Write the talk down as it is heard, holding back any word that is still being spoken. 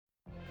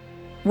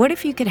What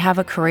if you could have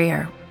a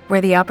career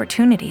where the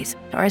opportunities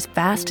are as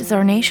vast as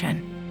our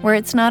nation, where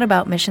it's not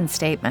about mission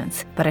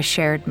statements, but a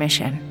shared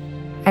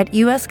mission? At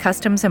U.S.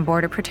 Customs and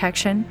Border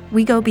Protection,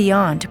 we go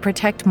beyond to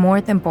protect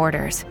more than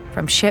borders.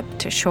 From ship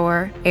to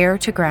shore, air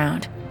to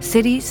ground,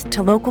 cities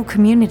to local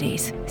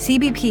communities,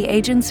 CBP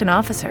agents and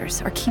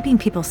officers are keeping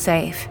people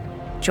safe.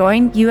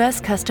 Join U.S.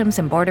 Customs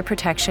and Border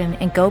Protection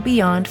and go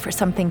beyond for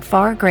something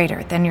far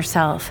greater than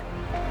yourself.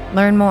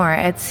 Learn more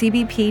at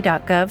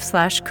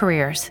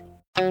cbp.gov/careers.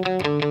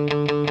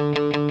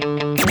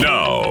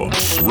 Now,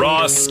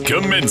 Ross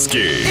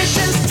Kaminsky.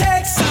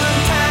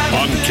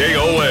 On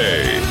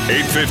KOA,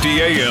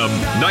 850 AM,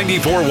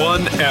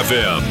 94.1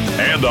 FM,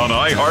 and on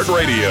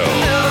iHeartRadio.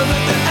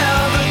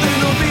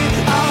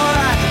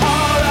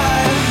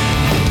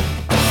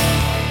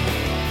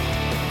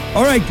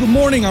 All right, good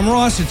morning. I'm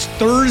Ross. It's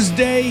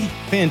Thursday.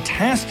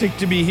 Fantastic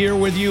to be here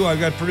with you. I've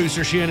got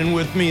producer Shannon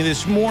with me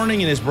this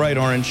morning in his bright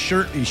orange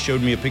shirt. He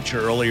showed me a picture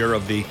earlier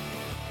of the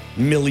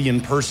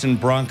million-person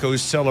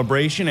Broncos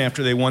celebration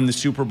after they won the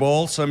Super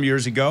Bowl some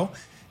years ago.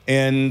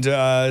 And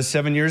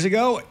 7 years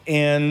ago,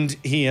 and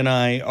he and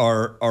I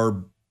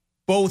are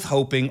both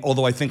hoping,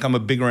 although I think I'm a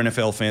bigger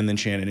NFL fan than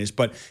Shannon is,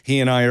 but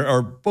he and I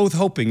are both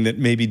hoping that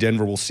maybe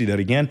Denver will see that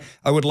again.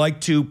 I would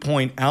like to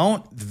point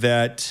out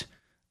that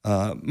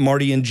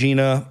Marty and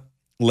Gina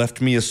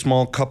left me a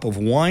small cup of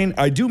wine.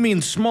 I do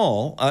mean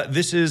small.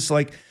 This is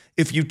like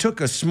if you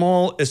took a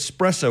small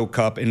espresso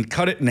cup and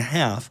cut it in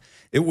half,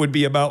 it would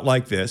be about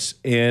like this.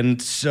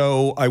 And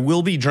so I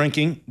will be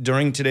drinking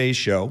during today's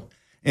show.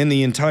 And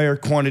the entire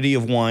quantity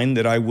of wine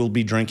that I will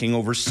be drinking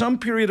over some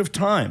period of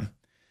time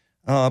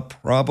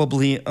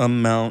probably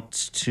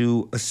amounts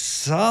to a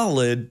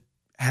solid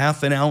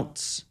half an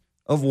ounce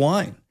of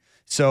wine.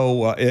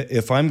 So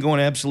if I'm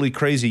going absolutely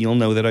crazy, you'll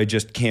know that I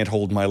just can't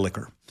hold my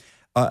liquor.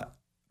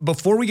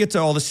 Before we get to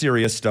all the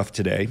serious stuff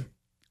today,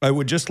 I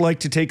would just like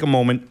to take a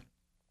moment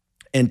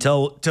and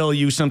tell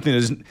you something that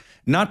is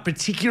not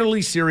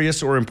particularly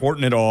serious or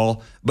important at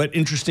all, but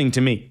interesting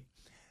to me.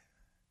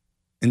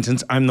 And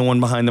since I'm the one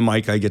behind the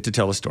mic, I get to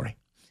tell a story.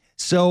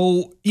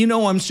 So,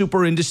 I'm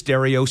super into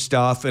stereo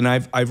stuff, and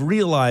I've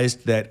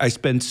realized that I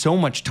spend so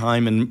much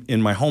time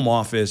in my home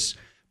office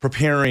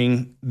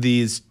preparing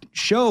these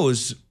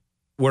shows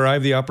where I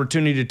have the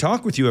opportunity to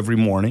talk with you every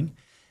morning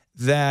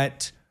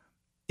that,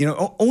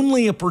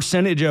 only a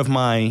percentage of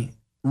my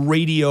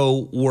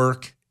radio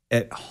work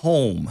at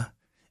home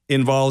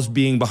involves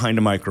being behind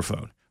a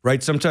microphone.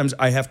 Right? Sometimes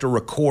I have to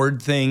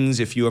record things.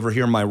 If you ever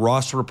hear my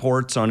Ross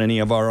reports on any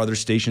of our other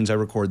stations, I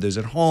record those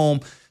at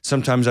home.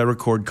 Sometimes I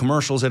record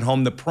commercials at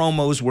home. The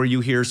promos where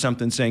you hear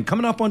something saying,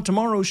 coming up on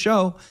tomorrow's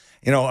show,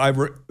 and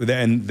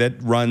that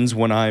runs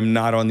when I'm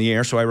not on the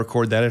air, so I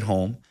record that at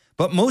home.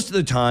 But most of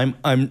the time,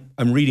 I'm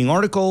reading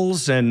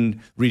articles and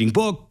reading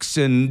books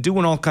and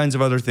doing all kinds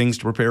of other things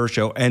to prepare a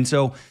show. And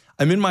so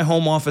I'm in my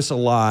home office a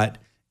lot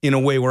in a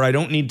way where I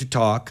don't need to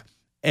talk.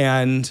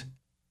 And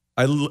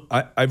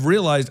I've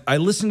realized I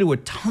listen to a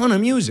ton of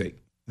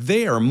music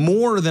there,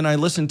 more than I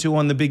listen to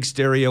on the big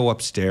stereo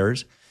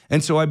upstairs.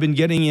 And so I've been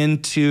getting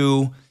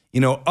into,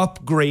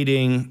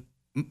 upgrading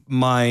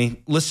my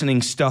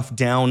listening stuff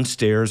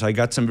downstairs. I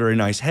got some very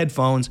nice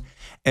headphones,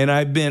 and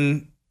I've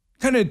been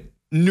kind of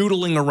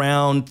noodling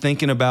around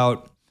thinking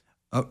about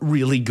a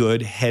really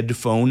good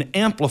headphone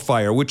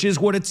amplifier, which is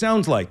what it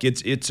sounds like.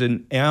 It's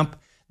an amp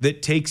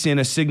that takes in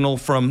a signal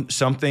from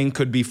something,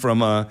 could be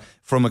from a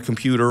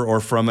computer or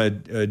from a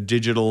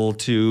digital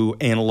to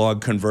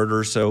analog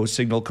converter. So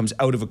signal comes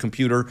out of a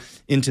computer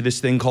into this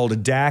thing called a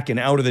DAC, and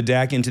out of the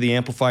DAC into the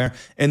amplifier.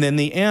 And then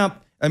the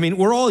amp,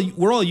 we're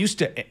all used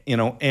to,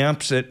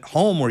 amps at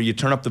home where you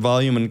turn up the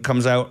volume and it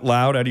comes out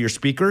loud out of your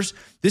speakers.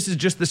 This is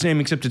just the same,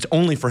 except it's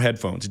only for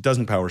headphones. It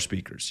doesn't power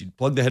speakers. You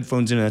plug the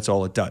headphones in and that's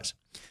all it does.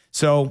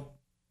 So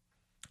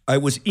I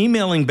was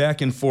emailing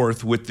back and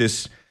forth with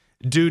this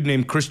dude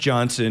named Chris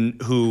Johnson,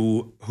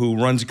 who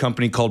runs a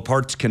company called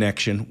Parts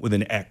Connection with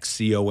an X,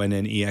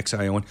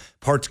 CONNEXION,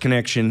 Parts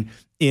Connection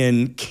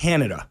in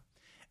Canada.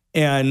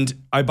 And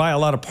I buy a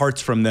lot of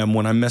parts from them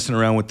when I'm messing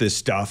around with this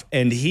stuff.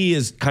 And he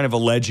is kind of a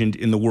legend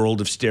in the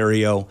world of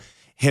stereo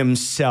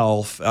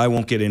himself. I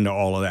won't get into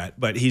all of that,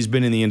 but he's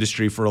been in the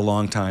industry for a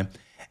long time.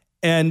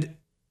 And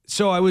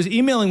so I was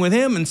emailing with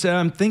him and said,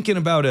 I'm thinking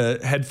about a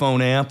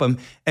headphone amp.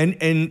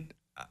 And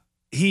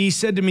he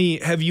said to me,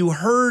 have you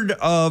heard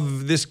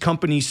of this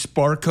company,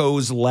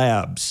 Sparkos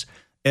Labs?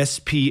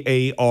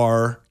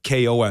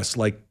 SPARKOS,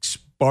 like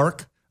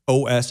Spark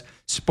OS,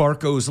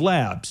 Sparkos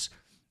Labs.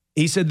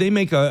 He said they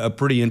make a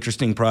pretty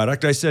interesting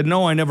product. I said,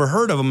 no, I never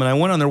heard of them. And I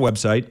went on their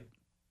website.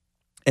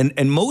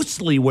 And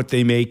mostly what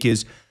they make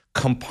is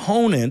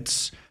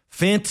components,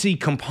 fancy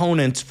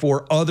components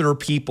for other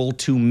people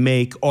to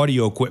make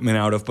audio equipment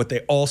out of. But they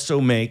also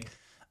make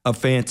a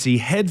fancy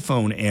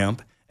headphone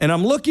amp. And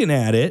I'm looking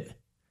at it.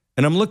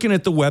 And I'm looking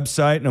at the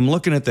website and I'm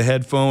looking at the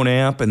headphone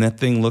amp, and that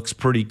thing looks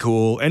pretty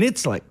cool. And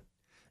it's like,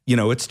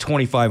 it's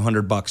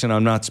 $2,500, and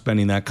I'm not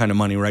spending that kind of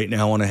money right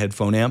now on a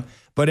headphone amp.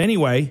 But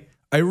anyway,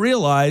 I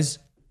realize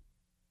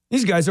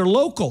these guys are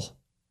local.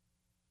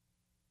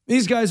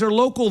 These guys are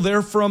local.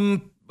 They're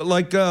from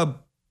like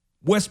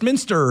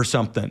Westminster or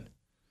something.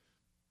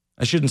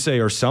 I shouldn't say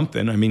or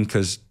something. I mean,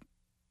 because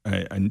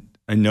I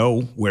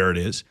know where it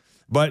is.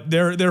 But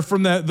they're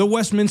from the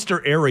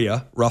Westminster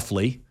area,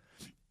 roughly.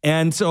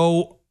 And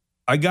so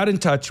I got in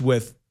touch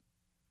with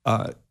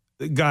the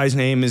guy's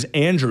name is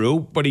Andrew,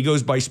 but he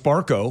goes by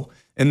Sparko,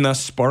 and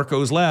thus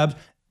Sparko's Labs.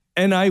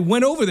 And I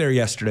went over there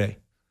yesterday.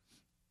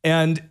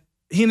 And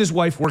he and his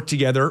wife work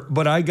together,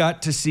 but I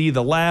got to see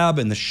the lab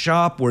and the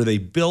shop where they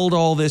build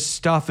all this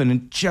stuff, and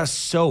it's just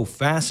so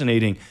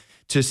fascinating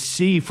to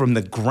see from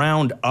the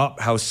ground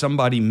up how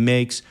somebody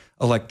makes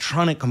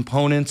electronic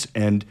components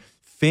and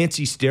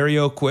fancy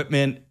stereo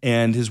equipment.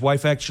 And his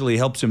wife actually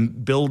helps him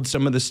build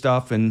some of the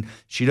stuff, and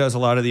she does a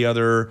lot of the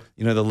other,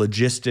 the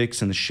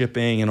logistics and the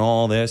shipping and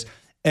all this.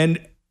 And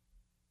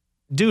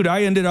dude,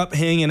 I ended up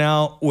hanging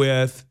out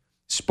with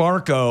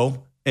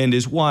Sparko and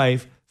his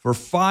wife for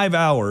 5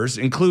 hours,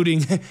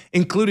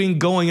 including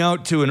going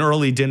out to an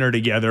early dinner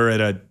together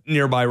at a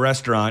nearby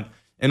restaurant.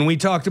 And we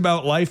talked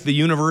about life, the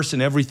universe, and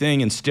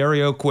everything, and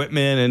stereo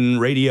equipment and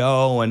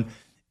radio. And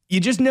you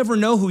just never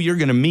know who you're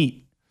going to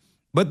meet.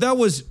 But that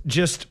was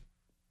just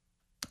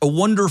a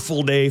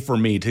wonderful day for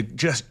me to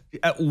just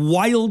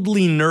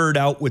wildly nerd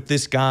out with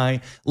this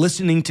guy,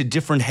 listening to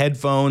different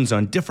headphones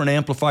on different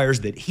amplifiers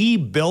that he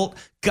built.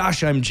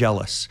 Gosh, I'm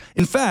jealous.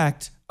 In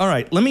fact, all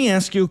right, let me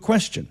ask you a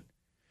question.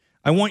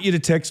 I want you to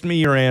text me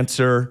your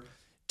answer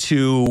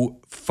to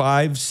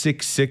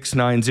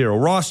 56690.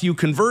 Ross, you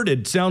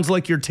converted. Sounds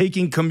like you're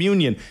taking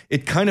communion.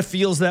 It kind of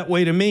feels that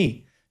way to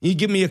me. You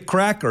give me a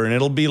cracker, and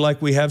it'll be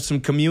like we have some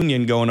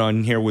communion going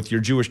on here with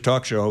your Jewish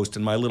talk show host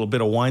and my little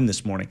bit of wine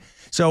this morning.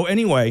 So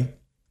anyway,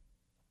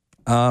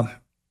 let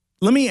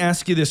me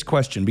ask you this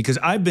question, because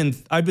I've been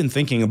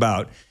thinking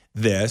about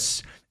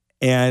this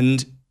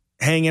and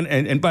hanging.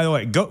 And by the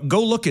way,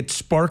 go look at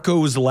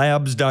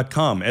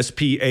sparkoslabs.com,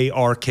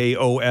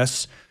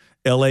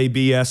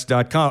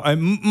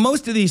 SPARKOSLABS.com.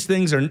 Most of these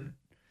things are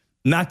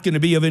not going to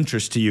be of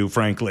interest to you,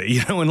 frankly,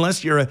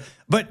 unless you're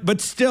but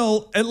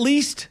still, at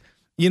least,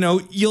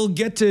 you'll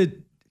get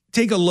to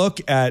take a look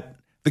at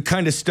the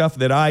kind of stuff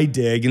that I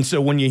dig. And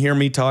so when you hear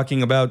me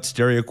talking about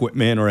stereo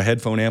equipment or a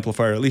headphone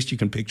amplifier, at least you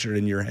can picture it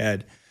in your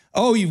head.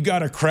 Oh, you've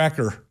got a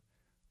cracker.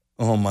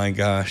 Oh my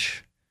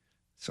gosh.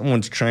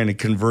 Someone's trying to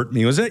convert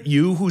me. Was that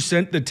you who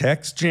sent the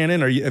text, Shannon?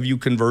 Have you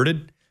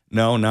converted?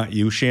 No, not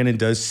you. Shannon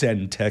does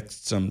send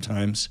texts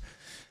sometimes.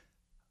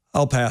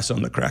 I'll pass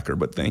on the cracker,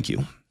 but thank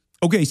you.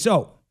 Okay,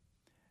 so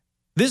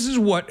this is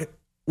what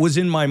was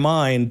in my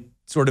mind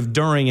sort of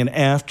during and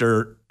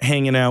after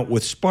hanging out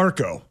with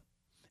Sparko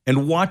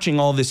and watching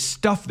all this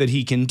stuff that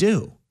he can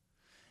do.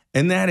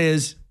 And that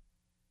is,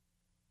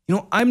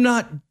 I'm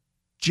not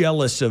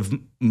jealous of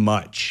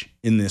much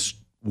in this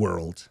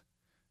world.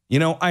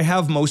 I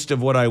have most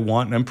of what I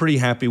want, and I'm pretty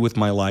happy with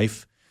my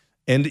life.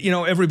 And,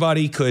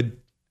 everybody could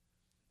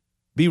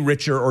be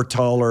richer or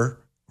taller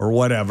or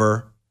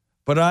whatever,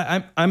 but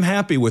I'm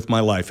happy with my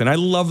life. And I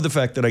love the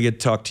fact that I get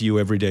to talk to you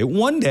every day.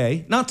 One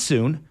day, not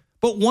soon,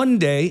 but one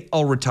day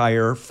I'll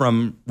retire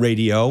from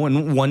radio,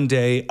 and one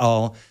day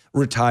I'll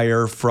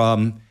retire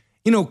from,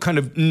 kind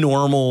of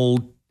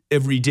normal,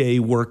 everyday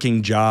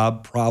working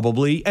job,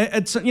 probably.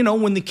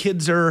 When the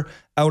kids are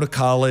out of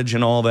college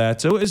and all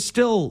that. So it's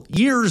still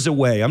years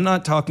away. I'm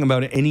not talking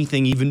about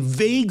anything even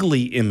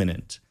vaguely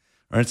imminent.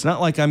 All right? It's not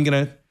like I'm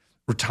going to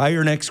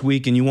retire next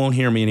week and you won't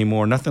hear me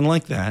anymore. Nothing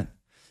like that.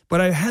 But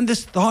I had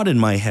this thought in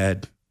my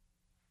head.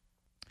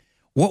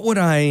 What would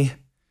I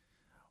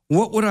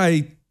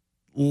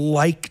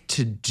like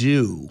to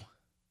do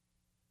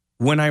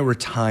when I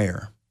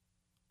retire?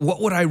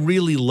 What would I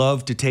really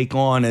love to take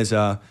on as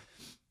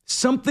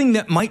something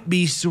that might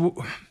be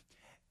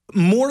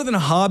more than a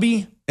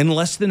hobby and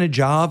less than a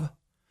job?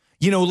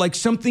 Like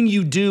something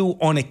you do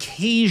on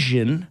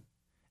occasion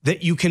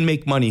that you can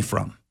make money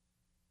from.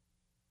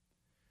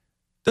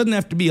 Doesn't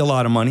have to be a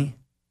lot of money.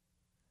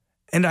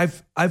 And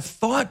I've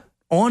thought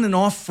on and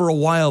off for a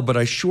while, but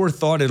I sure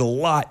thought it a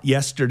lot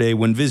yesterday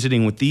when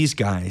visiting with these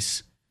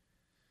guys,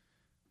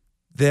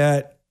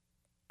 that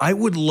I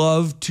would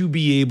love to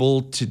be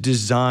able to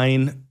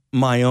design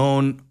my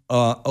own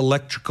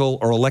electrical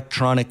or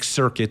electronic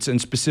circuits,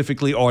 and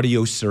specifically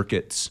audio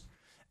circuits,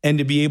 and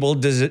to be able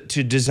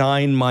to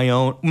design my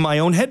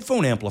own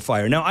headphone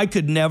amplifier. Now, I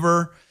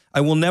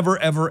will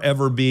never,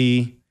 ever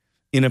be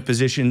in a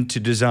position to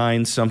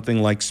design something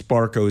like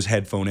Sparko's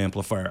headphone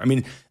amplifier. I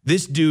mean,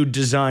 this dude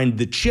designed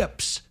the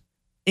chips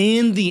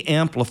and the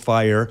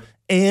amplifier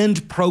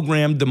and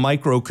programmed the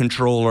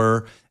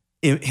microcontroller.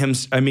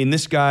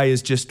 This guy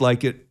is just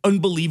like an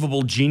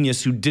unbelievable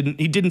genius who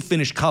didn't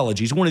finish college.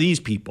 He's one of these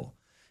people.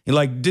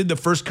 He did the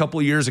first couple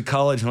of years of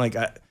college and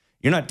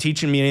you're not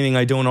teaching me anything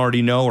I don't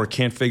already know or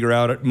can't figure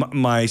out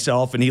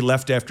myself. And he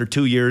left after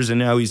 2 years, and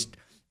now he's,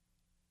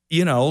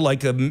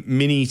 like a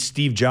mini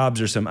Steve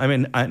Jobs or something. I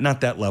mean,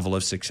 not that level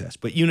of success,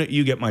 but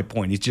you get my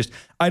point. He's just,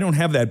 I don't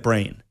have that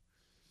brain.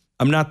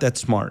 I'm not that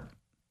smart.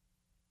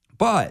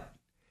 But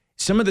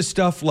some of the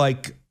stuff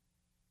like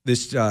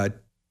this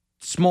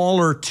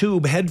smaller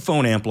tube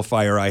headphone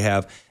amplifier I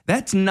have,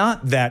 that's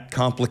not that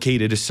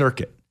complicated a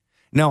circuit.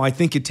 Now, I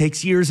think it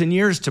takes years and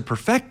years to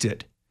perfect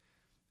it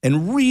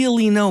and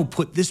really know,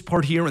 put this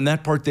part here and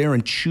that part there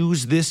and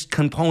choose this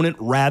component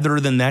rather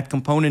than that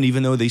component,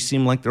 even though they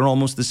seem like they're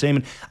almost the same.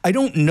 And I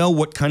don't know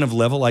what kind of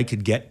level I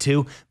could get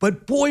to,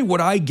 but boy,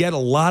 would I get a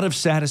lot of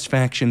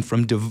satisfaction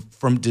from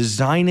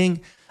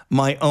designing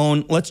my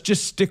own, let's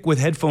just stick with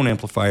headphone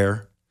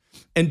amplifier,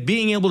 and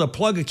being able to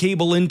plug a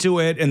cable into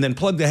it and then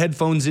plug the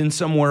headphones in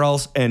somewhere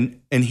else and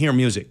hear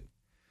music.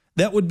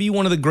 That would be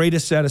one of the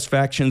greatest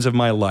satisfactions of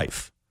my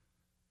life.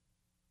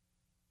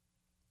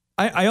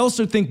 I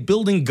also think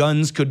building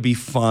guns could be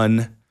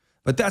fun,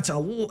 but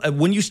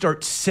when you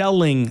start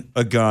selling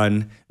a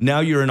gun, now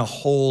you're in a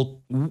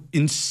whole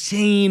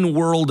insane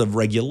world of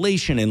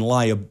regulation and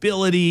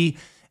liability.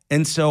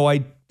 And so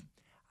I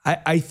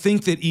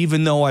think that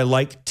even though I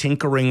like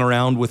tinkering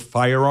around with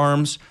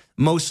firearms,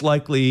 most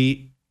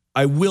likely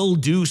I will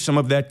do some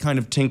of that kind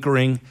of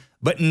tinkering,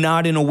 but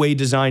not in a way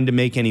designed to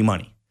make any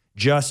money,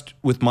 just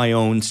with my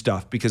own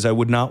stuff, because I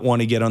would not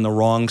want to get on the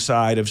wrong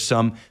side of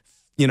some,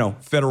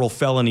 federal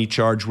felony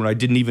charge when I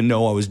didn't even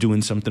know I was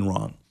doing something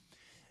wrong.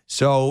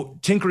 So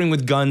tinkering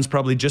with guns,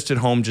 probably just at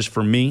home, just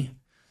for me.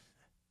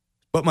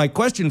 But my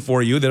question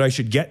for you that I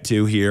should get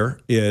to here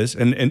is,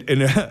 and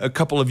a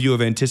couple of you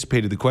have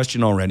anticipated the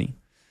question already.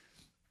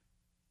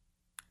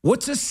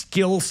 What's a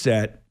skill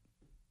set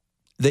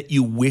that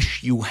you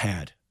wish you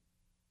had?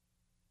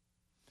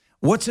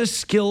 What's a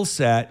skill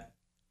set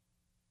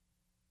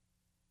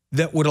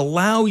that would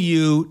allow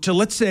you to,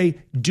 let's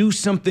say, do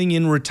something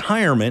in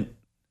retirement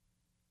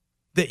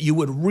that you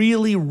would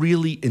really,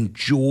 really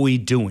enjoy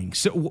doing?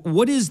 So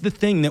what is the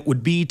thing that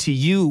would be to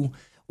you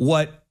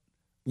what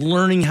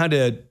learning how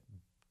to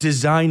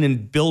design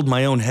and build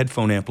my own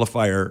headphone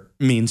amplifier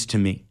means to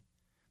me?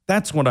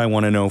 That's what I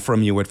want to know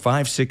from you at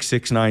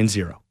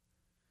 56690.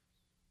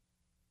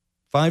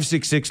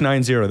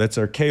 56690, that's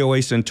our KOA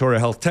Centura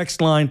Health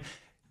text line.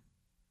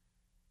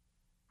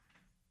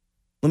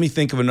 Let me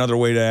think of another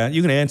way to,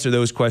 you can answer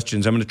those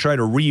questions. I'm going to try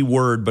to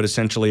reword, but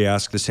essentially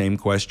ask the same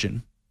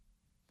question.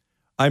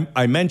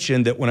 I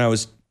mentioned that when I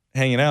was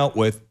hanging out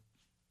with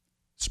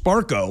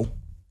Sparko,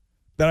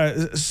 that I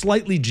was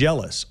slightly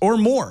jealous, or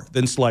more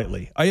than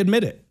slightly, I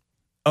admit it,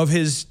 of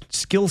his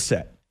skill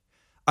set.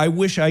 I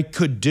wish I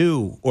could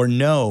do or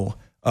know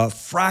a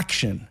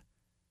fraction.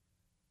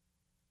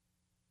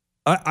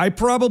 I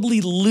probably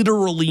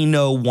literally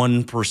know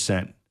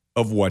 1%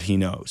 of what he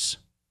knows.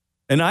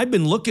 And I've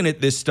been looking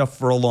at this stuff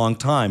for a long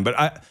time,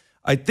 but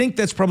I think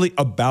that's probably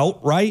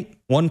about right,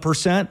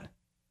 1%.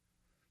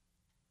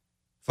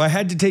 If I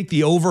had to take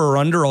the over or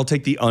under, I'll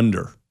take the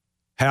under,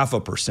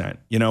 0.5%,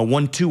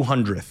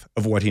 1/200th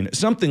of what he knows,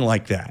 something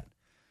like that.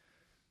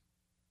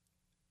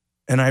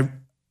 And I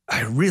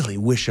really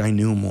wish I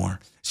knew more.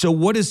 So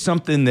what is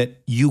something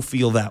that you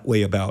feel that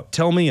way about?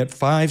 Tell me at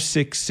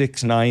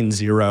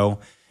 56690,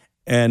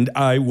 and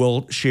I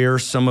will share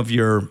some of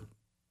your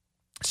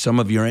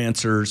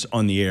answers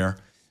on the air.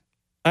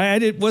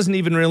 I wasn't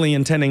even really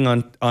intending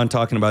on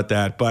talking about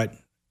that, but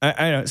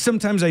I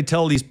sometimes I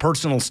tell these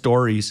personal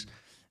stories,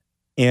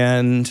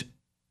 and,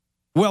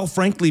 well,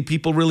 frankly,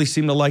 people really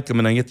seem to like them,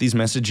 and I get these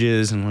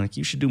messages, and like,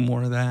 you should do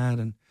more of that,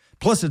 and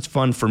plus it's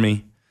fun for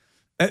me.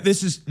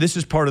 This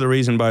is part of the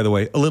reason, by the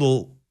way, a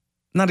little,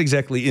 not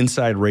exactly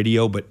inside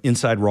radio, but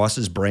inside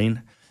Ross's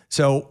brain.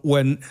 So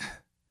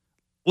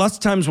lots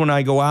of times when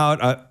I go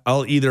out,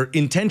 I'll either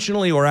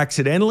intentionally or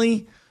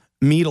accidentally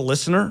meet a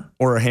listener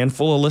or a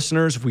handful of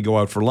listeners if we go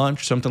out for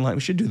lunch, something like,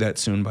 we should do that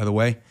soon, by the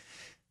way.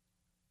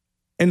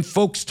 And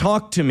folks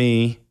talk to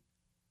me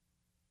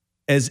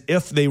as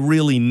if they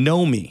really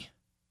know me.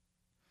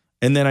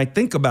 And then I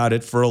think about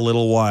it for a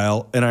little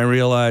while and I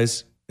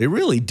realize they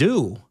really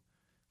do.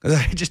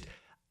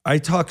 I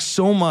talk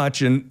so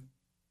much, and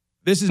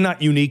this is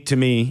not unique to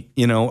me.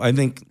 I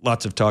think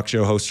lots of talk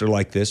show hosts are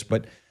like this,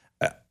 but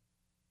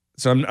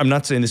so I'm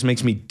not saying this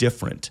makes me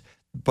different,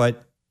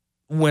 but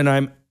when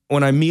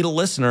I meet a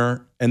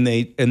listener and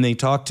they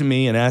talk to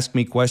me and ask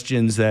me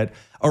questions that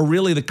are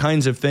really the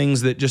kinds of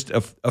things that just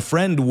a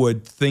friend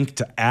would think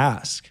to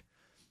ask,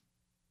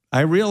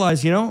 I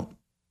realize,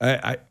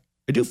 I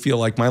do feel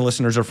like my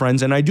listeners are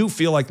friends, and I do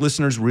feel like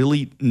listeners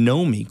really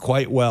know me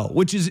quite well,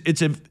 which is,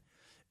 it's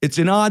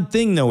an odd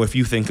thing though, if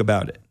you think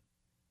about it.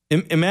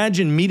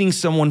 Imagine meeting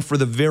someone for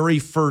the very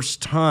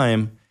first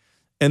time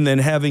and then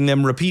having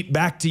them repeat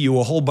back to you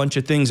a whole bunch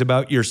of things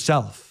about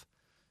yourself,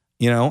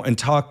 and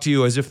talk to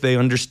you as if they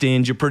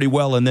understand you pretty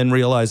well, and then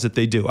realize that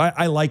they do.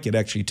 I like it,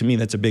 actually. To me,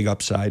 that's a big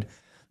upside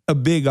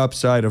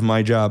of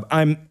my job.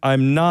 I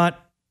am not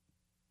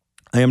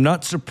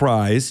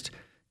surprised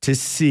to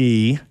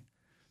see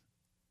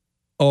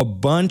a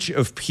bunch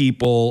of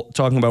people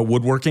talking about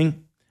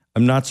woodworking.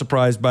 I'm not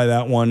surprised by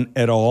that one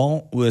at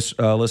all. This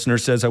listener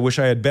says, I wish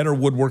I had better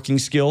woodworking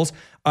skills.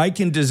 I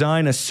can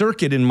design a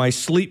circuit in my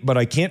sleep, but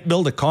I can't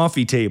build a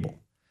coffee table.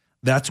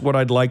 That's what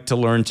I'd like to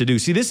learn to do.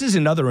 See, this is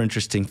another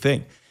interesting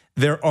thing.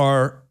 There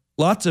are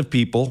lots of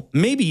people,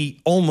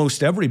 maybe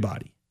almost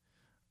everybody,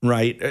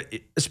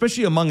 right?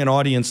 Especially among an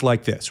audience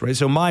like this, right?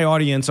 So my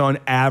audience on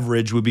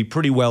average would be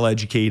pretty well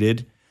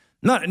educated.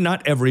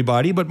 Not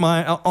everybody, but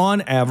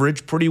on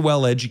average, pretty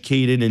well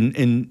educated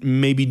and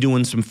maybe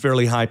doing some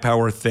fairly high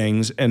power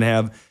things and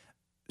have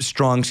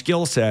strong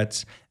skill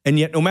sets. And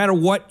yet, no matter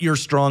what your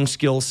strong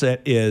skill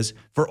set is,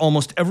 for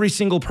almost every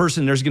single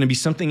person, there's going to be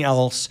something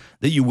else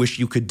that you wish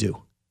you could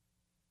do.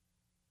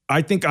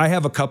 I think I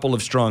have a couple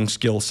of strong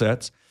skill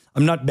sets.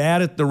 I'm not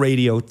bad at the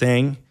radio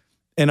thing.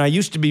 And I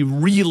used to be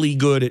really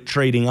good at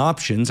trading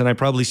options, and I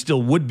probably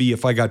still would be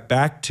if I got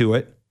back to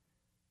it.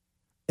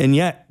 And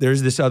yet,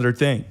 there's this other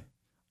thing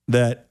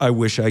that I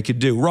wish I could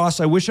do. Ross,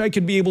 I wish I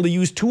could be able to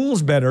use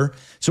tools better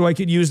so I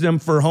could use them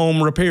for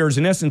home repairs.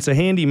 In essence, a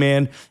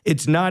handyman,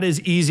 it's not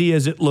as easy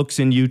as it looks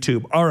in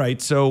YouTube. All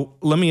right, so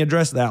let me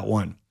address that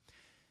one.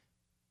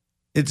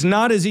 It's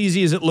not as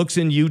easy as it looks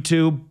in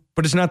YouTube,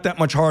 but it's not that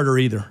much harder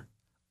either.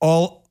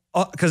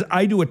 Because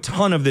I do a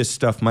ton of this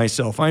stuff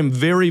myself. I'm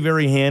very,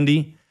 very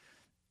handy,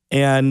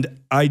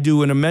 and I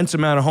do an immense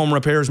amount of home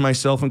repairs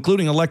myself,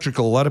 including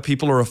electrical. A lot of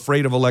people are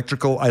afraid of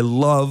electrical. I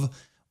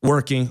love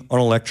working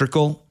on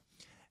electrical,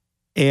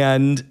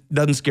 and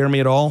doesn't scare me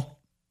at all.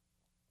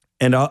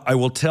 And I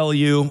will tell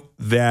you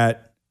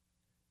that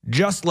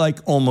just like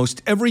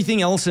almost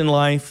everything else in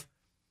life,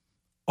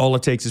 all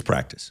it takes is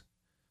practice.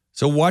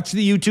 So watch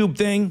the YouTube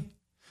thing.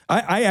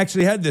 I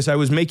actually had this. I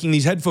was making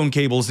these headphone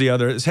cable the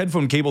other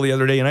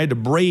day, and I had to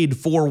braid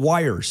 4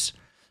 wires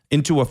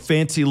into a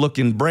fancy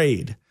looking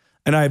braid.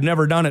 And I've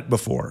never done it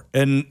before.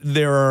 And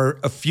there are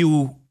a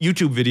few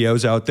YouTube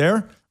videos out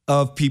there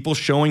of people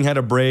showing how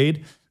to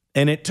braid.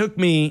 And it took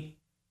me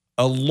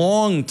a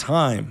long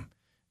time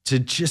to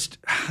just,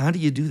 how do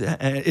you do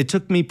that? It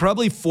took me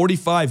probably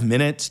 45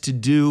 minutes to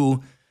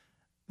do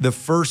the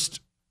first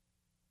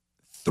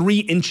 3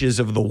 inches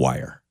of the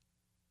wire.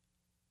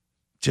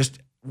 Just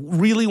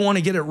really want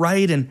to get it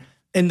right. And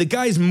the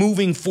guy's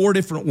moving 4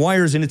 different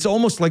wires, and it's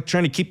almost like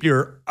trying to keep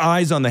your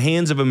eyes on the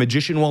hands of a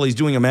magician while he's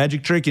doing a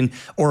magic trick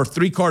or a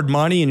 3-card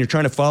monte, and you're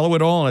trying to follow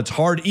it all, and it's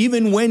hard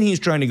even when he's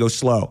trying to go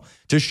slow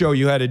to show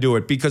you how to do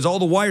it because all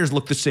the wires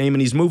look the same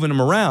and he's moving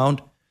them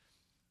around.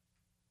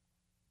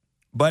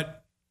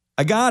 But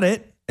I got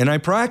it, and I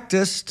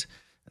practiced,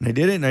 and I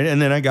did it,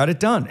 and then I got it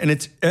done. And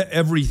it's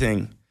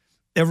everything.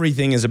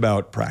 Everything is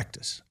about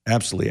practice.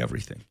 Absolutely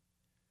everything.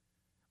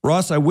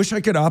 Ross, I wish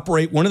I could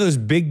operate one of those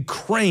big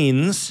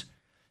cranes.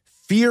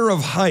 Fear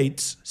of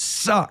heights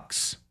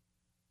sucks.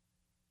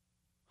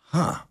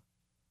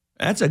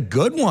 That's a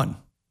good one.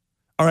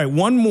 All right,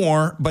 one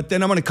more, but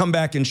then I'm going to come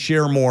back and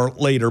share more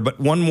later, but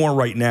one more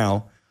right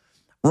now.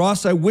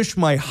 Ross, I wish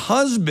my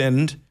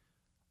husband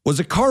was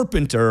a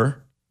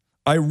carpenter.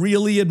 I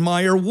really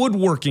admire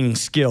woodworking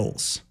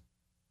skills.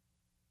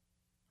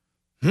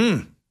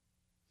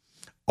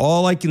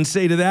 All I can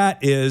say to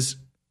that is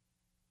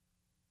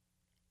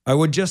I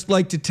would just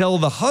like to tell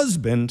the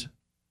husband,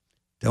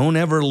 don't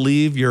ever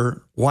leave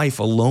your wife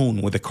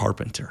alone with a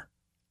carpenter,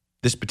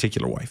 this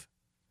particular wife,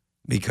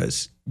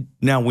 because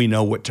now we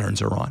know what turns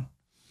her on.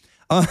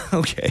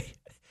 Okay.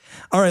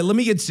 All right, let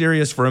me get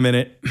serious for a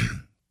minute.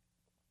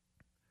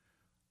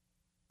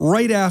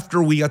 Right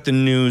after we got the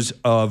news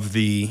of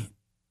the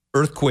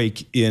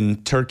earthquake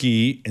in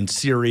Turkey and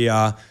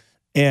Syria,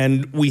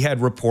 and we had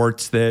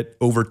reports that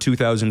over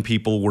 2,000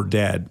 people were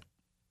dead,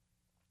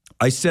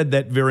 I said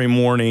that very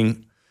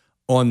morning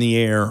on the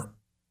air,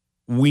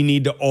 we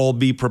need to all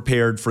be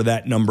prepared for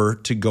that number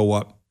to go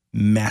up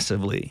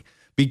massively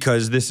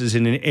because this is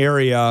in an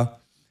area,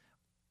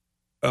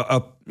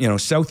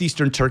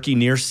 southeastern Turkey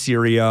near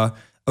Syria,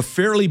 a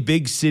fairly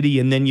big city,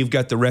 and then you've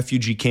got the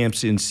refugee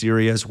camps in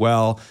Syria as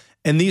well.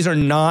 And these are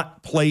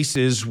not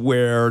places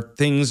where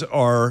things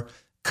are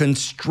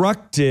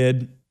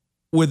constructed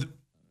with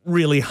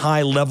really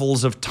high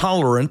levels of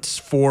tolerance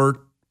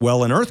for,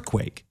 an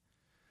earthquake.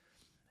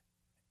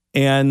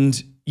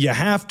 And you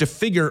have to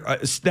figure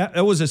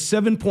that was a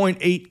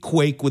 7.8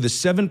 quake with a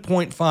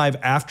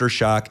 7.5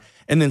 aftershock,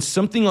 and then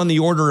something on the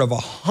order of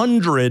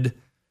 100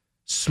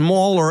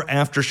 smaller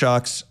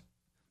aftershocks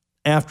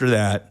after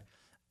that.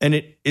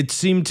 And it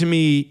seemed to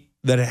me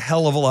that a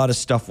hell of a lot of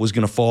stuff was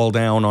going to fall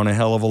down on a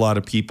hell of a lot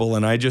of people.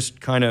 And I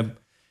just kind of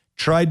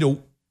tried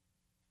to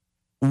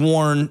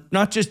warn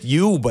not just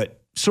you,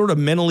 but sort of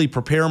mentally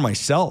prepare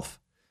myself.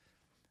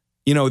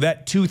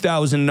 That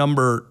 2,000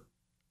 number,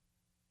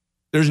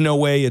 there's no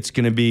way it's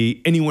going to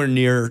be anywhere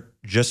near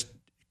just.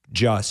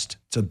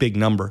 It's a big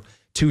number.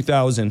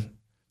 2,000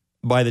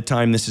 by the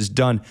time this is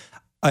done.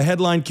 A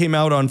headline came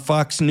out on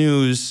Fox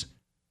News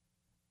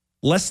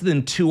less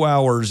than 2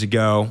 hours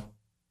ago.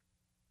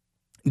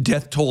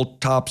 Death toll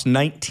tops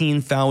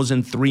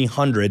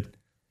 19,300,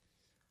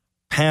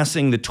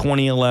 passing the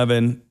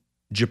 2011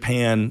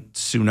 Japan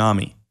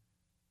tsunami.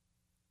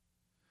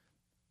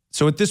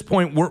 So at this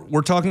point,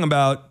 we're talking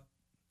about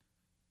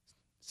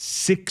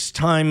 6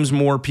 times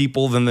more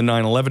people than the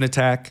 9/11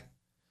 attack.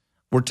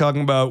 We're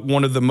talking about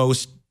one of the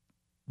most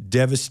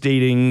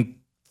devastating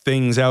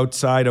things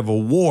outside of a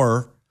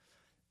war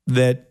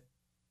that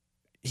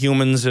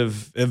humans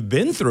have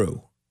been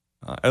through,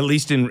 at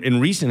least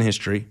in recent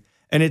history.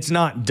 And it's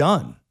not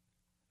done.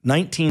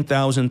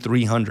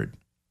 19,300.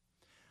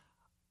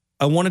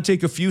 I want to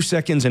take a few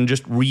seconds and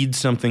just read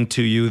something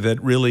to you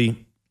that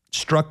really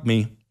struck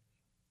me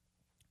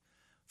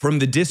from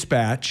the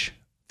Dispatch,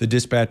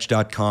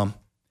 thedispatch.com.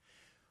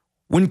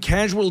 When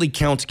casualty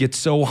counts get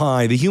so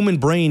high, the human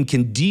brain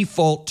can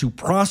default to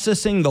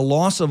processing the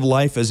loss of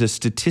life as a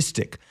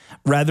statistic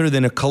rather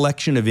than a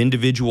collection of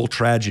individual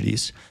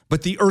tragedies.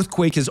 But the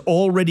earthquake has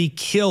already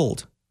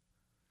killed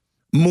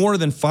more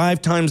than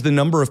 5 times the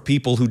number of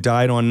people who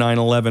died on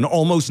 9/11,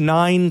 almost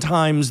 9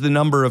 times the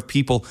number of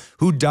people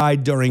who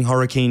died during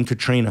Hurricane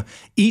Katrina.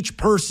 Each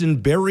person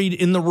buried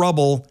in the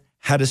rubble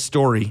had a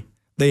story.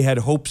 They had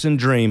hopes and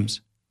dreams.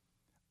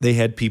 They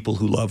had people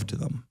who loved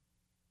them.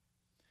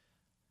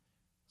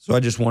 So I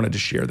just wanted to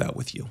share that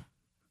with you.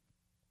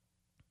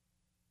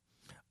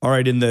 All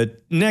right, in the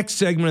next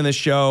segment of the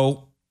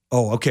show,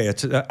 I'm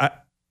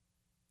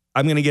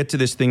going to get to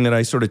this thing that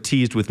I sort of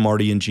teased with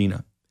Marty and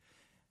Gina.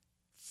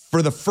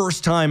 For the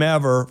first time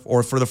ever,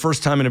 or for the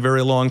first time in a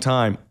very long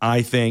time,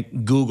 I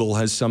think Google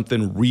has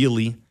something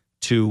really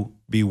to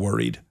be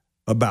worried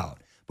about.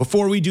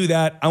 Before we do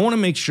that, I want to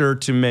make sure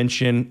to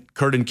mention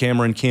Kurt and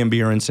Cameron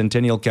Cambier and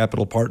Centennial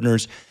Capital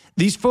Partners.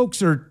 These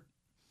folks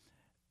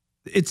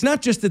it's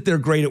not just that they're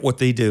great at what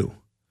they do.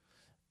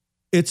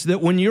 It's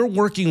that when you're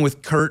working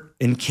with Kurt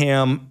and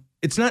Cam,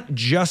 it's not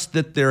just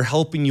that they're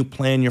helping you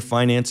plan your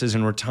finances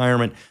and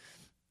retirement.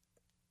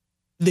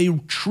 They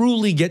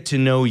truly get to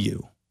know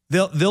you.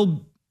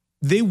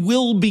 They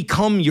will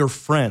become your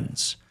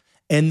friends,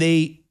 and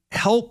they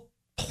help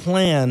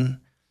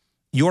plan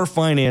your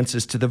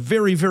finances to the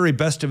very, very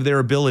best of their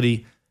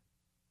ability,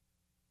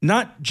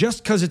 not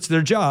just because it's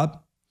their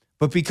job,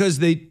 but because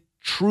they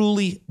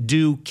truly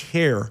do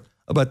care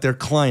about their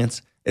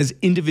clients as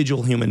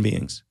individual human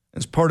beings.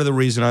 That's part of the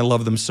reason I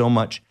love them so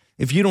much.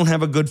 If you don't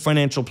have a good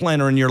financial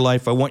planner in your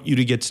life, I want you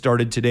to get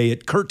started today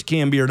at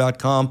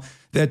kurtcambier.com.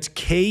 That's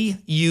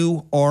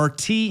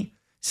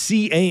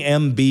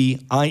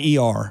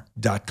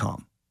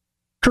KurtCambier.com.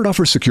 Kurt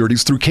offers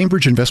securities through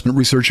Cambridge Investment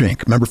Research,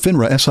 Inc., member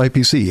FINRA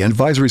SIPC, and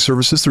advisory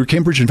services through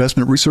Cambridge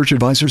Investment Research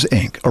Advisors,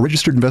 Inc., a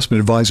registered investment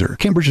advisor.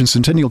 Cambridge and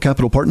Centennial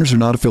Capital Partners are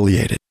not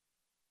affiliated.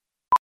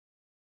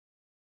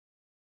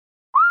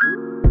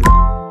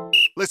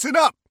 Listen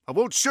up. I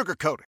won't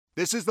sugarcoat it.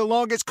 This is the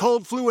longest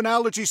cold, flu, and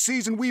allergy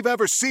season we've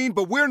ever seen,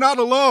 but we're not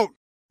alone.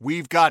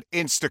 We've got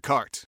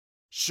Instacart.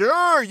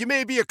 Sure, you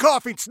may be a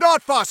coughing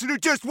snot faucet who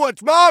just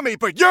wants mommy,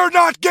 but you're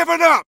not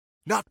giving up!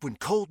 Not when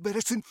cold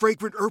medicine,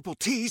 fragrant herbal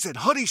teas, and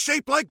honey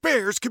shaped like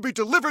bears can be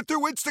delivered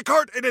through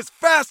Instacart in as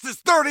fast as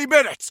 30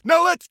 minutes!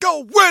 Now let's go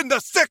win the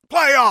sick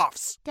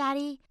playoffs!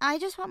 Daddy, I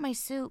just want my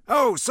soup.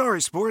 Oh,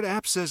 sorry, Sport.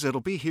 App says it'll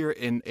be here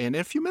in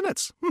a few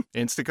minutes.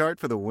 Instacart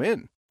for the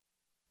win.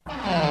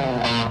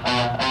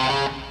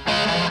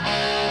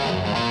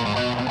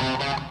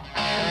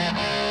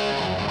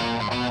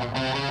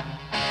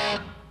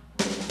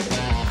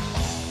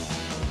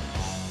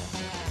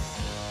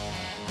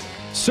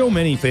 So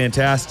many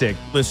fantastic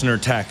listener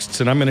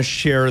texts, and I'm going to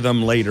share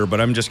them later, but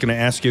I'm just going to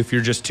ask you, if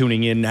you're just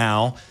tuning in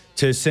now,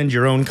 to send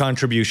your own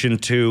contribution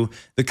to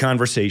the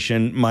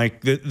conversation.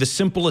 Mike, the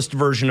simplest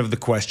version of the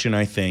question,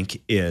 I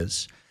think,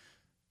 is,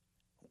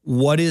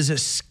 what is a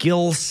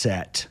skill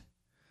set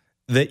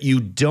that you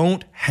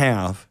don't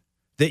have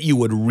that you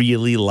would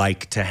really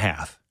like to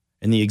have?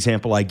 And the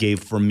example I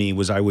gave for me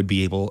was I would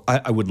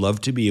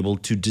love to be able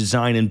to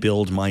design and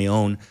build my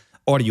own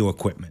audio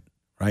equipment,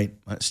 right?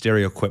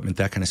 Stereo equipment,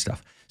 that kind of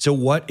stuff. So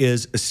what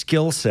is a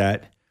skill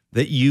set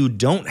that you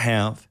don't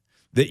have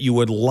that you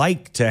would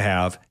like to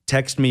have?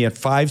 Text me at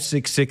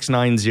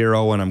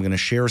 56690, and I'm going to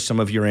share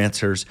some of your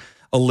answers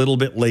a little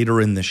bit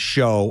later in the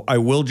show. I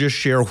will just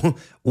share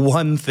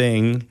one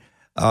thing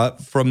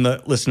from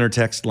the listener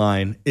text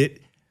line.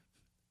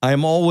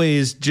 I'm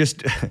always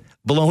just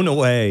blown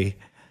away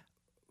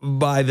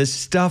by the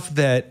stuff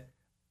that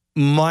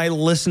my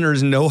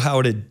listeners know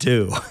how to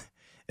do.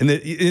 And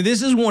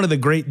this is one of the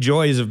great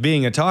joys of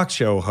being a talk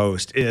show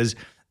host, is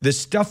the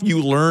stuff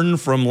you learn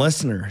from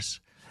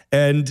listeners.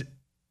 And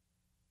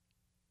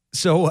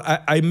so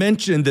I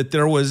mentioned that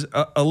there was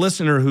a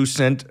listener who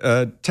sent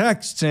a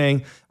text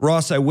saying,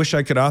 Ross, I wish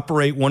I could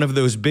operate one of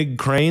those big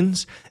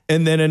cranes.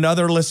 And then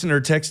another listener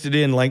texted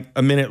in like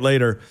a minute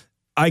later,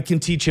 I can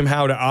teach him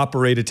how to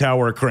operate a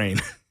tower crane.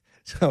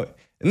 So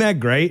isn't that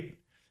great?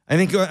 I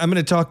think I'm going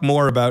to talk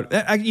more about,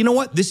 you know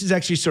what? This is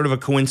actually sort of a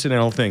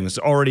coincidental thing. It's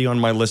already on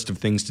my list of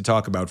things to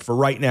talk about for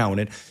right now. And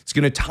it's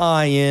going to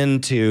tie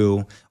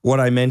into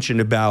what I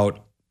mentioned about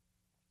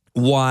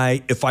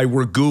why, if I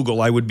were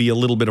Google, I would be a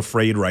little bit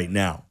afraid right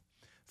now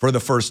for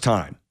the first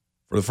time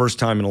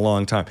in a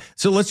long time.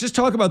 So let's just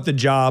talk about the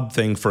job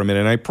thing for a minute.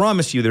 And I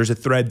promise you there's a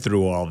thread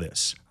through all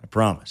this. I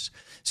promise.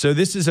 So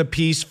this is a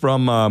piece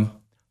from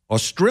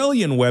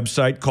Australian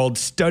website called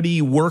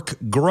Study Work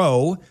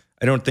Grow.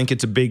 I don't think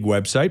it's a big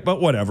website,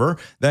 but whatever.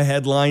 The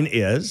headline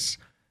is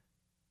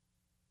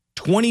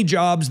 20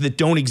 jobs that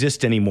don't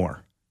exist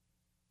anymore.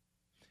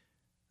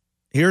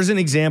 Here's an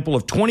example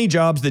of 20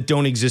 jobs that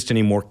don't exist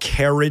anymore.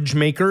 Carriage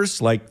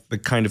makers, like the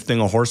kind of thing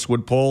a horse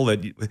would pull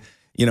that,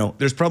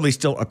 there's probably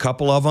still a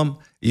couple of them.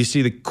 You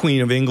see the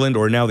Queen of England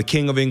or now the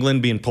King of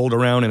England being pulled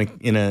around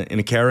in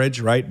a carriage,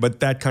 right?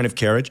 But that kind of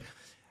carriage.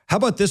 How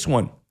about this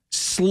one?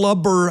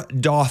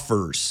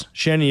 Slubberdoffers.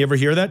 Shannon, you ever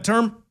hear that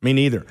term? Me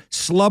neither.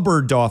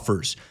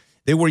 Slubberdoffers.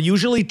 They were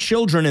usually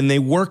children and they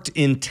worked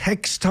in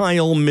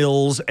textile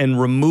mills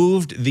and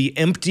removed the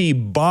empty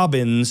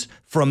bobbins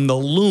from the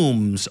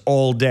looms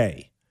all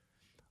day.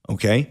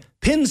 Okay.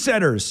 Pin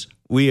setters.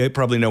 We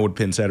probably know what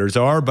pin setters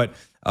are, but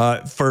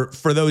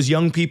for those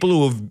young people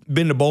who have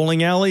been to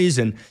bowling alleys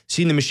and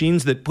seen the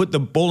machines that put the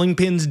bowling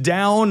pins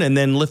down and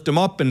then lift them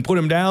up and put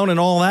them down and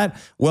all that,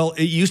 well,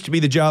 it used to be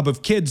the job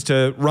of kids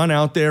to run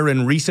out there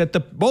and reset the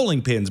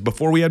bowling pins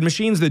before we had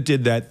machines that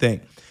did that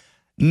thing.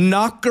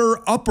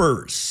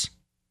 Knocker-uppers.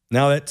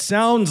 Now, that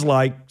sounds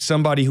like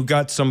somebody who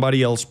got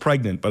somebody else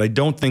pregnant, but I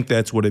don't think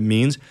that's what it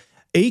means.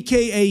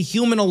 AKA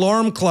human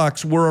alarm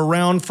clocks were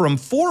around from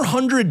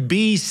 400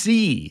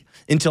 BC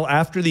until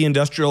after the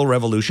Industrial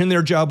Revolution.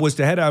 Their job was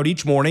to head out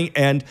each morning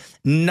and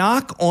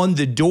knock on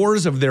the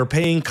doors of their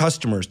paying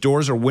customers,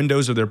 doors or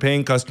windows of their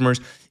paying customers,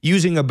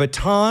 using a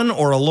baton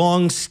or a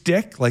long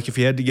stick, like if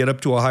you had to get up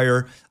to a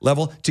higher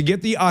level, to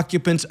get the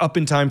occupants up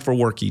in time for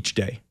work each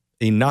day.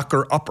 A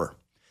knocker-upper.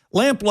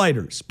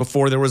 Lamplighters.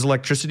 Before there was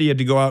electricity, you had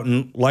to go out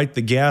and light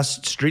the gas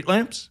street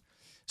lamps.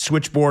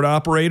 Switchboard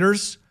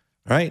operators,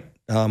 right?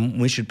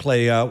 We should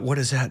play, what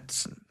is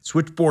that?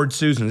 Switchboard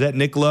Susan. Is that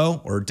Nick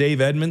Lowe or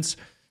Dave Edmonds?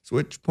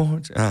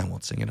 Switchboards. I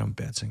won't sing it. I'm a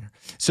bad singer.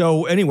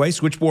 So anyway,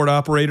 switchboard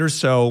operators.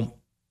 So,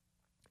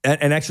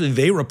 and actually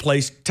they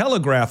replaced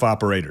telegraph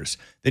operators.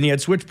 Then you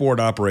had switchboard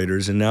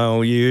operators, and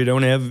now you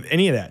don't have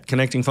any of that,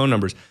 connecting phone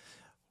numbers.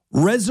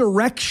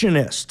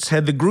 Resurrectionists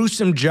had the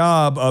gruesome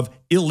job of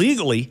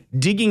illegally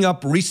digging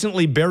up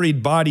recently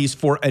buried bodies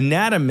for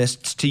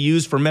anatomists to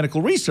use for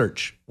medical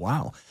research.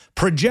 Wow.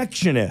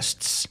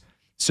 Projectionists.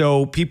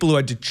 So people who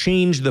had to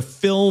change the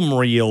film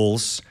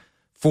reels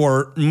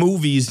for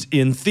movies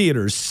in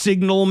theaters.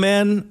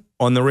 Signalmen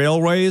on the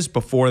railways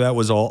before that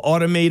was all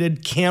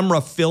automated.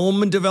 Camera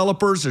film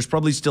developers. There's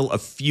probably still a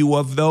few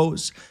of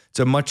those. It's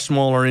a much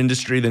smaller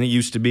industry than it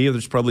used to be.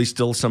 There's probably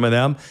still some of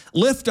them.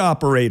 Lift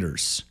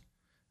operators.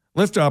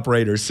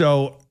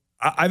 So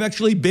I've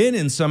actually been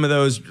in some of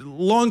those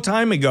long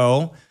time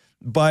ago,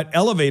 but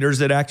elevators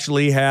that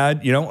actually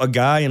had, a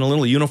guy in a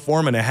little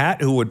uniform and a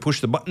hat who would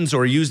push the buttons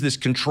or use this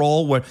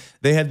control where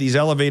they had these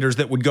elevators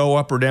that would go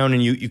up or down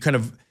and you kind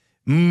of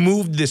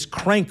moved this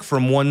crank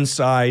from one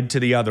side to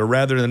the other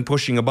rather than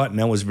pushing a button.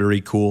 That was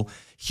very cool.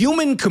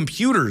 Human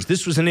computers.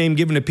 This was a name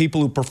given to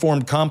people who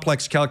performed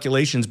complex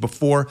calculations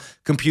before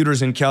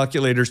computers and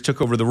calculators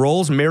took over the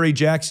roles. Mary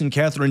Jackson,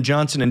 Katherine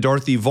Johnson, and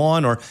Dorothy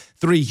Vaughan are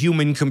three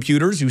human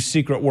computers whose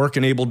secret work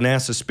enabled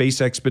NASA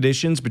space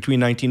expeditions between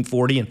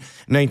 1940 and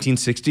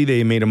 1960.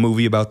 They made a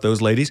movie about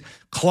those ladies.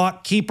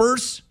 Clock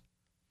keepers.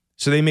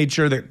 So they made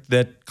sure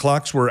that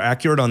clocks were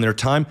accurate on their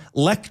time.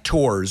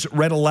 Lectors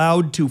read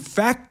aloud to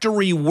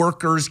factory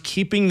workers,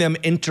 keeping them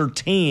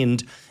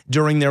entertained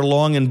during their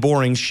long and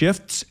boring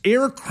shifts.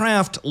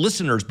 Aircraft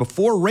listeners.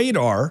 Before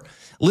radar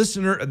was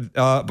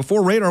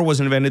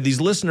invented,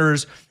 these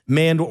listeners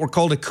manned what were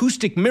called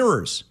acoustic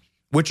mirrors,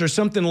 which are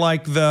something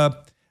like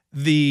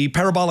the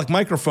parabolic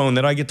microphone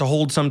that I get to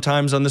hold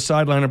sometimes on the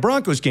sideline of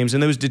Broncos games,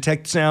 and those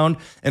detect sound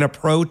and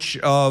approach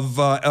of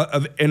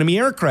enemy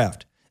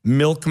aircraft.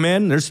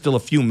 Milkmen, there's still a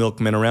few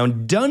milkmen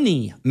around.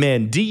 Dunny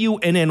men,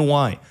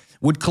 D-U-N-N-Y,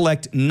 would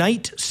collect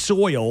night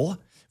soil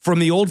from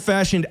the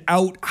old-fashioned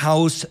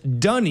outhouse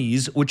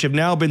dunnies, which have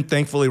now been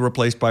thankfully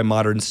replaced by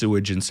modern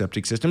sewage and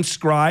septic systems.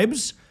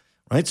 Scribes,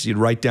 right? So you'd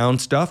write down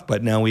stuff,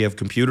 but now we have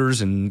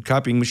computers and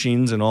copying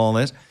machines and all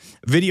this.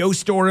 Video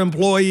store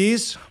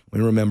employees,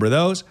 we remember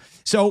those.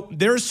 So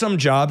there's some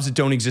jobs that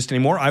don't exist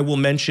anymore. I will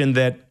mention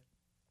that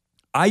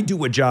I did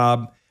a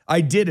job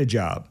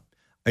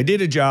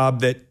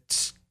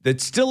that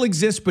still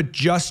exists, but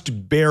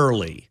just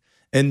barely.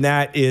 And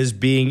that is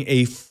being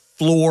a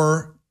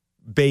floor-based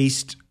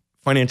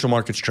financial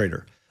markets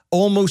trader.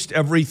 Almost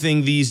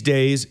everything these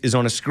days is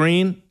on a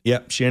screen.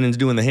 Yep, Shannon's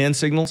doing the hand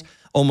signals.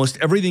 Almost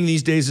everything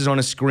these days is on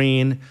a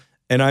screen.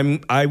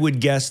 And I would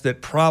guess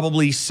that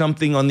probably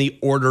something on the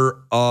order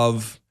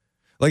of,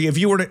 like if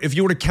you were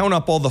to count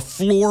up all the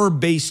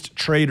floor-based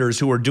traders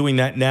who are doing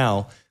that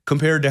now,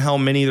 compared to how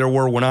many there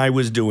were when I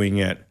was doing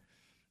it,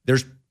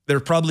 there's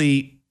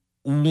probably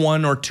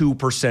 1 or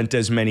 2%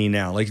 as many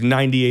now, like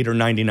 98 or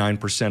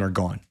 99% are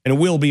gone. And it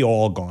will be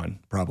all gone,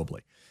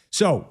 probably.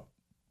 So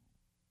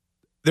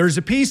there's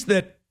a piece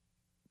that,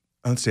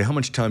 let's see, how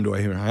much time do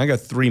I have? I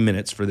got 3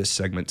 minutes for this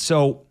segment.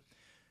 So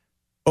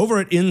over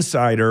at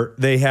Insider,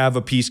 they have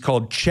a piece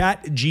called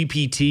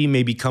ChatGPT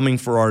may be coming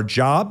for our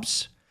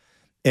jobs.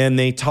 And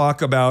they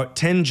talk about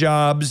 10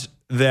 jobs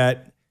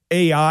that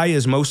AI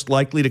is most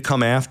likely to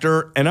come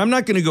after. And I'm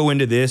not going to go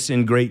into this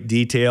in great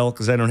detail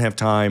because I don't have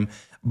time.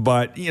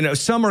 But,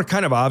 some are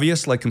kind of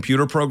obvious, like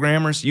computer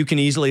programmers. You can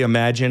easily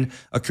imagine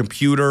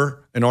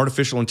an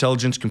artificial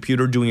intelligence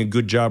computer doing a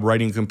good job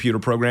writing a computer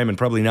program and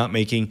probably not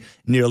making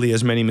nearly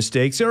as many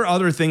mistakes. There are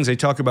other things. They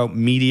talk about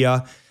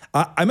media.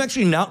 I'm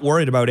actually not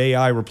worried about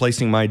AI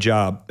replacing my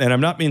job, and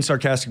I'm not being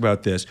sarcastic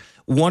about this.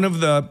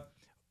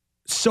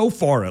 So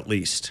far at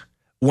least,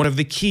 one of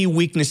the key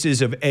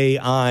weaknesses of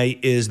AI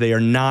is they are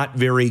not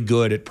very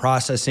good at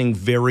processing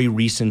very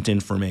recent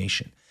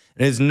information.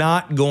 It is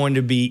not going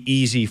to be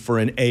easy for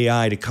an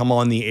AI to come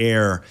on the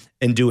air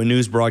and do a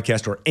news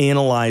broadcast or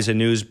analyze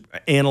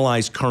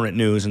current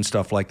news and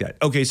stuff like that.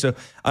 Okay, so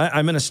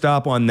I'm going to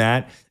stop on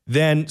that.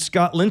 Then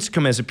Scott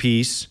Lincecum has a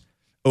piece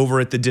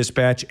over at the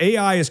Dispatch.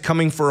 AI is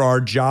coming for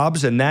our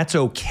jobs, and that's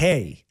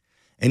okay.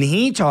 And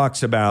he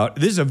talks about,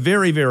 this is a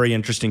very, very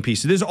interesting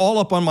piece. This is all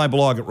up on my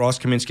blog at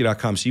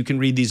rosskaminsky.com, so you can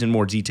read these in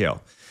more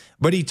detail.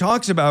 But he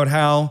talks about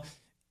how,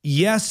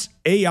 yes,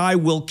 AI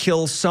will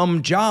kill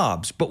some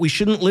jobs, but we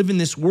shouldn't live in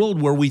this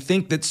world where we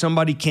think that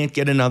somebody can't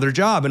get another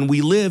job. And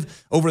we've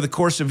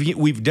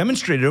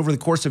demonstrated over the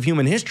course of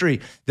human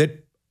history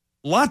that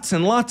lots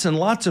and lots and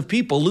lots of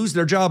people lose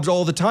their jobs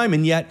all the time.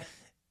 And yet,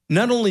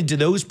 not only do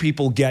those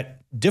people get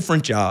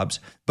different jobs,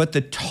 but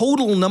the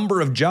total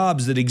number of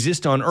jobs that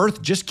exist on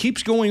Earth just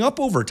keeps going up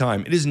over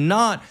time. It is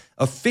not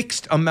a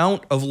fixed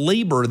amount of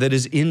labor that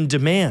is in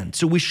demand.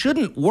 So we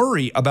shouldn't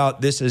worry about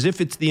this as if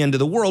it's the end of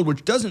the world,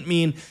 which doesn't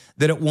mean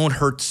that it won't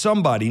hurt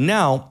somebody.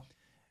 Now,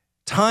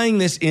 tying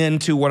this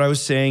into what I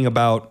was saying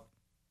about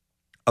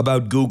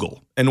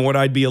Google and what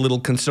I'd be a little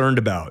concerned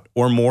about,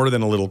 or more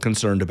than a little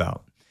concerned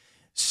about.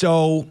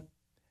 So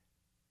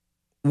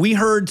we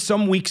heard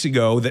some weeks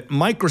ago that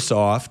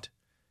Microsoft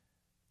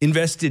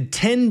invested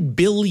 $10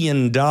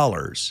 billion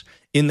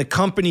in the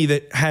company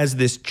that has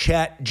this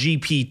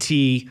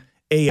ChatGPT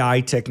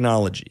AI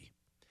technology.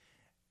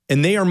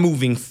 And they are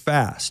moving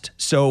fast.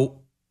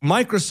 So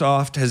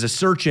Microsoft has a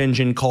search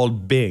engine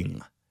called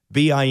Bing,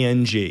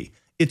 B-I-N-G.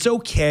 It's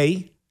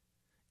okay.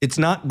 It's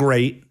not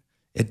great.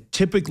 It's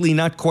typically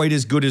not quite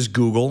as good as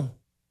Google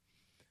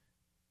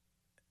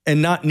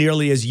and not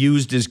nearly as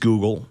used as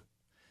Google.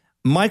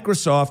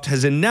 Microsoft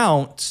has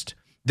announced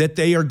that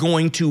they are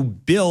going to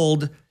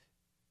build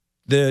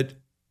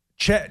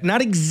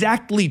not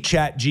exactly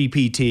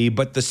ChatGPT,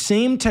 but the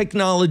same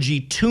technology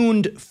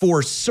tuned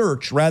for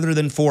search rather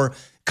than for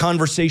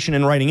conversation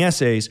and writing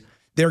essays.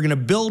 They're going to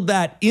build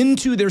that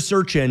into their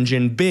search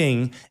engine,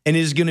 Bing, and it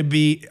is going to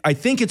be, I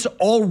think it's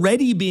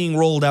already being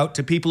rolled out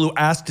to people who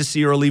asked to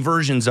see early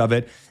versions of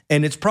it,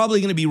 and it's probably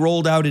going to be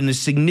rolled out in a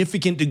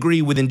significant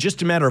degree within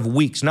just a matter of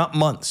weeks, not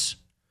months.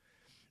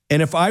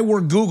 And if I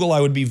were Google,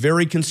 I would be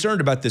very concerned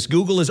about this.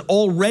 Google is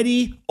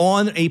already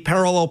on a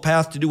parallel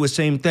path to do the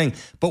same thing.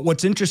 But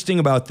what's interesting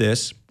about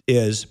this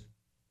is,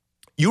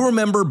 you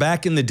remember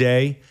back in the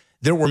day,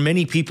 there were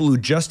many people who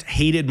just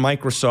hated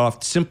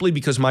Microsoft simply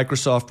because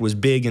Microsoft was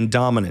big and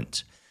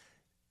dominant.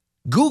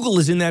 Google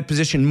is in that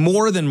position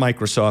more than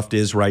Microsoft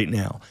is right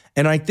now.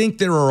 And I think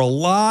there are a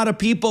lot of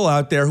people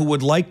out there who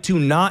would like to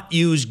not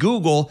use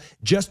Google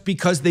just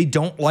because they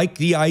don't like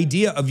the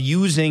idea of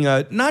using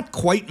a not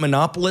quite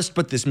monopolist,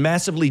 but this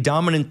massively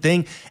dominant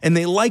thing. And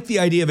they like the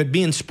idea of it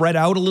being spread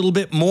out a little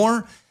bit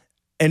more.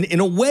 And in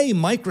a way,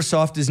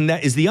 Microsoft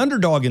is the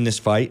underdog in this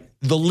fight,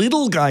 the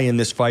little guy in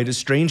this fight, as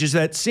strange as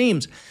that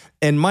seems.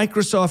 And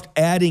Microsoft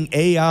adding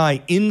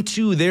AI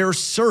into their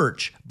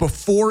search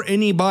before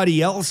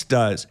anybody else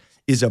does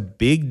is a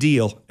big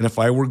deal. And if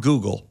I were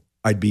Google,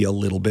 I'd be a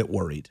little bit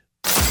worried.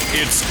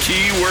 It's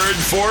Keyword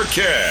for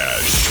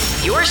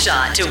Cash. Your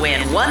shot to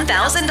win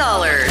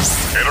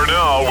 $1,000. Enter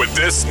now with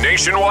this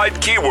nationwide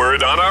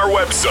keyword on our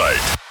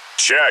website.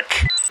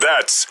 Check.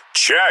 That's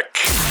check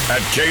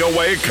at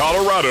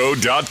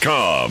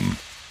KOAColorado.com.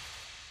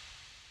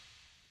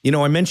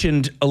 I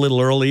mentioned a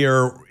little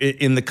earlier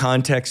in the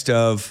context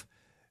of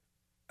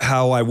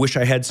how I wish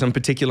I had some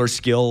particular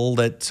skill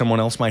that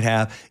someone else might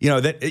have.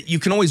 That you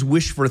can always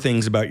wish for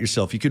things about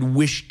yourself. You could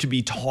wish to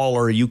be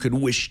taller. You could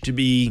wish to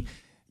be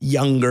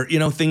younger.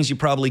 Things you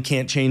probably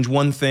can't change.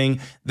 One thing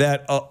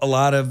that a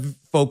lot of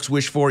folks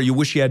wish for, you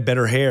wish you had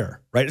better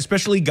hair, right?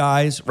 Especially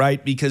guys,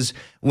 right? Because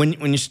when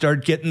you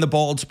start getting the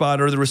bald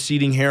spot or the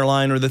receding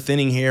hairline or the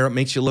thinning hair, it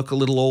makes you look a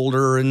little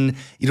older and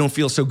you don't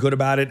feel so good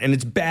about it. And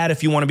it's bad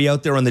if you want to be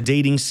out there on the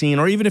dating scene,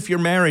 or even if you're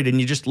married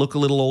and you just look a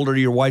little older to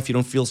your wife, you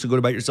don't feel so good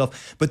about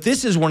yourself. But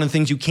this is one of the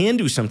things you can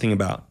do something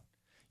about.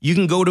 You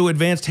can go to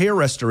Advanced Hair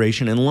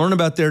Restoration and learn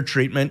about their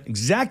treatment,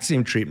 exact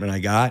same treatment I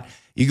got.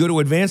 You go to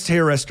Advanced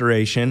Hair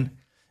Restoration,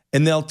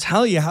 and they'll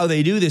tell you how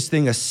they do this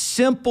thing, a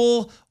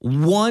simple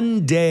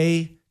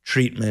one-day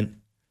treatment.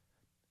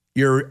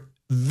 Your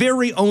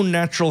very own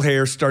natural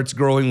hair starts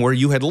growing where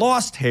you had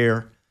lost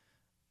hair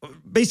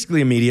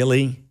basically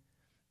immediately.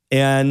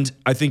 And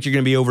I think you're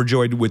going to be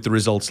overjoyed with the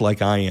results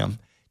like I am.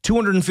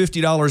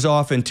 $250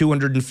 off and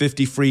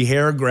 250 free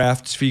hair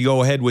grafts if you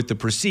go ahead with the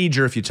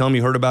procedure. If you tell me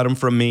you heard about them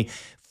from me,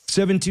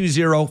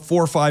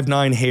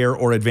 720-459-HAIR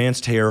or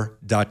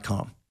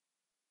advancedhair.com.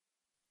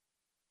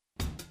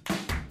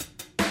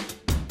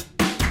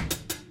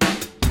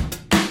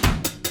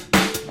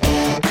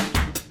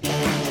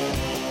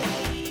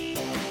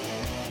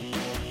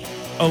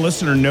 a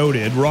listener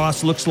noted,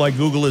 Ross, looks like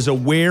Google is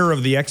aware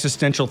of the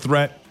existential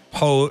threat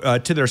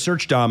to their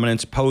search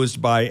dominance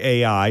posed by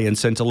AI, and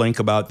sent a link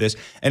about this.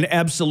 And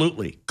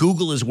absolutely,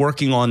 Google is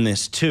working on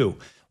this too.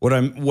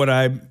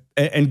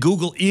 And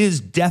Google is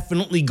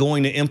definitely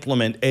going to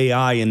implement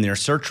AI in their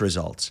search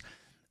results.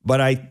 But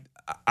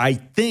I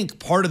think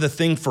part of the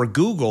thing for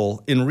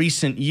Google in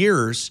recent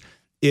years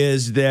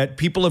is that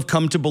people have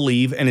come to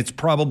believe, and it's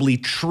probably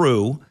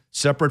true,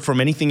 separate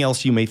from anything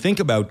else you may think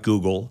about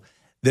Google,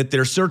 that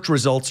their search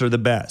results are the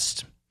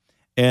best.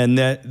 And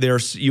that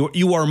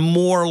you are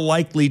more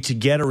likely to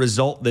get a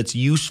result that's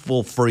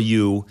useful for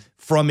you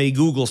from a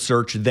Google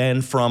search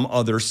than from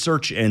other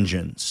search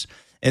engines.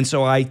 And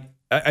so I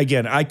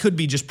could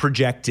be just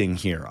projecting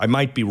here. I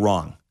might be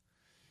wrong.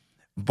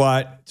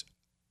 But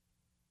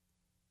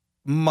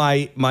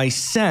my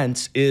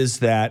sense is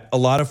that a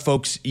lot of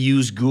folks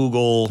use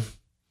Google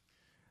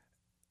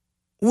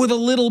with a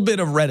little bit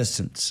of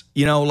reticence.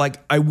 You know, like,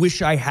 I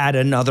wish I had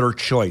another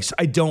choice.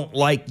 I don't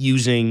like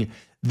using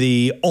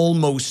the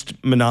almost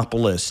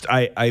monopolist.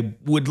 I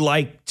would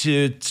like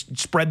to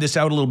spread this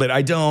out a little bit.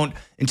 I don't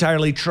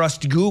entirely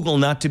trust Google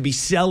not to be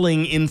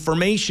selling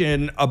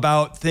information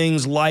about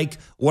things like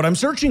what I'm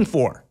searching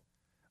for,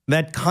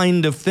 that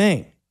kind of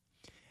thing.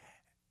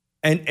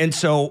 And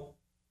so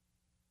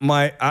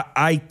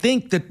I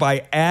think that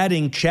by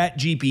adding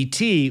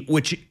ChatGPT,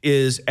 which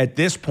is at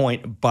this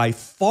point by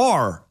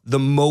far the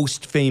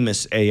most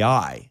famous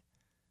AI,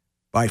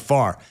 by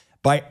far,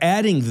 by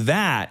adding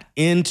that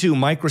into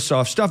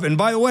Microsoft stuff. And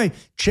by the way,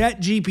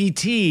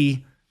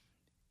 ChatGPT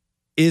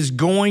is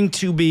going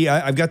to be,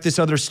 I've got this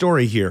other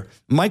story here.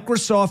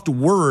 Microsoft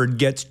Word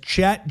gets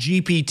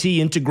ChatGPT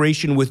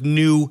integration with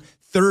new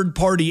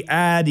third-party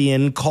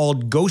add-in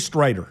called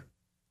Ghostwriter.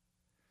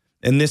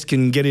 And this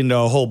can get into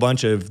a whole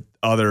bunch of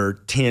other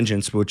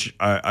tangents, which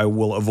I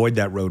will avoid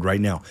that road right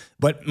now.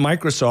 But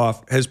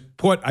Microsoft has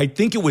put, I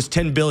think it was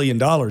 $10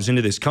 billion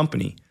into this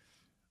company.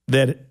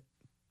 That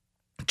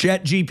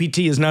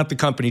ChatGPT is not the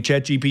company.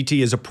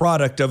 ChatGPT is a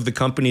product of the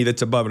company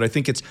that's above it. I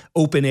think it's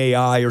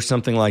OpenAI or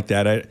something like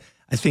that.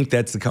 I think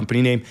that's the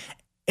company name.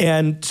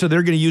 And so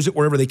they're going to use it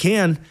wherever they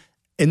can.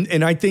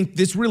 And I think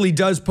this really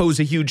does pose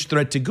a huge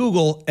threat to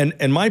Google.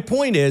 And my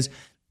point is,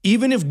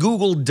 even if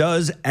Google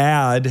does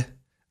add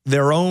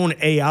their own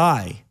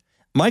AI,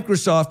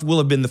 Microsoft will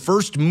have been the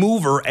first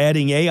mover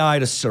adding AI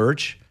to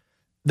search.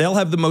 They'll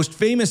have the most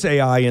famous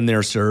AI in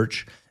their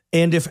search.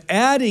 And if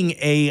adding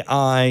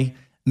AI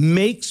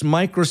makes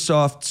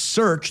Microsoft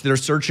search, their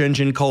search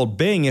engine called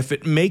Bing, if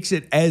it makes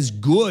it as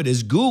good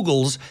as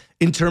Google's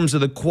in terms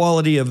of the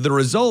quality of the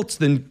results,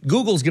 then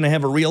Google's going to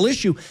have a real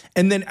issue.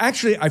 And then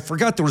actually, I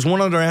forgot there was one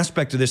other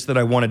aspect of this that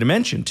I wanted to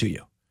mention to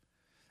you.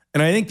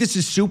 And I think this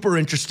is super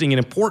interesting and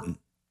important.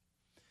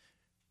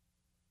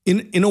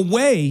 In a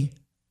way,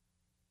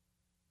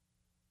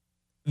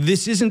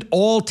 this isn't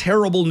all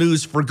terrible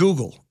news for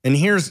Google. And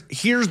here's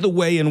the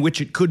way in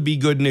which it could be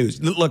good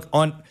news. Look,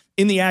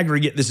 in the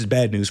aggregate, this is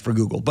bad news for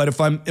Google. But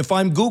if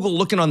I'm Google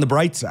looking on the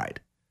bright side,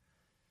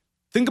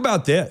 think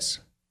about this.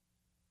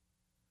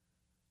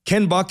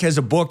 Ken Buck has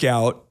a book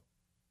out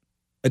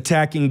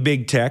attacking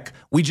big tech.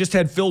 We just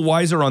had Phil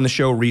Weiser on the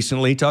show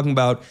recently talking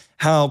about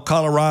how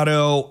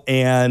Colorado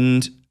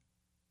and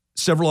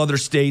several other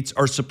states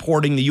are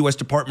supporting the U.S.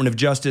 Department of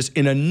Justice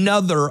in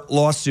another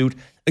lawsuit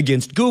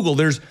against Google.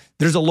 There's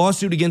a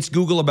lawsuit against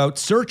Google about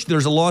search.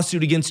 There's a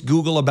lawsuit against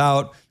Google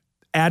about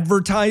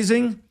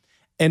advertising.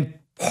 And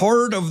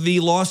part of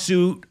the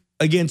lawsuit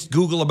against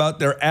Google about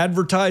their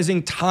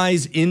advertising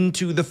ties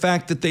into the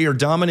fact that they are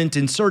dominant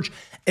in search.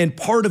 And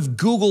part of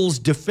Google's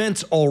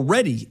defense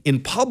already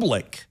in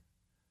public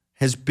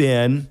has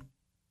been,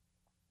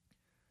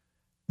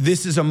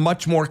 this is a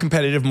much more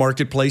competitive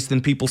marketplace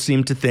than people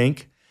seem to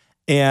think.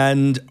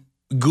 And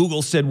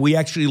Google said, we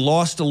actually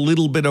lost a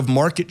little bit of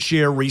market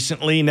share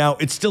recently. Now,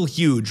 it's still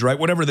huge, right?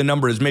 Whatever the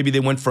number is, maybe they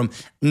went from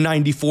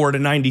 94 to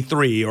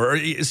 93 or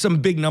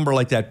some big number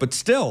like that. But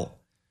still,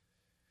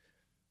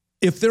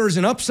 if there is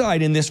an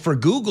upside in this for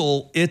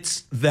Google,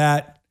 it's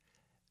that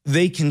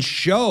they can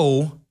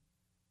show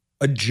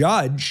a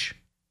judge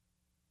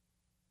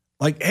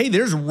like, hey,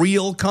 there's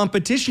real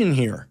competition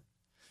here.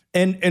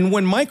 And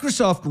when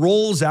Microsoft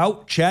rolls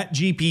out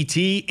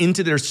ChatGPT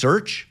into their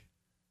search,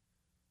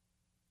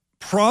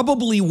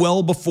 probably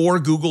well before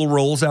Google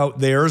rolls out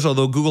theirs,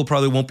 although Google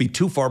probably won't be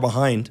too far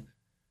behind,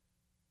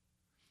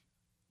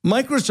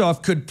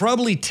 Microsoft could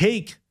probably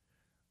take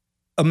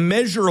a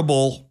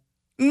measurable,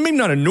 maybe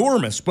not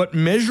enormous, but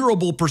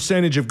measurable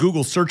percentage of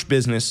Google's search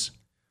business,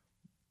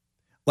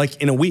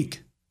 like in a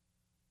week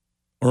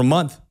or a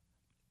month.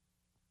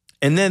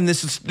 And then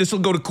this will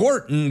go to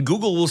court and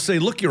Google will say,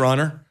 look, Your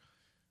Honor,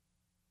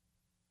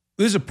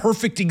 this is a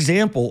perfect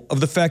example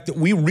of the fact that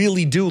we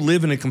really do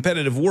live in a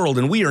competitive world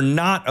and we are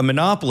not a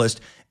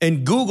monopolist.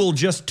 And Google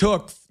just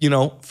took,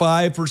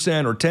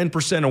 5% or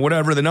 10% or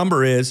whatever the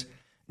number is,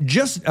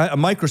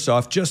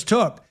 Microsoft just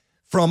took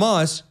from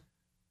us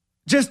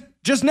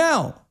just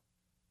now.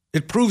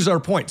 It proves our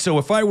point. So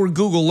if I were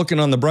Google looking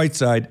on the bright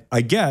side,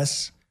 I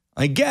guess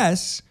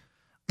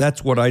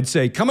That's what I'd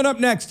say. Coming up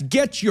next,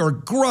 get your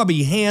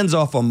grubby hands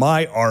off of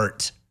my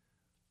art.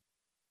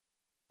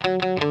 Now,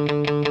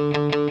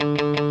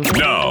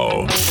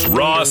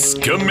 Ross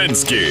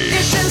Kaminsky.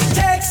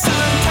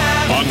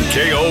 On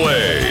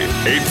KOA,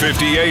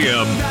 850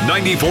 AM,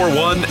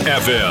 94.1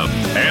 FM,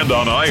 and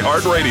on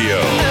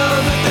iHeartRadio.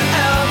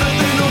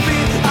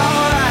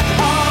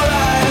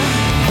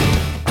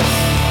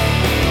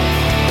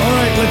 All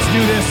right, let's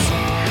do this.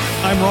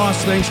 I'm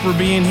Ross. Thanks for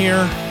being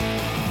here.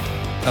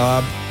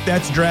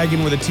 That's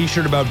Dragon with a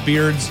t-shirt about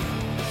beards.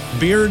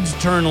 Beards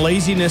turn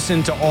laziness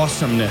into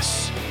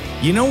awesomeness.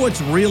 You know what's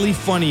really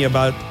funny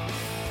about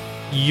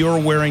you're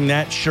wearing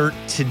that shirt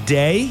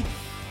today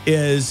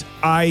is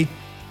I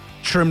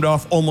trimmed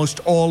off almost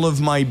all of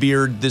my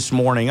beard this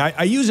morning.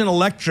 I use an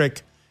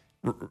electric,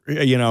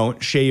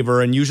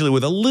 shaver, and usually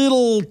with a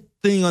little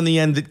thing on the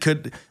end that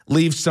could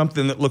leave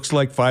something that looks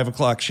like 5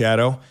 o'clock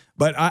shadow.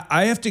 But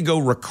I have to go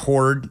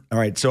record. All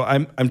right, so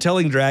I'm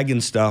telling Dragon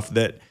stuff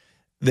that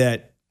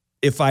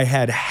if I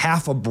had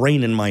half a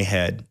brain in my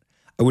head,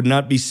 I would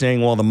not be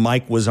saying while the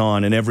mic was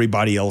on and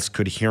everybody else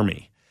could hear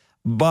me.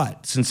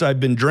 But since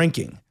I've been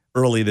drinking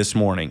early this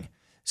morning,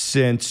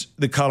 since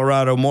the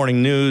Colorado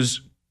Morning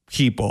News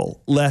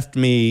people left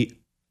me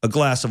a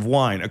glass of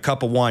wine, a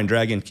cup of wine.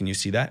 Dragon, can you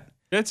see that?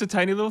 It's a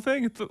tiny little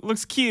thing. It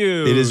looks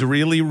cute. It is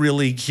really,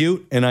 really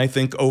cute. And I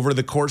think over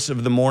the course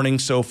of the morning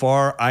so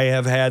far, I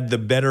have had the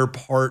better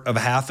part of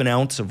half an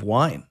ounce of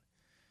wine.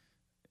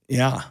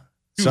 Yeah.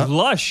 You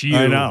lush, you.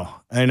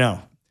 I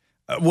know.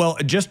 Well,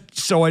 just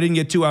so I didn't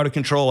get too out of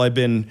control, I've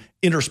been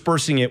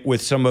interspersing it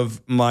with some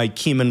of my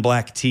Keeman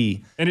black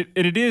tea. And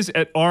it is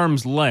at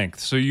arm's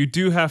length, so you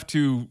do have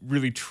to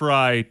really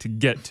try to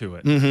get to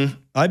it. Mm-hmm.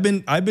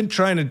 I've been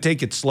trying to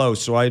take it slow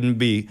so I didn't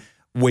be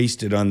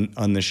wasted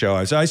on the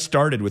show. So I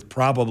started with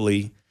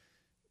probably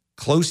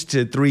close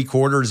to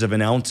 3/4 of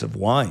an ounce of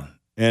wine,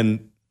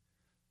 and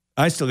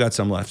I still got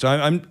some left. So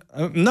I'm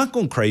not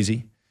going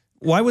crazy.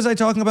 Why was I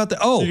talking about that?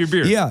 Oh, your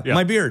beard. Yeah,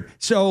 my beard.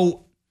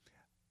 So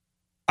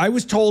I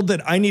was told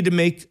that I need to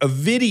make a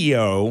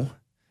video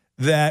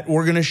that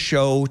we're going to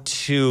show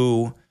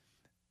to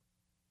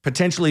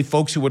potentially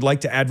folks who would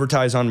like to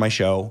advertise on my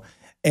show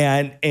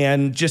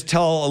and just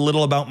tell a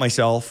little about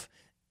myself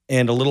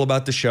and a little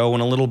about the show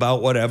and a little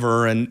about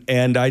whatever.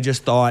 And I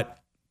just thought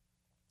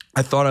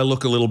I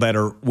look a little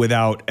better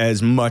without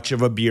as much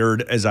of a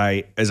beard as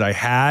I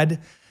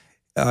had.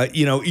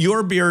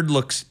 Your beard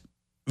looks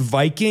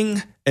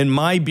Viking and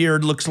my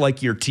beard looks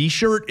like your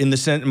t-shirt in the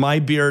sense my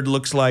beard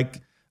looks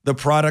like the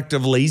product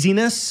of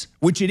laziness,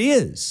 which it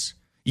is.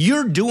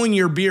 You're doing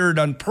your beard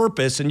on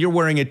purpose and you're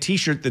wearing a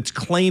t-shirt that's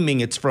claiming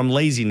it's from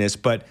laziness,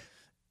 but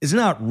it's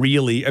not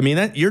really. I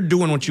mean, you're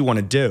doing what you want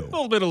to do. A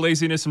little bit of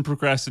laziness and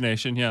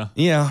procrastination, yeah.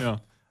 Yeah.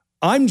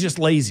 I'm just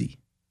lazy.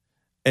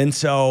 And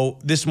so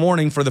this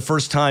morning, for the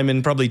first time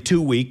in probably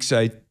 2 weeks,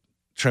 I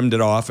trimmed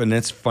it off, and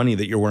it's funny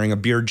that you're wearing a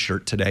beard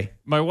shirt today.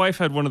 My wife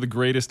had one of the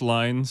greatest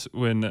lines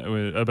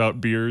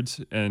about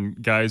beards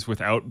and guys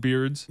without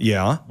beards.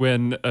 Yeah.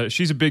 When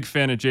she's a big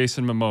fan of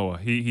Jason Momoa.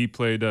 He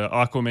played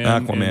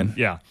Aquaman.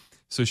 Yeah.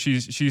 So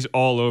she's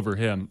all over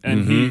him.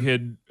 And he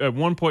had, at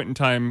one point in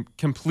time,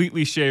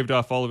 completely shaved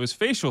off all of his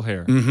facial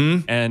hair.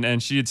 Mm-hmm.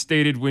 And she had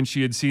stated when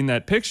she had seen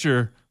that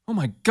picture, oh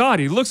my God,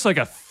 he looks like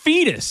a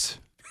fetus.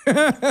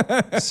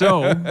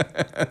 So,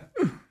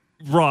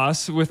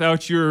 Ross,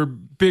 without your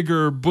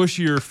bigger,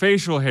 bushier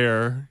facial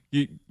hair,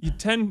 you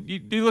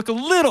look a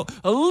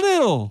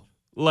little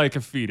like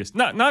a fetus.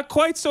 Not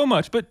quite so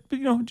much, but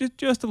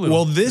just a little.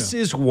 Well, this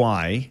is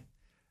why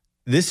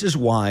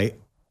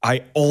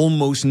I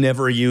almost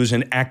never use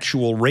an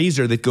actual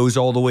razor that goes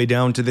all the way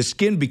down to the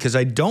skin, because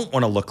I don't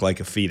want to look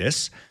like a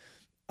fetus.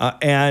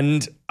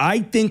 And I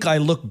think I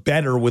look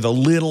better with a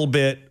little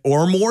bit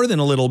or more than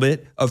a little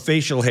bit of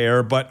facial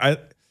hair,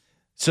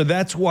 so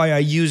that's why I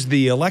use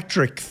the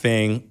electric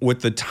thing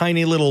with the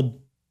tiny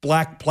little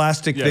black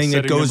plastic thing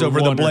that goes over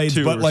the blades,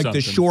 but like something.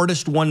 The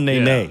shortest one they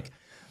make.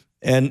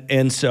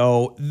 And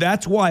so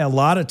that's why a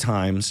lot of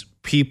times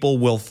people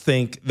will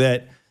think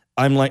that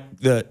I'm like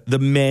the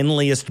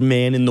manliest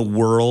man in the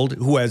world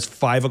who has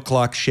 5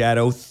 o'clock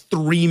shadow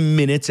 3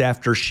 minutes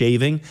after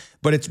shaving.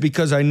 But it's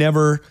because I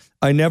never,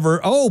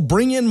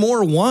 bring in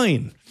more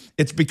wine.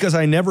 It's because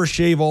I never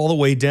shave all the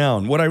way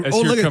down.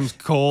 Here comes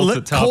Cole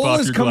to top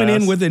off your coming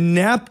glass. in with a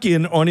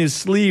napkin on his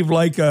sleeve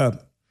like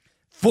a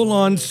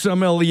full-on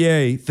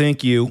sommelier.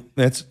 Thank you.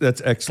 That's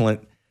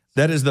excellent.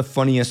 That is the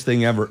funniest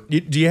thing ever.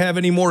 Do you have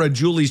any more of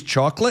Julie's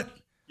chocolate?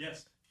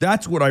 Yes.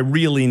 That's what I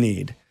really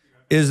need,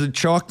 is a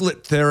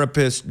chocolate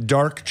therapist,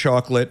 dark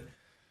chocolate.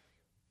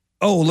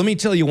 Oh, let me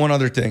tell you one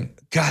other thing.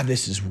 God,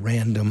 this is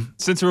random.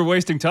 Since we're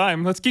wasting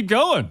time, let's keep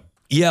going.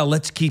 Yeah,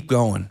 let's keep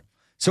going.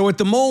 So at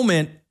the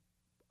moment,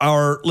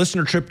 our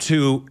listener trip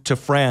to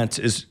France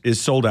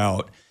is sold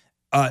out.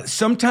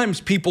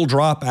 Sometimes people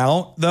drop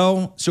out,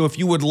 though. So if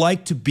you would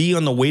like to be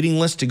on the waiting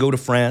list to go to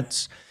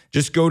France,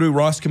 just go to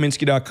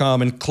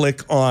rosskaminsky.com and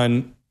click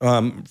on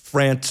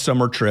France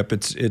summer trip.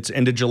 It's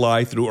end of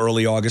July through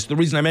early August. The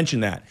reason I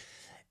mention that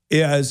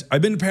is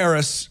I've been to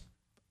Paris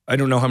I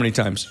don't know how many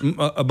times,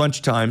 a bunch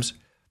of times.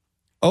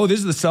 Oh, this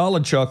is the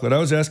solid chocolate. I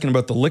was asking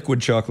about the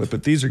liquid chocolate,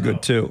 but these are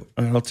good too.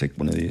 I'll take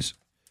one of these.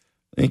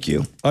 Thank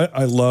you.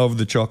 I love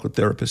the Chocolate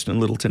Therapist in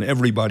Littleton.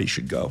 Everybody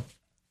should go.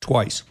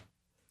 Twice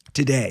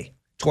today.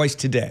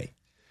 Okay,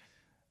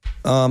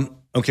 I'm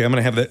going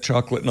to have that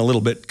chocolate in a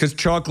little bit because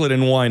chocolate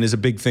and wine is a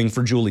big thing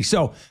for Julie.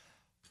 So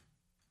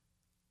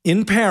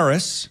in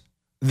Paris,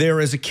 there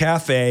is a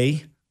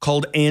cafe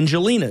called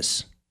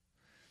Angelina's.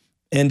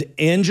 And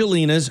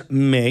Angelina's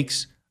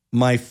makes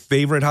my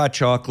favorite hot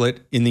chocolate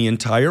in the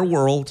entire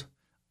world.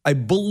 I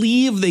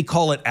believe they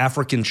call it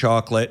African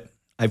chocolate,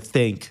 I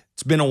think.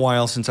 It's been a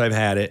while since I've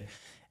had it.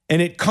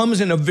 And it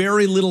comes in a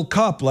very little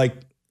cup, like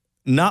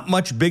not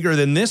much bigger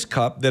than this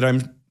cup that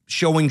I'm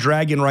showing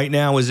Dragon right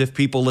now, as if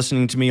people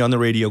listening to me on the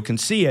radio can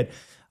see it.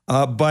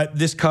 But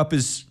this cup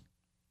is,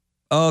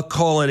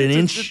 call it an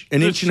inch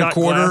and a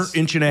quarter, glass.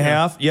 Inch and a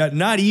half. Yeah,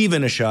 not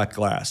even a shot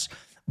glass.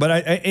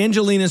 But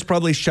Angelina's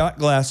probably shot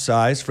glass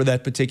size for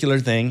that particular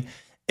thing.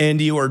 And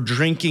you are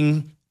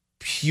drinking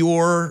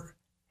pure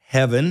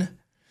heaven.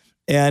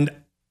 And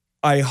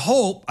I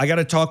hope, I got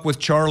to talk with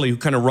Charlie, who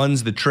kind of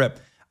runs the trip.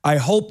 I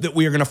hope that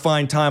we are going to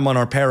find time on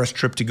our Paris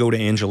trip to go to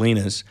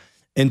Angelina's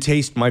and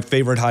taste my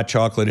favorite hot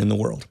chocolate in the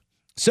world.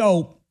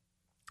 So,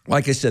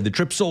 like I said, the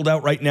trip's sold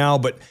out right now,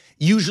 but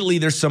usually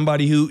there's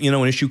somebody who,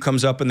 an issue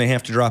comes up and they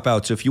have to drop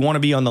out. So if you want to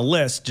be on the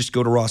list, just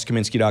go to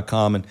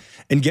rosskaminsky.com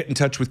and get in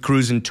touch with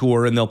Cruise and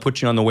Tour, and they'll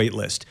put you on the wait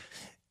list.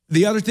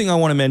 The other thing I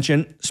want to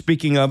mention,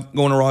 speaking of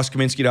going to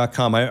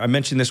rosskaminsky.com, I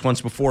mentioned this once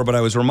before, but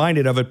I was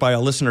reminded of it by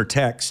a listener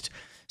text.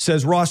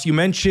 Says, Ross, you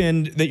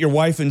mentioned that your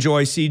wife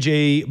enjoys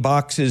C.J.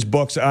 Box's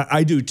books.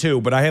 I do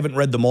too, but I haven't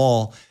read them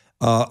all,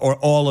 or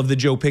all of the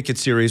Joe Pickett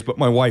series, but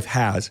my wife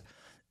has.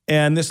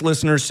 And this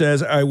listener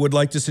says, I would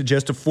like to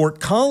suggest a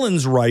Fort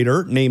Collins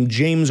writer named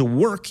James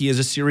Work. He has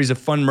a series of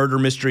fun murder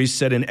mysteries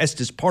set in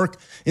Estes Park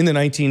in the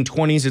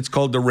 1920s. It's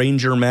called the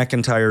Ranger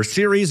McIntyre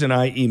series. And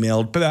I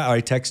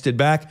texted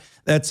back,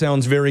 that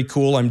sounds very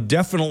cool. I'm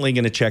definitely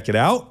going to check it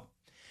out.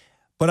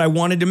 But I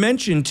wanted to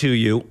mention to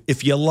you,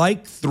 if you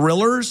like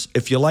thrillers,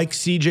 if you like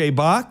C.J.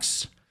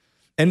 Box,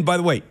 and by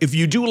the way, if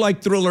you do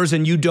like thrillers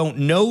and you don't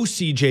know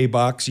C.J.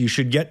 Box, you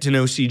should get to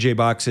know C.J.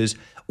 Box's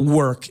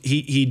work.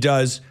 He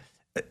does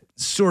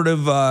sort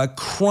of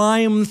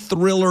crime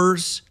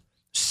thrillers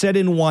set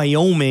in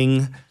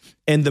Wyoming,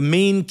 and the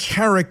main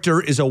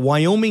character is a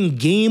Wyoming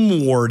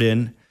game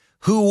warden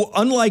who,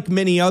 unlike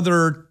many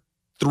other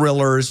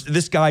thrillers,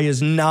 this guy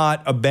is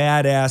not a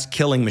badass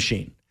killing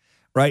machine,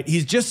 right?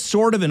 He's just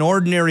sort of an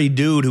ordinary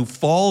dude who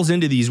falls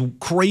into these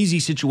crazy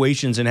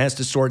situations and has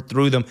to sort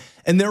through them.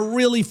 And they're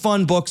really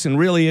fun books and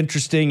really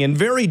interesting and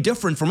very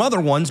different from other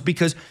ones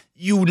because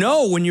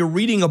when you're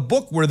reading a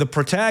book where the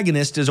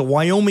protagonist is a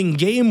Wyoming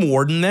game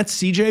warden, that's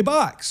C.J.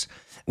 Box.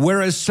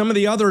 Whereas some of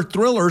the other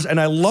thrillers,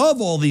 and I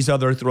love all these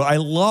other thrillers, I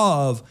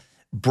love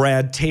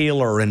Brad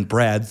Taylor and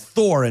Brad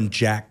Thor and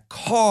Jack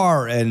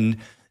Carr and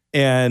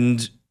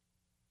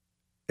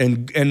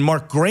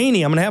Mark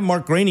Graney. I'm going to have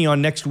Mark Graney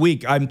on next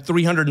week. I'm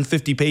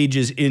 350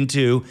 pages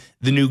into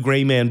the new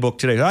Gray Man book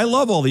today. I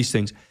love all these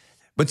things.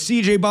 But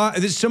C.J.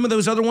 Box, some of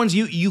those other ones,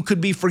 you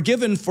could be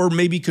forgiven for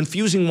maybe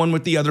confusing one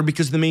with the other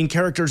because the main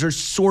characters are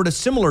sort of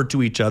similar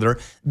to each other,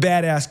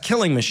 badass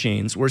killing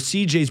machines, where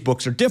C.J.'s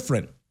books are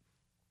different.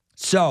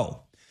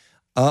 So,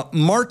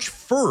 March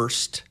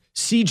 1st,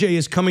 C.J.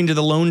 is coming to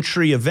the Lone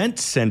Tree Event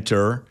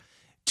Center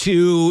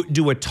to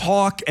do a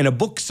talk and a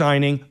book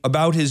signing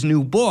about his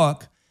new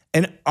book,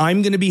 and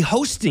I'm going to be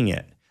hosting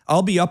it.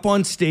 I'll be up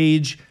on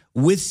stage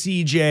with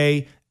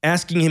CJ,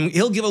 asking him,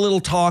 he'll give a little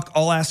talk,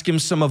 I'll ask him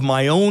some of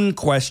my own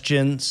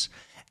questions,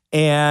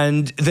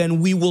 and then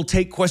we will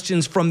take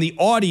questions from the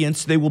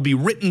audience. They will be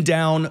written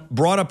down,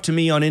 brought up to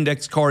me on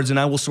index cards, and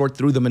I will sort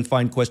through them and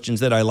find questions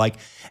that I like.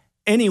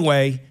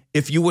 Anyway,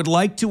 if you would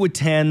like to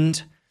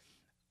attend,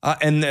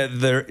 and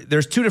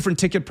there's two different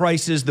ticket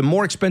prices. The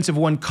more expensive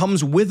one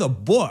comes with a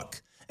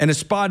book and a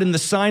spot in the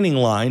signing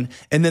line.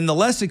 And then the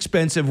less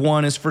expensive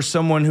one is for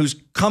someone who's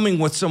coming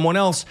with someone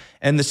else,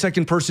 and the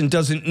second person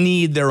doesn't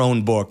need their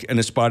own book and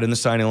a spot in the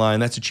signing line.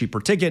 That's a cheaper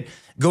ticket.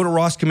 Go to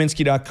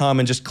rosskaminsky.com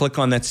and just click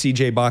on that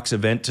CJ Box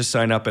event to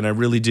sign up, and I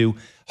really do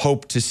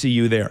hope to see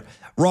you there.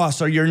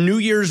 Ross, are your New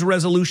Year's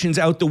resolutions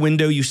out the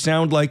window? You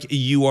sound like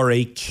you are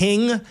a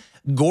king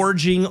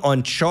gorging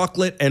on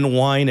chocolate and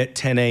wine at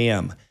 10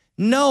 a.m.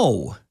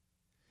 No.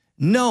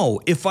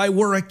 If I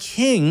were a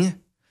king,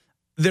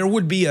 there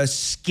would be a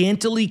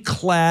scantily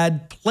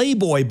clad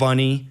Playboy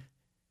bunny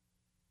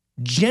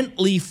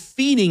gently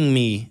feeding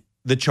me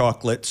the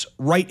chocolates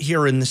right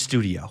here in the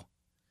studio.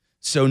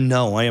 So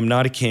no, I am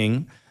not a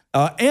king.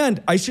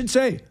 And I should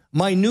say,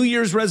 my New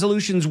Year's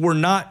resolutions were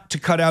not to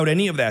cut out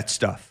any of that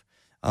stuff.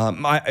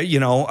 My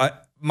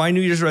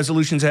New Year's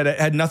resolutions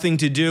had nothing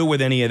to do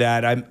with any of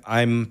that.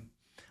 I'm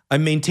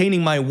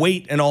maintaining my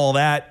weight and all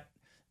that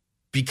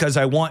because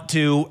I want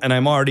to, and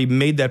I'm already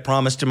made that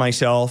promise to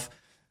myself.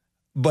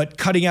 But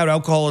cutting out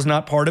alcohol is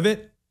not part of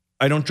it.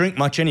 I don't drink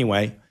much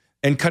anyway.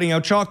 And cutting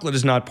out chocolate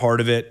is not part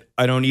of it.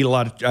 I don't eat a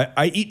lot of,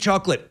 I eat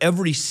chocolate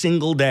every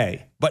single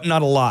day, but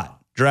not a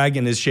lot.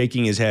 Dragon is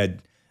shaking his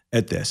head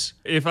at this.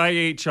 If I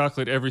ate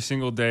chocolate every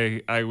single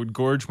day, I would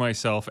gorge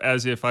myself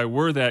as if I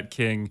were that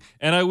king,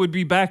 and I would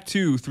be back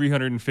to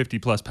 350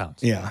 plus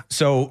pounds. Yeah.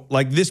 So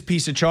like this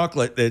piece of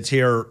chocolate that's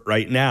here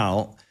right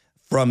now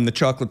from the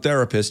chocolate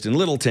therapist in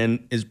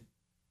Littleton is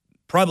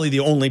probably the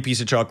only piece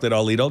of chocolate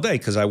I'll eat all day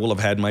because I will have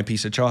had my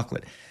piece of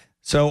chocolate.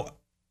 So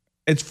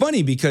it's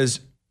funny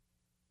because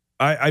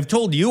I've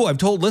told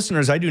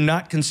listeners, I do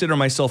not consider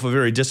myself a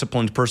very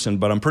disciplined person,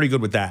 but I'm pretty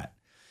good with that.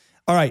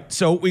 All right.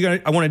 So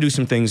I want to do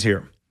some things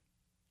here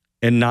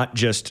and not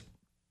just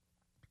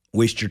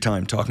waste your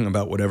time talking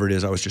about whatever it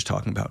is I was just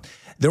talking about.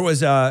 There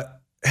was a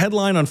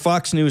headline on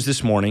Fox News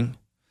this morning,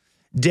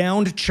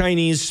 downed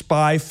Chinese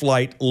spy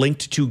flight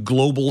linked to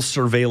global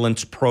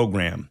surveillance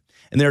program.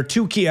 And there are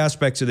two key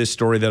aspects of this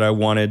story that I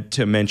wanted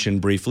to mention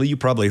briefly. You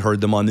probably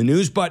heard them on the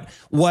news, but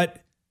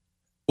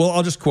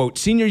I'll just quote,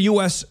 senior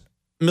U.S.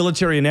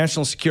 military and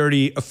national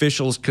security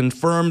officials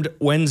confirmed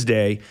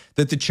Wednesday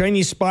that the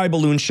Chinese spy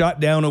balloon shot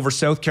down over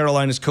South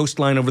Carolina's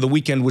coastline over the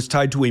weekend was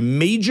tied to a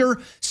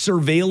major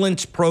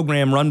surveillance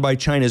program run by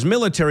China's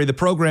military. The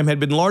program had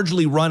been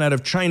largely run out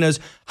of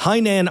China's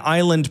Hainan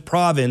Island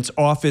province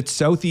off its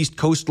southeast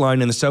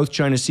coastline in the South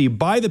China Sea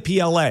by the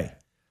PLA.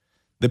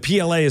 The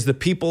PLA is the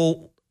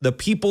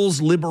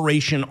People's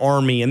Liberation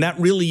Army, and that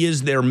really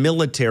is their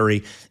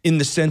military in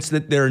the sense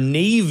that their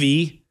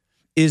navy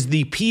is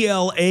the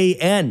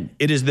PLAN.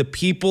 It is the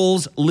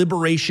People's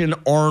Liberation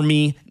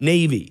Army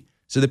Navy.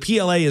 So the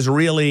PLA is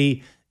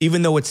really,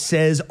 even though it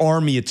says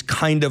Army, it's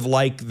kind of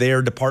like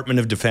their Department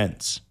of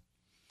Defense.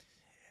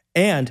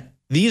 And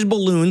these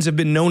balloons have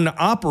been known to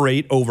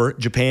operate over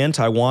Japan,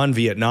 Taiwan,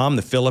 Vietnam,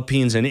 the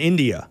Philippines, and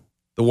India.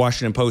 The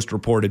Washington Post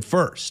reported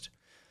first.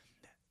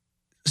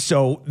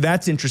 So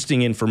that's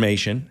interesting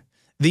information.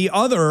 The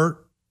other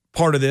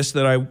part of this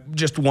that I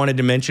just wanted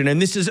to mention,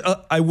 and this is,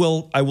 I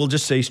will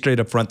just say straight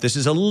up front, this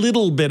is a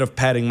little bit of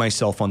patting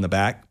myself on the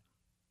back,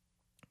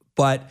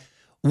 but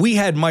we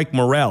had Mike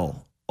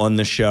Morell on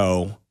the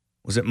show.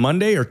 Was it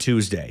Monday or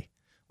Tuesday?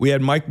 We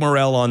had Mike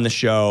Morell on the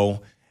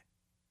show,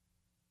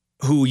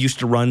 who used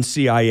to run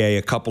CIA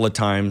a couple of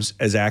times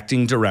as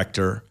acting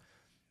director.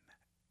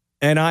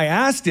 And I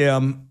asked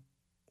him,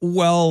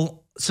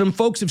 well, some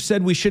folks have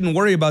said we shouldn't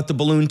worry about the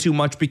balloon too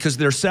much because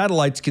their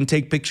satellites can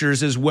take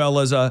pictures as well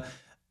as a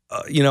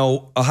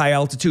high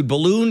altitude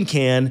balloon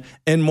can.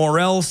 And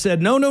Morell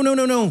said, no.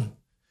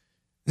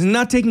 It's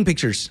not taking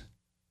pictures.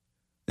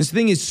 This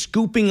thing is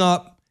scooping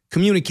up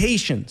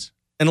communications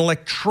and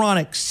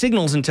electronic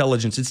signals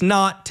intelligence. It's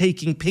not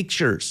taking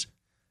pictures.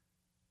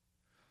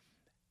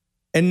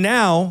 And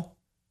now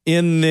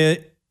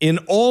in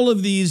all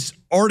of these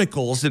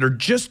articles that are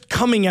just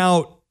coming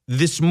out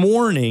this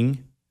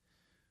morning,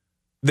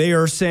 they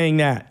are saying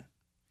that.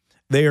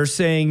 They are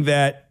saying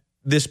that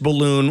this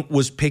balloon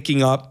was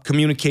picking up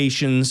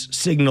communications,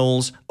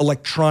 signals,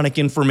 electronic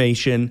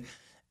information,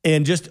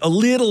 and just a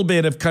little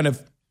bit of kind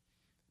of,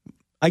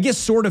 I guess,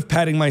 sort of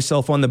patting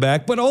myself on the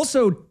back, but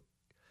also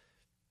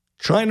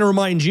trying to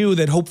remind you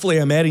that hopefully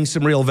I'm adding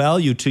some real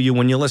value to you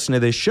when you listen to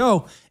this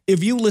show.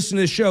 If you listen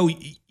to the show,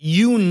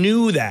 you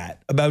knew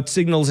that about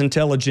signals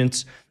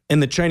intelligence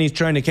and the Chinese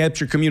trying to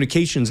capture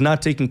communications,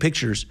 not taking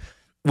pictures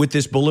with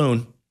this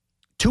balloon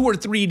 2 or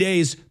 3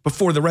 days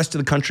before the rest of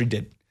the country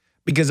did.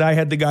 Because I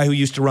had the guy who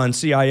used to run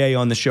CIA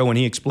on the show and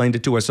he explained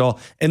it to us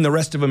all. And the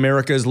rest of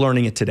America is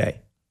learning it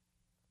today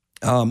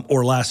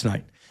or last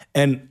night.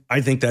 And I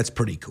think that's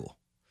pretty cool.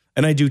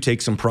 And I do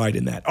take some pride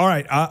in that. All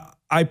right,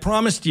 I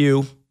promised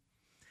you,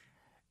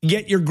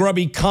 get your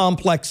grubby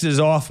complexes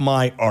off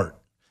my art.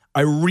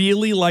 I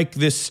really like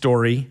this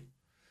story.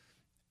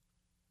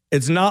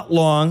 It's not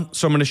long,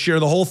 so I'm going to share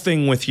the whole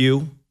thing with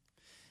you.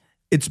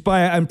 It's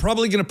by, I'm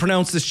probably going to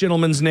pronounce this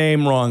gentleman's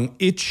name wrong,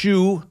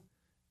 Itxu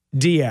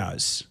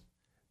Diaz.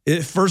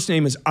 First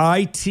name is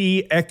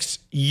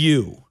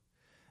ITXU.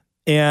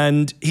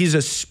 And he's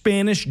a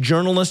Spanish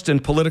journalist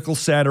and political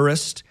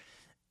satirist.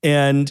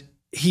 And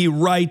he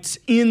writes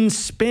in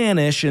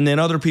Spanish, and then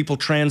other people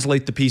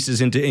translate the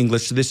pieces into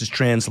English. So this is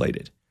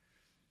translated.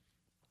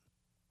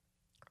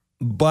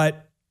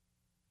 But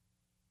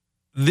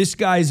this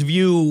guy's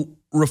view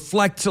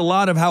reflects a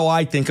lot of how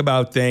I think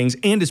about things,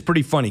 and it's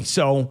pretty funny.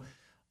 So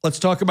let's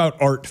talk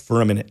about art for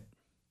a minute.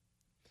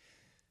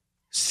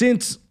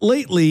 Since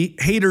lately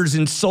haters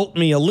insult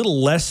me a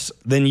little less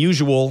than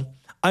usual,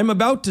 I'm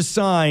about to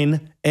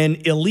sign an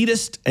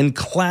elitist and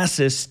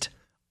classist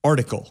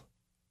article.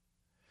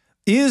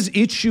 Is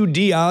Itxu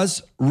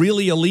Diaz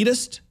really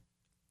elitist?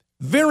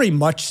 Very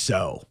much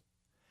so.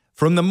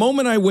 From the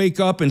moment I wake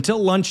up until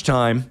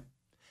lunchtime,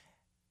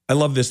 I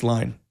love this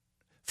line.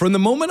 From the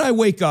moment I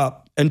wake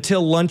up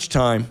until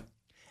lunchtime,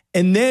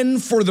 and then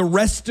for the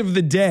rest of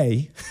the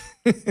day,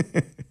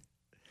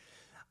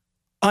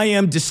 I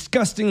am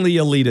disgustingly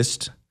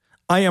elitist.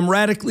 I am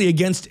radically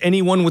against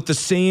anyone with the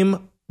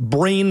same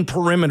brain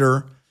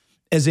perimeter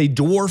as a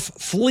dwarf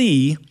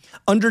flea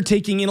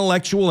undertaking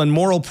intellectual and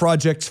moral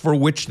projects for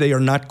which they are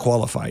not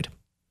qualified.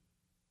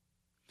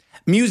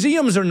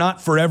 Museums are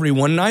not for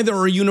everyone, neither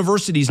are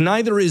universities,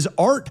 neither is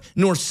art,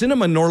 nor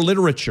cinema, nor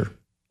literature.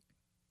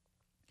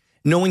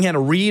 knowing how to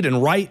read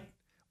and write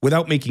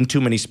without making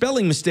too many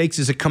spelling mistakes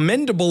is a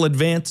commendable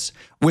advance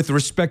with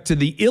respect to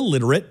the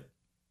illiterate,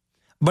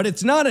 but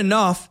it's not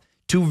enough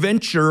to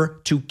venture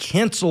to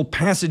cancel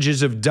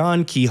passages of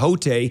Don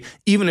Quixote,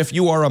 even if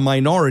you are a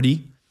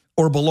minority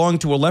or belong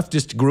to a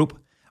leftist group,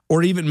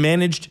 or even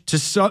managed to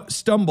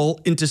stumble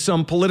into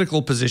some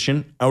political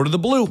position out of the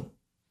blue.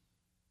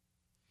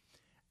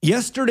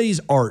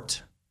 Yesterday's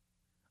art,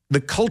 the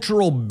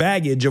cultural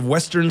baggage of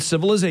Western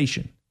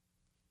civilization,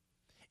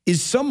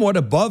 is somewhat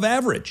above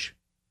average.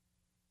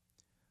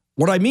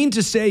 What I mean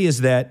to say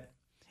is that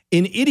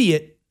an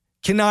idiot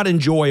cannot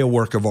enjoy a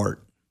work of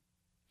art.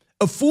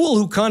 A fool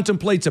who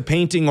contemplates a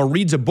painting or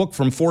reads a book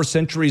from 4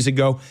 centuries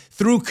ago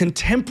through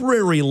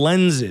contemporary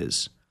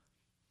lenses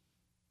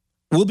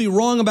will be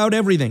wrong about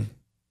everything.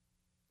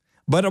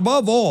 But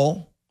above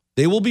all,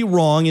 they will be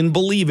wrong in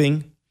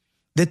believing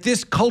that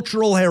this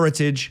cultural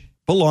heritage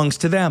belongs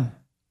to them.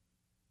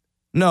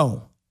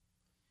 No.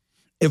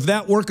 If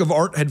that work of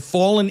art had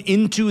fallen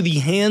into the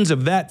hands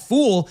of that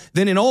fool,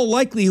 then in all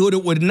likelihood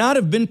it would not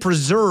have been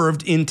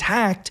preserved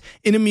intact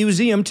in a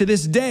museum to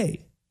this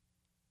day.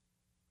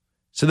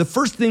 So the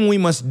first thing we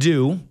must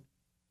do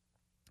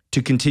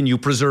to continue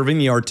preserving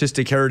the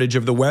artistic heritage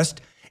of the West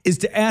is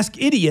to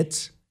ask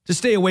idiots to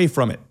stay away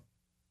from it.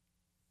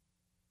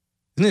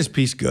 Isn't this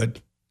piece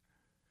good?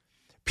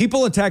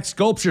 People attack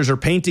sculptures or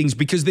paintings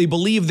because they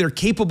believe they're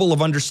capable of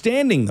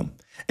understanding them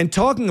and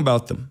talking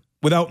about them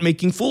without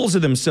making fools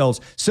of themselves,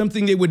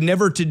 something they would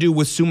never to do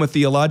with Summa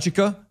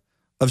Theologica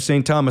of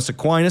St. Thomas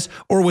Aquinas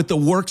or with the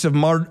works of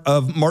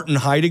Martin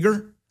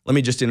Heidegger. Let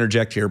me just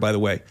interject here, by the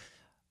way.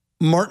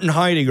 Martin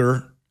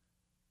Heidegger,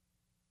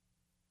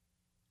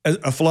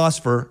 a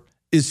philosopher,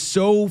 is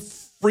so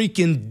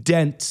freaking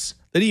dense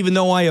that even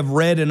though I have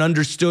read and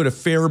understood a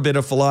fair bit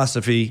of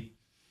philosophy,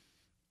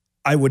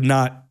 I would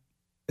not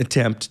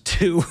attempt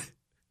to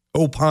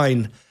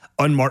opine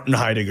on Martin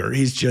Heidegger.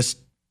 He's just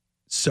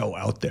so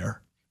out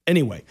there.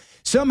 Anyway,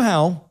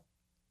 somehow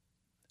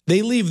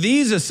they leave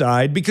these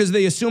aside because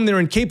they assume they're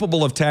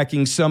incapable of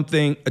tackling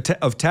something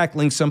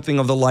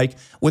of the like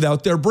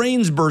without their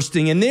brains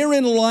bursting, and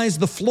therein lies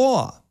the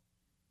flaw.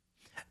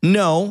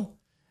 No,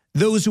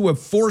 those who have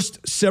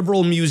forced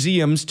several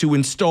museums to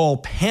install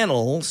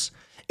panels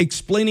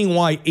explaining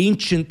why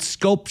ancient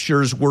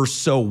sculptures were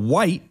so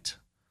white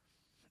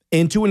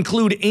and to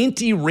include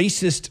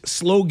anti-racist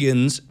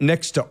slogans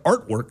next to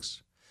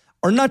artworks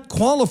are not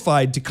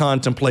qualified to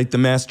contemplate the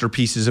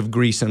masterpieces of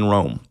Greece and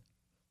Rome.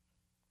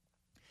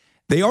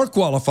 They are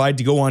qualified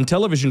to go on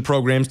television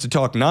programs to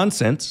talk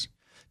nonsense,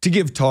 to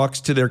give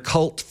talks to their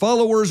cult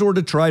followers, or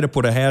to try to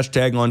put a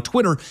hashtag on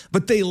Twitter,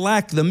 but they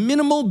lack the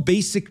minimal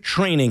basic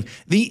training,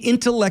 the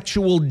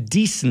intellectual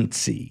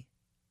decency,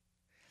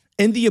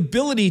 and the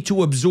ability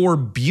to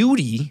absorb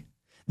beauty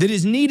that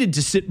is needed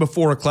to sit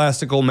before a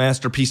classical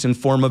masterpiece and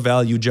form a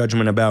value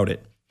judgment about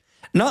it.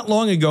 Not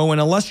long ago, an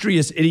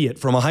illustrious idiot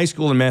from a high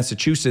school in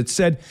Massachusetts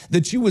said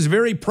that she was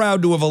very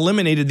proud to have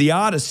eliminated the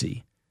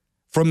Odyssey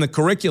from the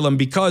curriculum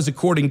because,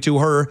 according to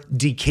her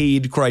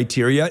decayed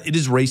criteria, it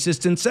is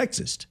racist and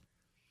sexist.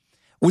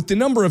 With the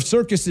number of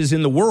circuses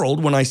in the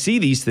world, when I see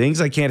these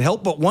things, I can't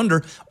help but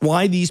wonder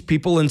why these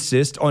people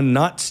insist on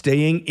not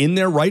staying in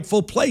their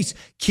rightful place.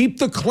 Keep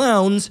the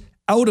clowns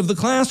out of the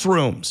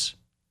classrooms.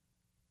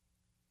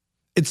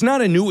 It's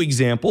not a new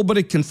example, but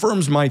it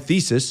confirms my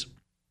thesis.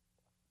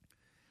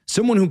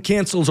 Someone who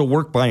cancels a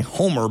work by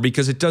Homer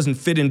because it doesn't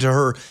fit into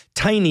her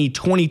tiny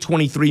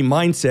 2023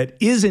 mindset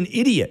is an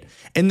idiot.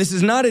 And this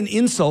is not an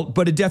insult,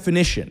 but a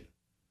definition.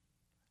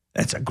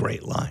 That's a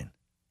great line.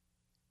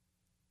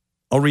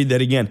 I'll read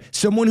that again.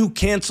 Someone who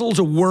cancels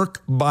a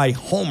work by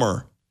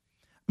Homer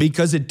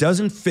because it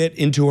doesn't fit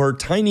into her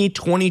tiny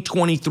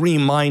 2023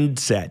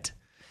 mindset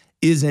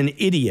is an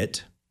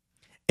idiot.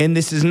 And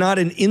this is not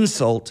an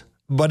insult,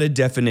 but a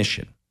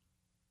definition.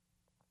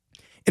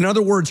 In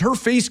other words, her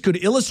face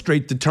could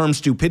illustrate the term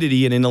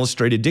stupidity in an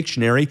illustrated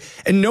dictionary,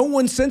 and no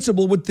one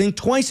sensible would think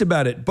twice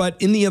about it.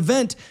 But in the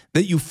event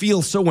that you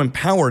feel so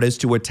empowered as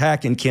to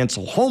attack and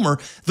cancel Homer,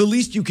 the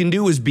least you can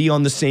do is be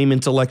on the same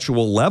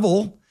intellectual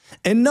level.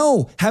 And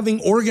no,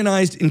 having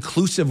organized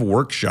inclusive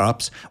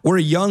workshops where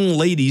young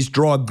ladies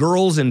draw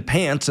girls in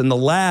pants and the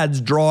lads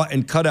draw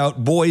and cut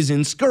out boys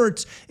in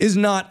skirts is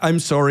not, I'm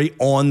sorry,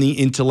 on the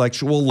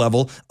intellectual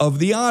level of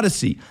the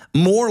Odyssey.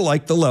 More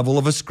like the level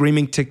of a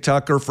screaming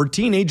TikToker for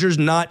teenagers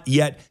not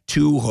yet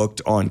too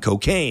hooked on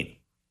cocaine.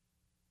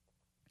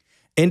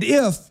 And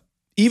if,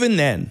 even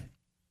then,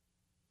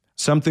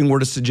 something were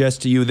to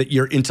suggest to you that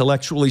you're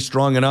intellectually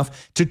strong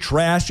enough to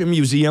trash a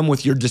museum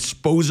with your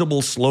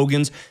disposable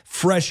slogans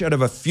fresh out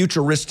of a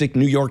futuristic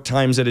New York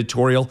Times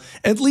editorial,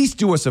 at least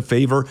do us a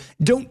favor.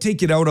 Don't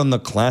take it out on the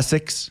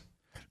classics.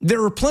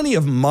 There are plenty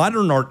of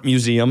modern art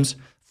museums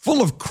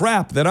full of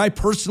crap that I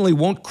personally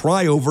won't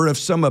cry over if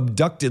some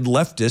abducted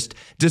leftist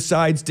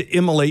decides to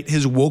immolate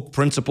his woke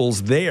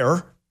principles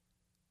there.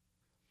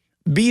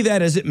 Be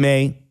that as it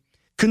may,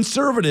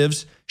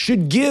 conservatives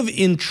should give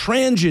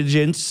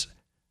intransigence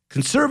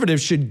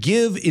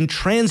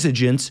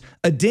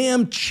a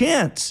damn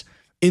chance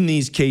in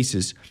these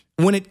cases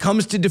when it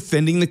comes to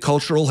defending the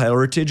cultural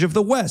heritage of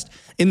the West.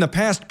 In the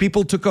past,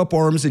 people took up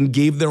arms and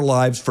gave their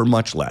lives for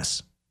much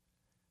less.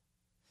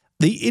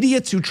 The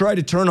idiots who try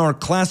to turn our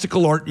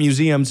classical art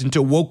museums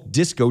into woke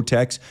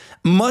discotheques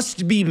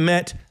must be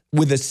met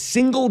with a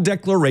single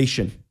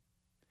declaration.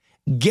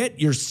 Get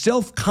your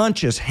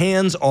self-conscious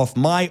hands off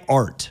my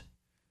art.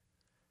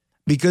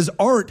 Because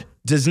art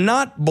does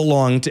not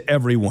belong to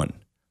everyone.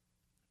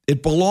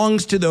 It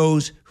belongs to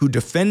those who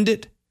defend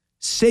it,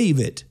 save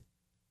it,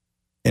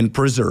 and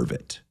preserve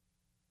it.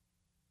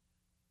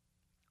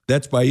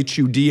 That's by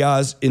Ichu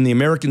Diaz in the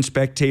American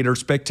Spectator,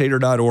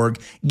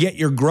 spectator.org. Get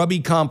your grubby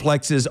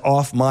complexes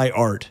off my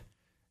art.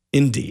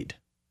 Indeed.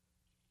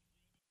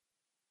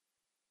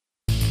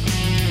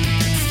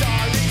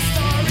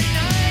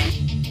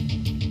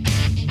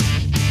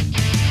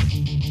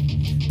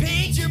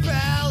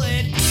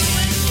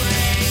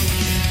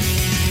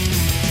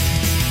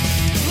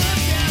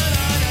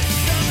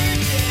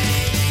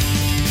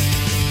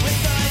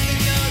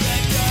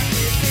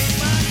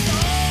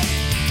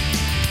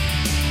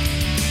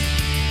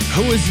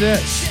 Who is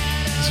this?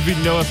 This would be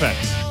NoFX.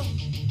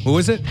 Who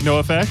is it?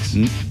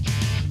 NoFX.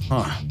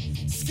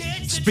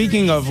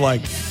 Speaking of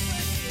like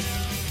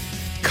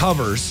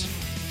covers,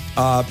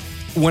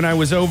 when I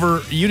was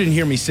over, you didn't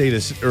hear me say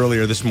this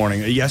earlier this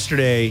morning.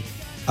 Yesterday,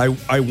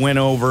 I went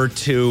over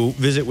to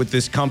visit with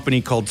this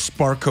company called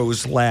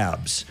Sparkos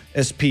Labs,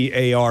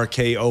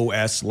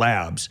 Sparkos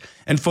Labs.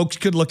 And folks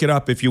could look it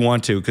up if you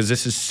want to, because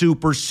this is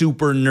super,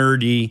 super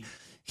nerdy.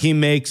 He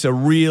makes a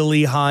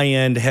really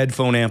high-end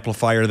headphone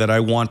amplifier that I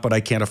want, but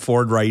I can't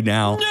afford right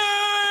now. Nerd!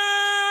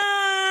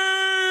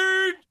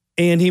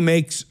 And he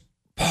makes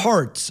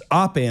parts,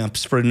 op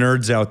amps for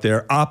nerds out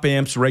there, op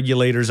amps,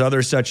 regulators,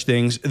 other such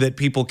things that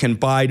people can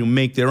buy to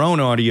make their own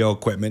audio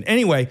equipment.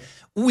 Anyway,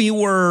 we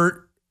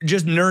were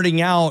just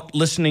nerding out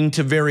listening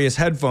to various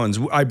headphones.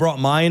 I brought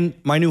my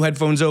new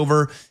headphones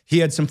over. He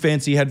had some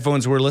fancy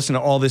headphones. We're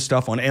listening to all this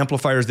stuff on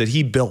amplifiers that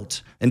he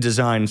built and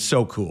designed.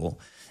 So cool.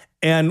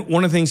 And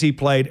one of the things he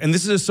played, and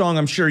this is a song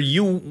I'm sure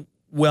you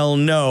well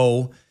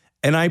know,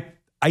 and I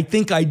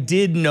think I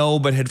did know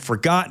but had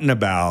forgotten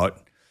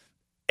about,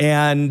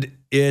 and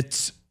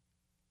it's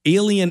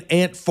Alien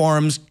Ant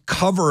Farm's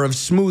cover of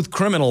Smooth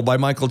Criminal by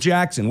Michael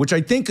Jackson, which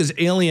I think is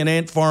Alien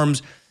Ant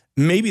Farm's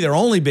maybe their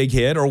only big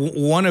hit or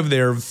one of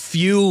their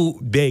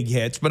few big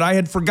hits, but I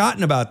had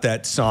forgotten about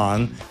that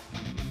song.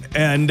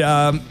 And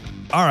all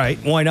right,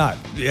 why not?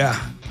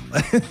 Yeah.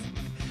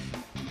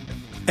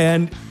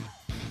 And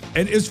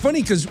it was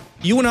funny because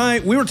you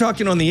and we were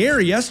talking on the air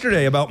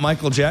yesterday about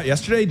Michael Jackson.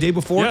 Yesterday, day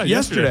before? Yeah,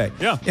 yesterday.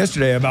 Yeah.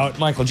 Yesterday about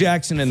Michael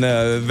Jackson and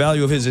the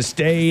value of his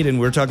estate.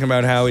 And we were talking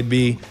about how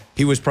he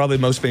was probably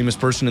the most famous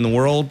person in the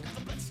world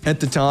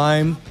at the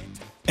time.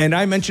 And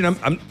I mentioned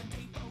I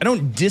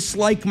don't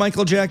dislike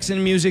Michael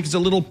Jackson music. It's a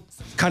little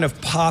kind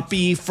of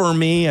poppy for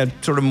me, a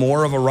sort of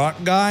more of a rock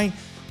guy.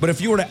 But if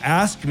you were to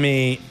ask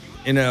me,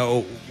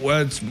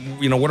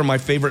 what are my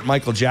favorite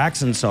Michael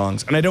Jackson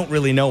songs? And I don't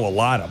really know a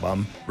lot of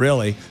them,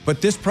 really.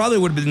 But this probably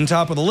would have been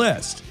top of the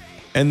list.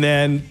 And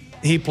then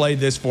he played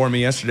this for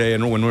me yesterday,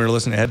 and when we were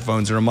listening to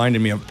headphones, it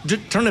reminded me of...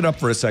 Just turn it up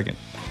for a second.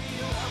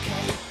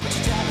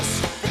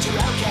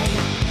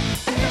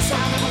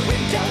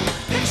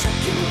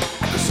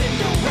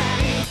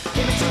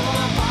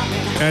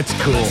 That's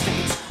cool.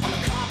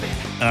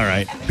 All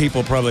right.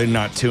 People probably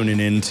not tuning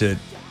in to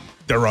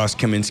the Ross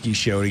Kaminsky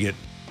Show to get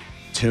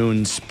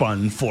tunes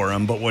spun for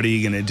them, but what are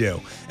you going to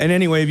do? And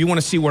anyway, if you want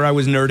to see where I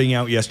was nerding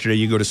out yesterday,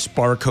 you go to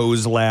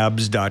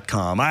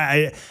sparkoslabs.com.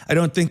 I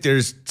don't think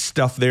there's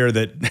stuff there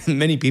that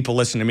many people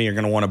listening to me are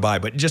going to want to buy,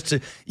 but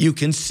you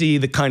can see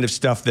the kind of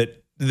stuff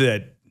that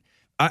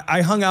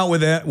I hung out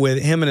with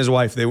him and his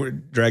wife. They were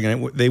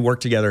dragging it. They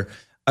worked together.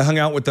 I hung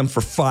out with them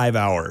for 5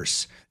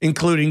 hours,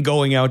 including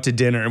going out to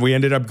dinner. And we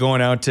ended up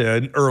going out to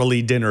an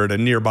early dinner at a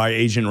nearby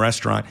Asian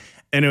restaurant.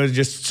 And it was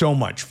just so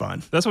much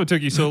fun. That's what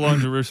took you so long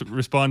to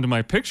respond to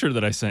my picture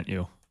that I sent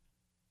you.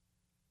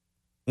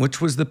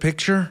 Which was the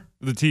picture?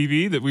 The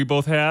TV that we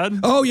both had?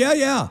 Oh,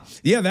 yeah.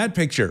 Yeah, that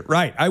picture.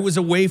 Right. I was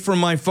away from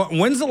my phone.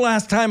 When's the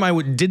last time I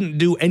didn't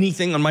do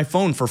anything on my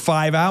phone for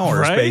 5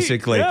 hours,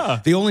 basically?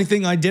 Yeah. The only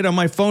thing I did on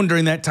my phone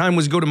during that time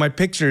was go to my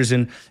pictures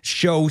and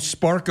show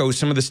Sparko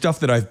some of the stuff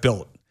that I've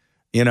built.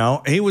 You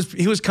know, he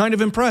was kind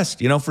of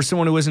impressed, for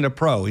someone who isn't a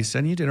pro. He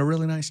said, you did a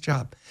really nice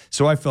job.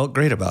 So I felt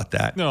great about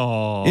that.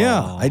 No.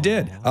 Yeah, I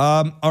did.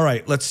 All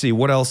right, let's see.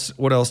 What else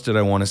did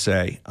I want to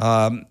say?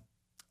 I've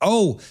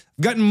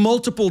gotten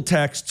multiple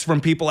texts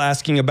from people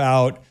asking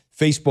about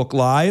Facebook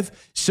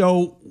Live.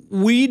 So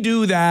we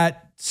do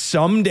that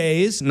some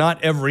days,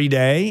 not every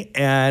day.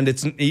 And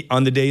it's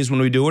on the days when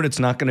we do it, it's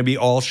not going to be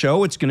all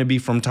show. It's going to be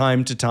from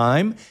time to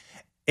time.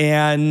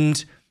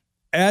 And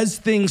as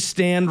things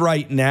stand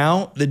right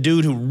now, the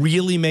dude who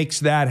really makes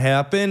that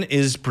happen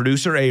is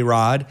producer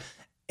A-Rod.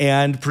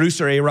 And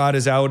producer A-Rod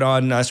is out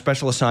on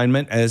special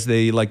assignment, as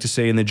they like to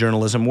say in the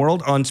journalism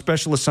world, on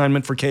special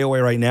assignment for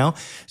KOA right now.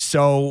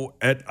 So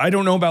I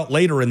don't know about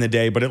later in the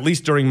day, but at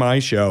least during my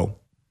show,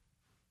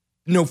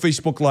 no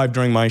Facebook Live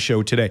during my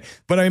show today.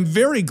 But I'm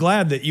very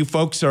glad that you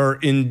folks are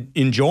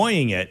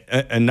enjoying it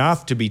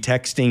enough to be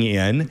texting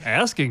in.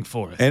 Asking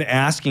for it. And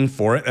asking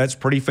for it. That's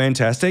pretty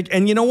fantastic.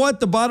 And you know what?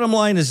 The bottom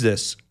line is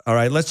this. All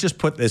right, let's just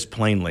put this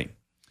plainly.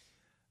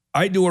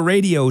 I do a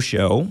radio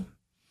show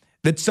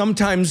that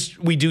sometimes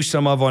we do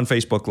some of on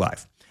Facebook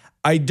Live.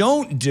 I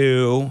don't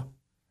do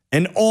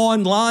an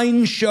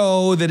online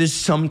show that is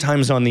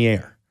sometimes on the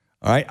air.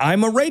 All right,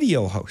 I'm a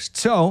radio host.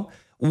 So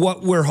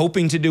what we're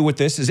hoping to do with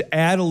this is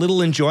add a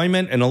little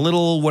enjoyment and a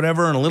little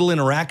whatever and a little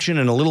interaction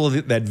and a little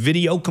of that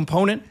video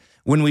component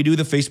when we do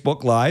the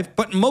Facebook Live.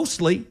 But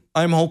mostly,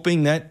 I'm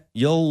hoping that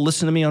you'll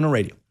listen to me on the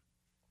radio.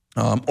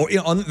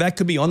 That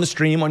could be on the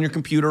stream, on your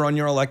computer, on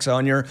your Alexa,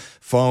 on your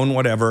phone,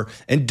 whatever.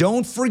 And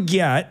don't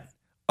forget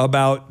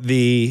about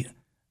the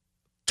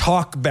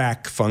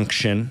talkback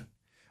function,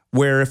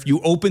 where if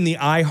you open the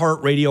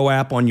iHeartRadio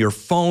app on your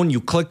phone,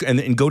 you click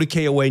and go to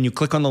KOA and you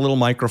click on the little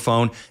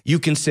microphone, you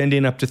can send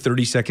in up to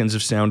 30 seconds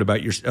of sound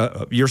about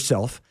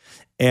yourself.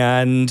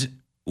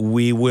 And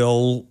we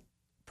will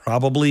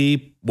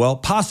possibly.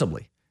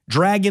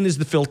 Dragon is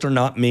the filter,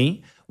 not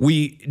me.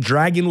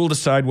 Dragon will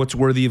decide what's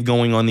worthy of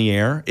going on the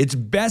air. It's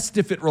best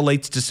if it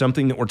relates to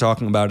something that we're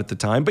talking about at the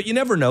time, but you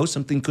never know.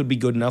 Something could be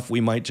good enough. We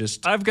might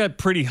just... I've got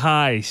pretty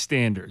high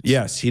standards.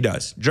 Yes, he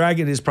does.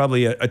 Dragon is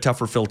probably a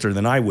tougher filter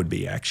than I would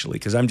be, actually,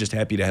 because I'm just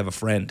happy to have a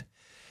friend.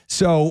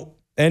 So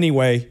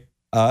anyway,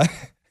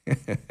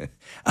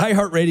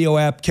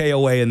 iHeartRadio app,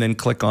 KOA, and then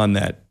click on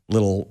that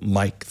little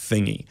mic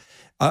thingy.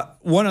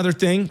 One other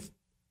thing,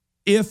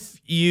 if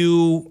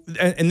you,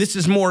 and this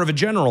is more of a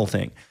general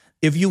thing,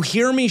 if you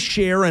hear me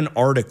share an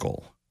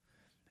article,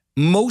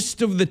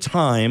 most of the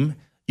time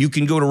you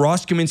can go to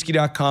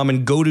rosskaminsky.com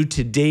and go to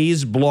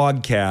today's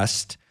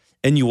blogcast,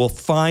 and you will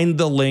find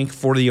the link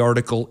for the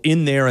article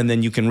in there, and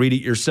then you can read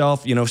it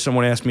yourself. You know, if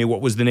someone asked me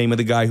what was the name of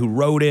the guy who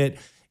wrote it,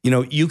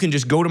 you can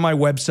just go to my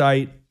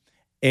website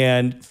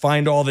and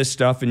find all this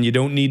stuff, and you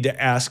don't need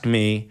to ask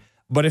me.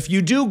 But if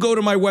you do go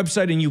to my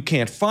website and you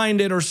can't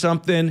find it or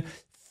something,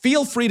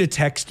 feel free to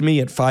text me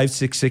at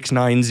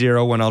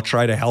 56690 and I'll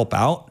try to help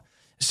out.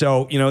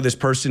 So, this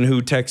person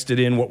who texted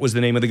in what was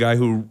the name of the guy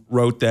who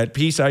wrote that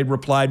piece, I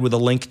replied with a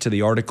link to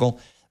the article.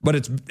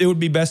 But it would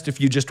be best if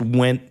you just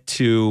went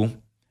to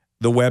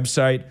the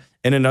website.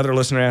 And another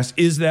listener asked,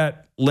 is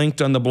that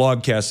linked on the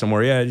blogcast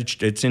somewhere? Yeah,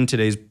 it's in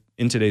today's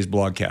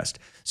blogcast.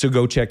 So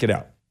go check it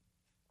out.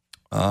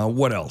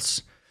 What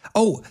else?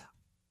 Oh,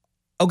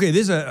 okay.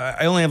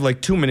 I only have like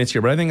 2 minutes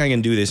here, but I think I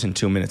can do this in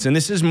 2 minutes. And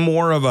this is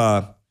more of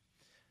a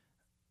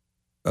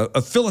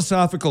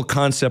philosophical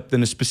concept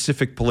than a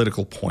specific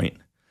political point.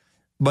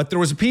 But there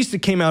was a piece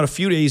that came out a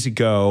few days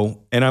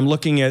ago, and I'm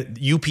looking at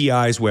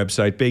UPI's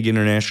website, big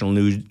international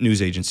news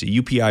agency,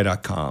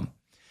 UPI.com.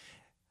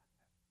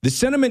 The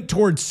sentiment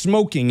towards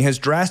smoking has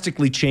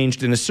drastically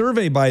changed, and a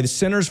survey by the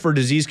Centers for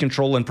Disease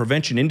Control and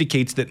Prevention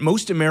indicates that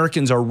most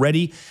Americans are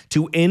ready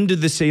to end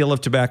the sale of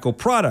tobacco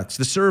products.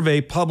 The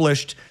survey,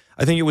 published,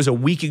 I think it was a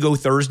week ago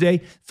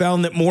Thursday,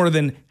 found that more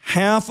than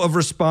half of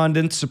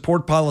respondents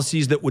support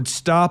policies that would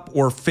stop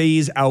or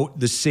phase out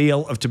the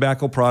sale of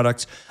tobacco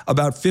products.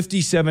 About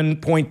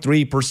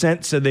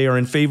 57.3% said they are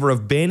in favor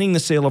of banning the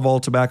sale of all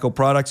tobacco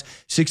products.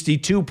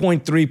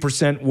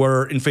 62.3%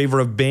 were in favor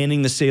of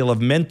banning the sale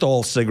of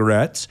menthol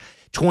cigarettes.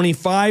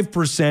 About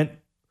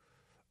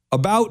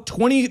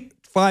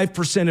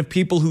 25% of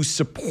people who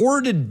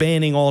supported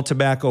banning all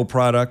tobacco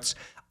products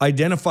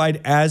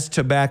identified as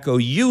tobacco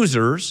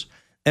users.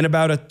 And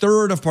about a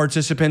third of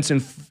participants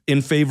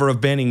in favor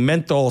of banning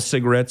menthol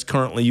cigarettes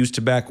currently use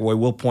tobacco. I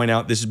will point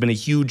out this has been a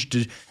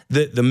huge,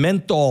 the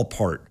menthol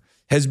part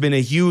has been a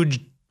huge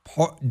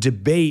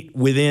debate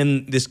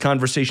within this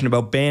conversation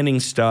about banning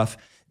stuff,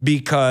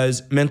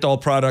 because menthol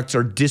products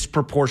are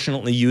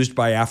disproportionately used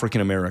by African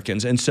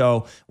Americans. And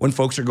so when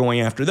folks are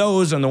going after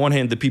those, on the one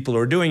hand, the people who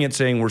are doing it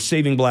saying we're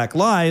saving black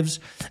lives,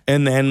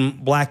 and then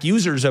black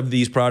users of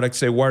these products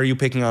say, why are you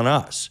picking on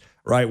us?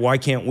 Right? Why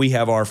can't we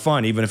have our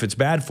fun, even if it's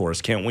bad for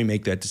us? Can't we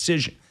make that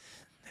decision?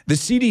 The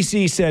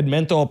CDC said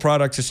menthol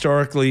products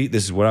historically,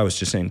 this is what I was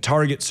just saying,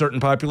 target certain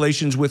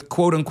populations with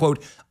quote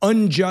unquote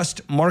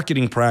unjust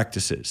marketing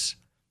practices.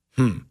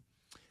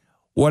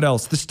 What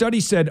else? The study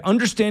said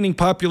understanding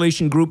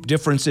population group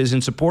differences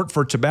and support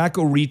for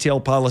tobacco retail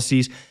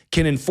policies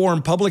can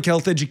inform public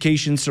health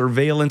education,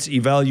 surveillance,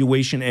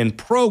 evaluation, and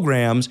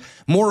programs.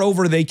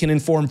 Moreover, they can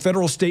inform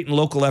federal, state, and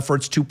local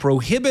efforts to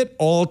prohibit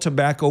all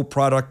tobacco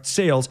product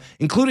sales,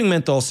 including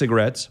menthol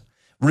cigarettes,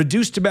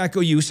 reduce tobacco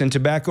use and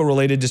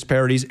tobacco-related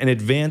disparities, and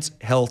advance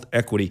health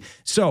equity.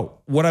 So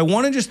what I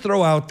want to just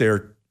throw out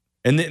there,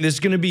 and this is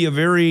going to be a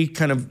very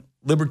kind of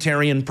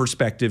libertarian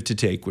perspective to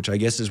take, which I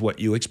guess is what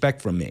you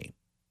expect from me.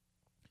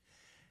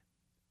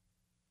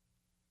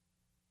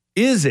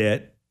 Is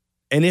it,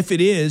 and if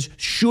it is,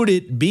 should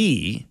it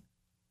be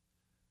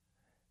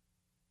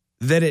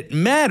that it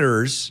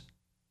matters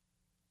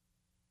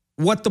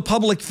what the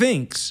public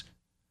thinks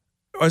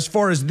as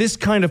far as this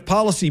kind of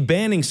policy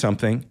banning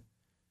something?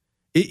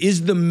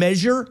 Is the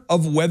measure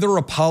of whether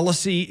a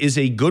policy is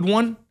a good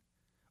one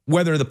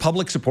whether the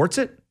public supports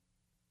it?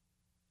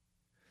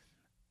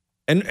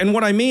 And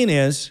what I mean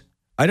is,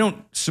 I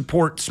don't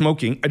support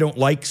smoking. I don't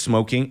like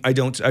smoking.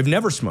 I've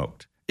never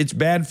smoked. It's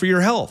bad for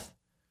your health.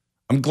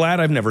 I'm glad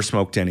I've never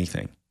smoked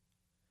anything.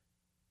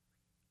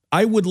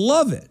 I would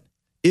love it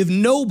if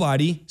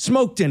nobody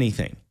smoked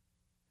anything.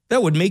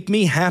 That would make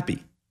me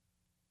happy.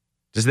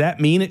 Does that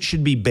mean it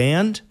should be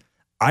banned?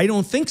 I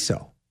don't think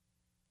so.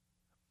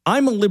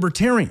 I'm a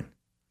libertarian.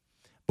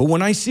 But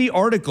when I see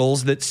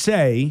articles that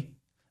say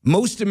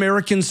most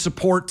Americans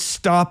support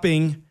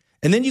stopping,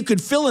 and then you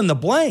could fill in the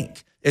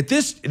blank.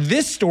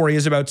 This story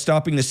is about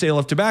stopping the sale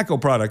of tobacco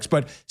products,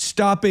 but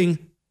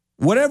stopping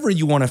whatever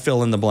you want to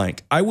fill in the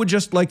blank. I would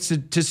just like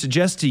to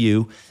suggest to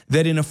you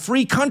that in a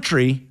free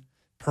country,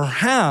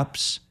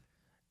 perhaps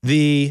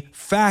the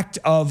fact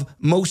of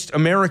most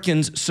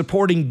Americans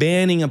supporting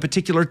banning a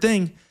particular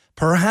thing,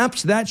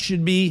 perhaps that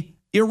should be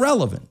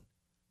irrelevant.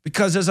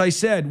 Because as I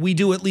said, we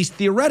do at least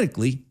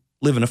theoretically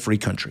live in a free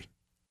country.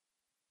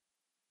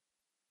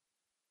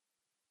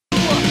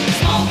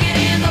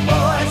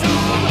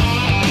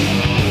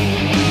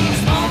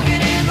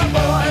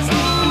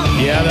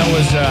 Yeah,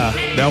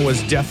 that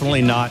was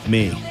definitely not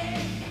me.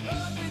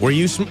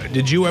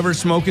 Did you ever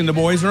smoke in the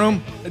boys'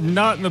 room?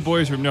 Not in the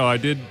boys' room. No, I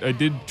did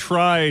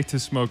try to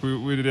smoke.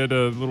 We did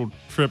a little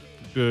trip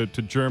to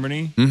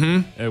Germany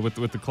with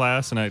the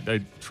class, and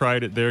I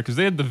tried it there because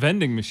they had the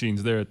vending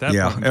machines there at that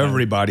point. Yeah,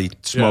 everybody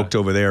smoked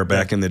over there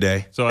back in the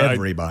day. So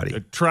everybody. I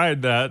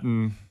tried that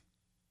and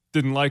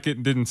didn't like it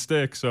and didn't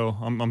stick, so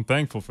I'm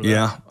thankful for that.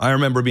 Yeah, I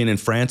remember being in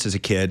France as a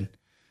kid,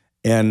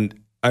 and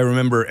I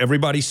remember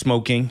everybody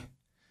smoking,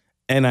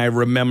 and I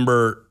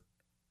remember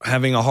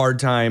having a hard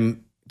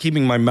time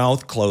keeping my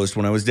mouth closed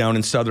when I was down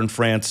in southern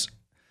France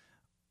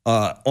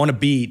on a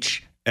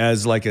beach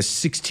as like a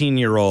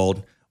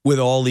 16-year-old with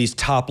all these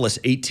topless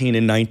 18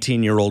 and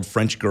 19-year-old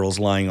French girls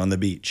lying on the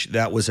beach.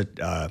 That was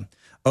a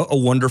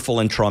wonderful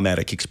and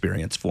traumatic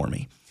experience for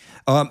me.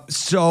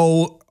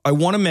 So I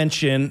want to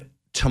mention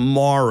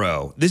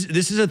tomorrow.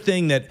 This is a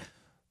thing that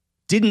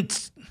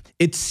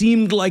it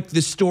seemed like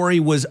the story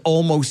was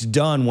almost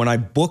done when I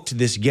booked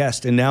this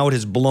guest, and now it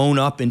has blown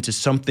up into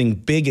something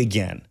big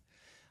again.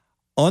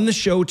 On the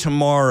show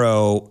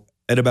tomorrow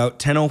at about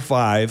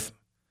 10:05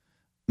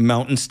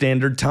 Mountain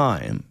Standard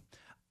Time,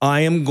 I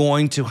am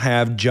going to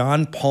have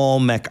John Paul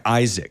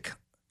McIsaac.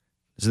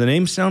 Does the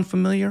name sound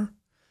familiar?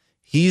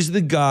 He's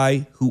the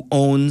guy who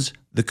owns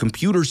the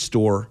computer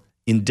store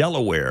in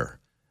Delaware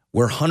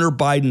where Hunter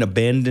Biden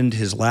abandoned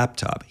his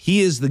laptop.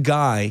 He is the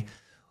guy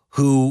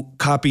who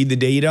copied the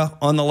data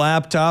on the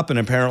laptop and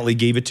apparently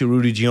gave it to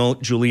Rudy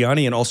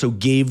Giuliani and also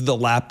gave the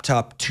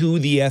laptop to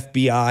the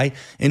FBI.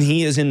 And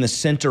he is in the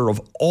center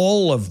of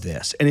all of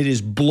this. And it is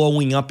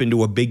blowing up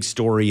into a big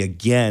story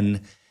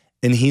again.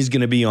 And he's going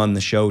to be on the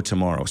show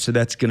tomorrow. So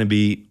that's going to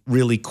be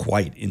really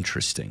quite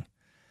interesting.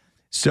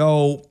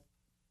 So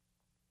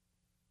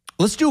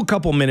let's do a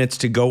couple minutes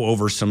to go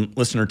over some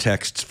listener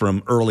texts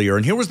from earlier.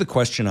 And here was the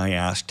question I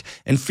asked.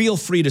 And feel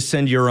free to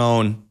send your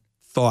own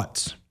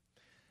thoughts.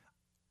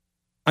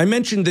 I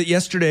mentioned that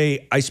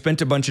yesterday I spent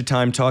a bunch of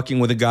time talking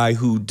with a guy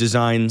who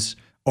designs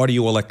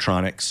audio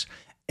electronics,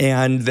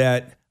 and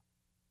that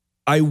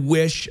I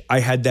wish I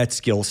had that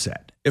skill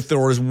set. If there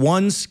was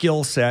one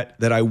skill set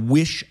that I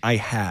wish I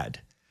had,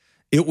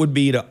 it would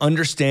be to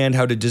understand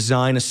how to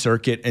design a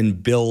circuit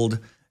and build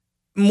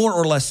more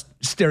or less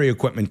stereo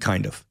equipment,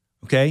 kind of,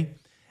 okay?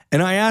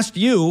 And I asked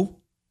you,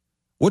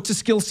 what's a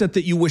skill set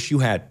that you wish you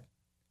had?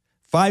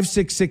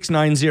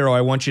 56690,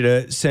 I want you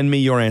to send me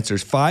your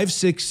answers.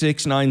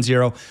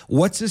 56690,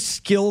 what's a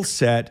skill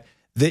set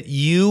that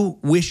you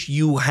wish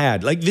you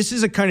had? Like, this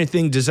is a kind of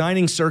thing,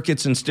 designing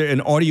circuits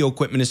and audio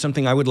equipment is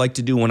something I would like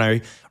to do when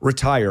I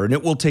retire. And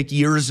it will take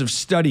years of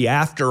study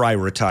after I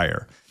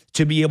retire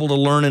to be able to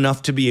learn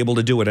enough to be able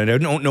to do it. And I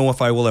don't know if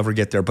I will ever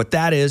get there, but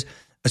that is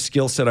a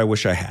skill set I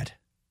wish I had.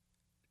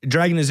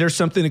 Dragon, is there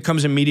something that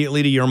comes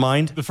immediately to your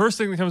mind? The first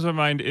thing that comes to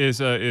my mind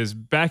is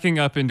backing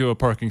up into a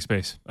parking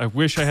space. I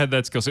wish I had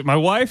that skill set. My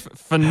wife,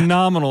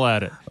 phenomenal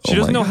at it. She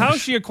doesn't know how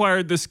she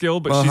acquired this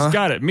skill, but she's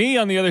got it. Me,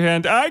 on the other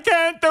hand, I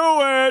can't do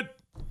it.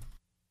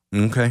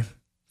 Okay.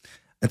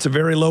 That's a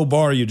very low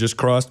bar you just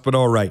crossed, but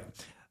all right.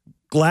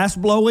 Glass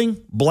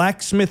blowing,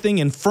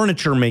 blacksmithing, and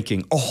furniture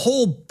making. A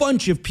whole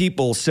bunch of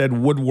people said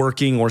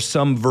woodworking or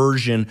some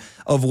version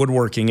of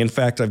woodworking. In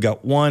fact, I've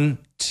got 1,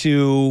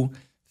 2,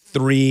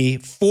 3,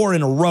 4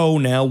 in a row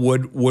now,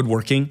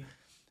 woodworking.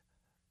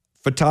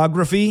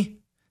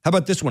 Photography. How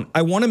about this one?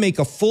 I want to make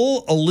a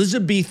full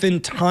Elizabethan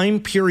time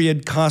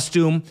period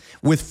costume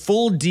with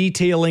full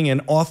detailing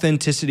and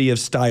authenticity of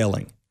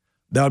styling.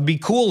 That would be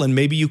cool, and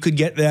maybe you could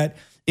get that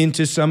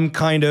into some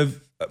kind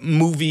of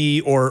movie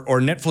or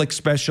Netflix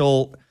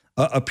special,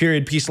 a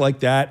period piece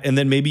like that, and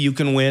then maybe you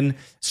can win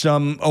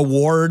some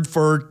award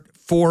for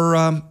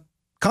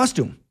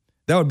costume.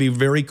 That would be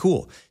very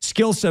cool.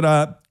 Skill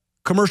set,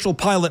 commercial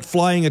pilot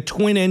flying a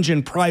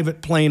twin-engine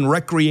private plane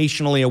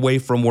recreationally away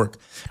from work.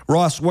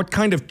 Ross, what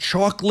kind of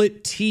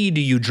chocolate tea do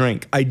you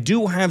drink? I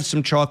do have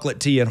some chocolate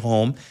tea at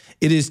home.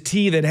 It is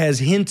tea that has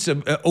hints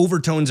of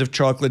overtones of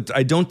chocolate.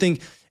 I don't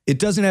think It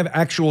doesn't have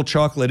actual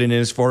chocolate in it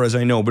as far as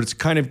I know, but it's a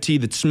kind of tea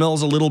that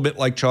smells a little bit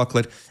like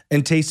chocolate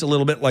and tastes a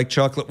little bit like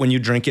chocolate when you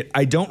drink it.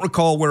 I don't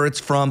recall where it's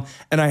from,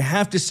 and I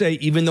have to say,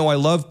 even though I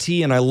love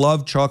tea and I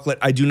love chocolate,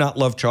 I do not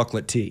love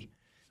chocolate tea.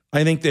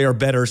 I think they are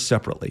better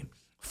separately.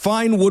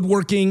 Fine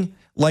woodworking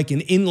like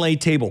an inlay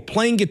table,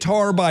 playing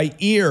guitar by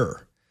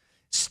ear,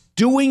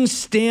 doing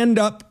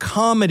stand-up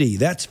comedy,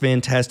 that's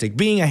fantastic,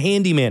 being a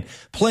handyman,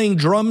 playing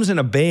drums in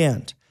a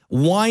band,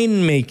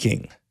 wine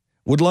making.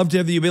 Would love to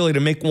have the ability to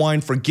make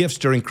wine for gifts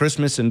during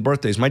Christmas and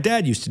birthdays. My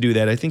dad used to do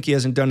that. I think he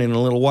hasn't done it in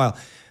a little while.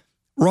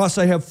 Ross,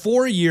 I have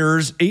 4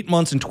 years, 8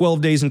 months, and 12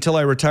 days until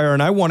I retire,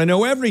 and I want to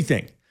know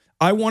everything.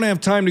 I want to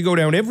have time to go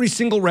down every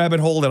single rabbit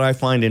hole that I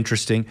find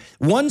interesting.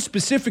 One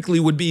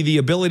specifically would be the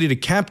ability to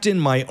captain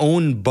my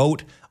own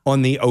boat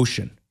on the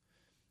ocean.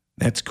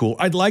 That's cool.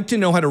 I'd like to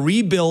know how to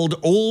rebuild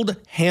old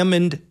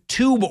Hammond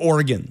tube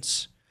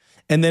organs.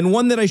 And then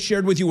one that I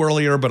shared with you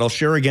earlier, but I'll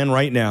share again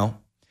right now.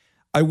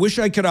 I wish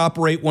I could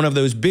operate one of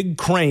those big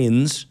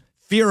cranes.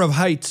 Fear of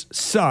heights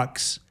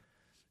sucks.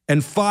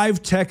 And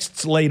 5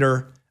 texts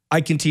later, I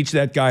can teach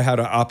that guy how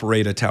to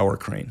operate a tower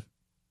crane.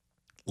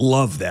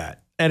 Love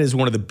that. That is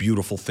one of the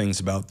beautiful things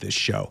about this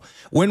show.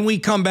 When we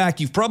come back,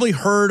 you've probably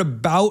heard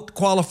about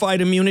qualified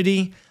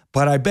immunity,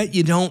 but I bet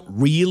you don't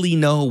really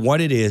know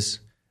what it is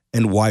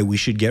and why we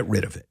should get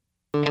rid of it.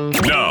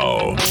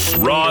 Now,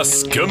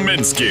 Ross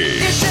Kaminsky.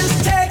 It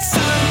just takes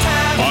some time.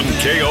 On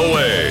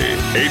KOA,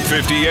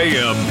 850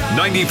 AM,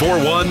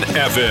 94.1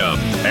 FM,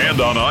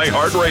 and on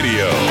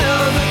iHeartRadio.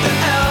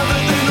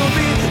 Everything will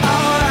be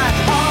alright,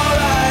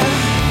 alright.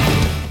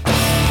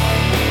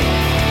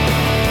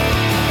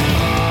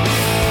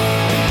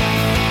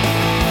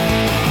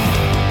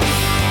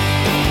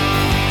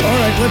 All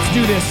right, let's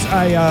do this.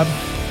 I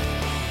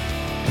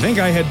think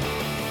I had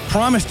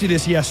promised you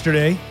this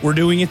yesterday. We're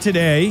doing it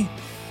today.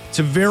 It's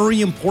a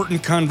very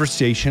important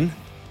conversation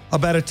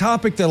about a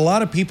topic that a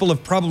lot of people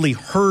have probably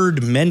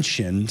heard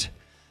mentioned,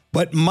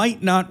 but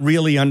might not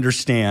really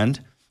understand.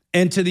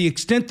 And to the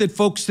extent that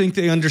folks think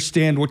they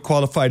understand what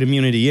qualified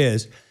immunity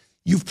is,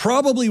 you've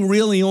probably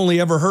really only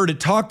ever heard it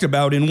talked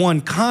about in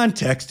one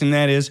context, and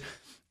that is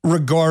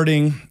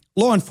regarding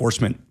law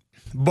enforcement.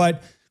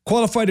 But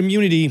qualified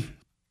immunity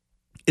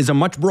is a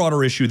much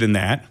broader issue than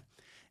that.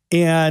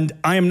 And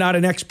I am not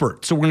an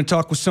expert, so we're going to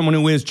talk with someone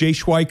who is. Jay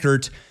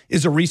Schweikert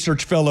is a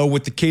research fellow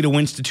with the Cato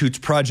Institute's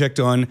Project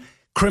on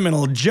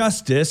Criminal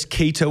Justice.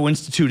 Cato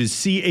Institute is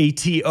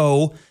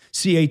CATO.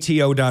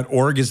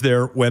 CATO.org is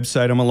their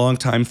website. I'm a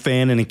longtime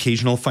fan and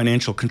occasional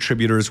financial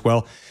contributor as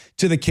well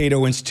to the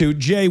Cato Institute.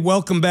 Jay,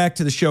 welcome back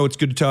to the show. It's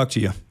good to talk to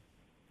you.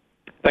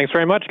 Thanks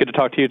very much. Good to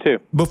talk to you, too.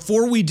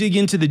 Before we dig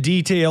into the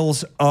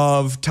details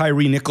of Tyre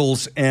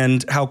Nichols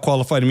and how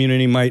qualified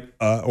immunity might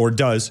or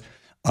does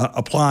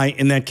apply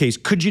in that case,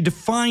 could you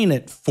define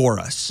it for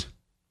us?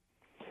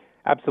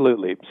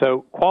 Absolutely.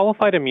 So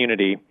qualified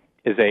immunity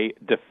is a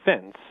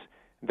defense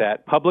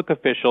that public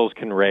officials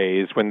can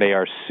raise when they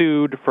are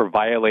sued for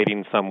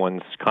violating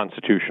someone's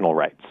constitutional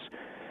rights.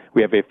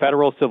 We have a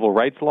federal civil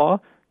rights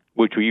law,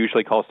 which we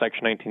usually call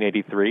Section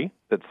 1983,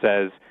 that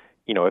says,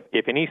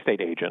 if any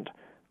state agent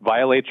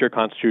violates your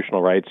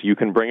constitutional rights, you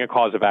can bring a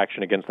cause of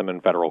action against them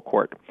in federal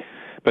court.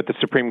 But the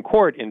Supreme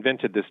Court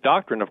invented this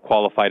doctrine of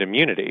qualified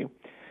immunity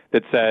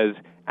that says,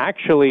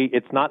 actually,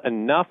 it's not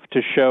enough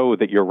to show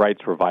that your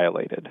rights were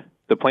violated.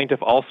 The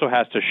plaintiff also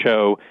has to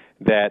show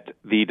that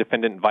the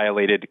defendant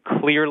violated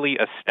clearly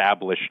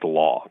established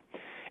law.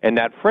 And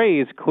that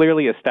phrase,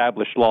 clearly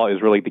established law,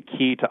 is really the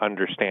key to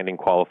understanding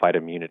qualified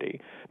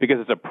immunity. Because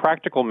as a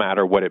practical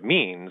matter, what it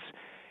means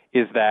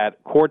is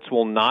that courts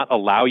will not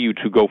allow you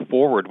to go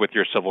forward with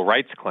your civil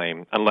rights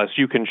claim unless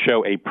you can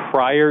show a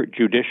prior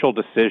judicial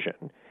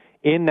decision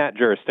in that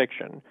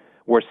jurisdiction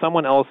where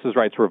someone else's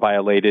rights were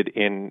violated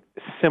in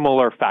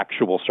similar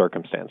factual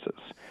circumstances.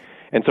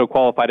 And so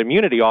qualified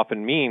immunity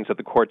often means that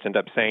the courts end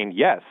up saying,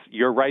 yes,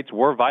 your rights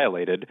were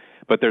violated,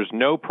 but there's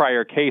no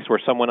prior case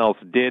where someone else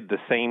did the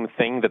same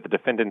thing that the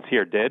defendants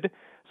here did,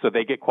 so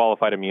they get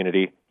qualified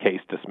immunity, case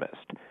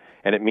dismissed.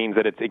 And it means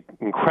that it's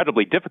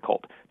incredibly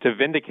difficult to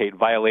vindicate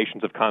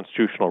violations of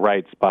constitutional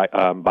rights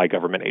by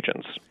government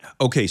agents.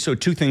 Okay, so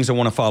 2 things I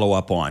want to follow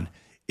up on.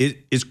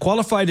 Is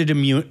qualified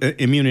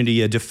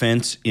immunity a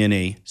defense in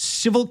a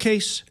civil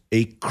case,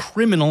 a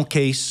criminal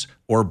case,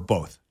 or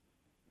both?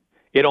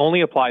 It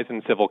only applies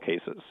in civil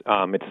cases.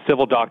 It's a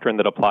civil doctrine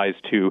that applies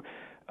to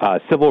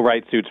civil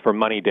rights suits for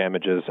money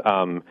damages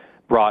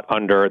brought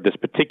under this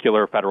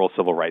particular federal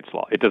civil rights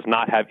law. It does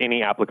not have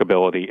any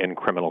applicability in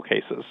criminal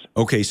cases.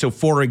 Okay, so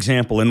for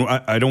example, and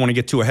I don't want to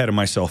get too ahead of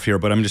myself here,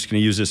 but I'm just going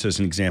to use this as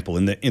an example.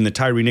 In the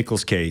Tyre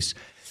Nichols case,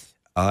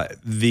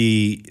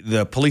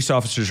 the police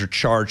officers are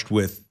charged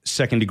with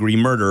second-degree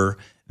murder.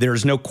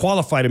 There's no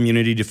qualified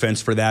immunity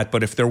defense for that,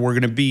 but if there were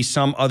going to be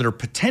some other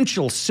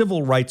potential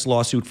civil rights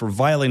lawsuit for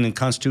violating the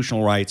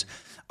constitutional rights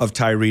of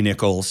Tyre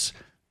Nichols,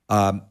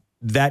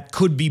 that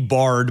could be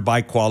barred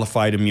by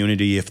qualified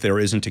immunity if there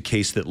isn't a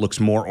case that looks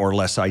more or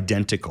less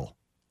identical.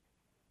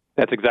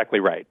 That's exactly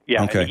right.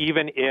 Yeah, okay. And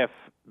even if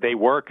they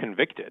were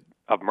convicted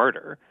of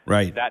murder,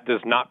 right, that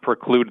does not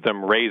preclude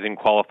them raising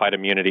qualified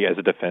immunity as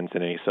a defense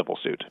in any civil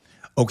suit.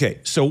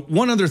 Okay, so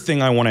one other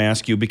thing I want to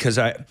ask you, because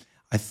I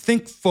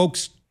think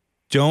folks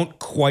don't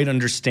quite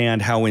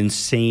understand how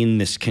insane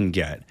this can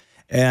get.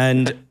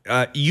 And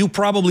you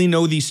probably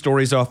know these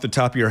stories off the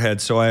top of your head,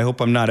 so I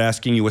hope I'm not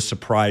asking you a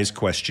surprise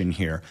question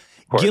here.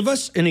 Give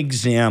us an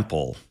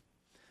example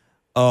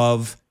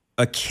of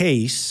a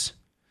case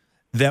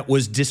that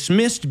was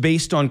dismissed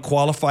based on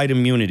qualified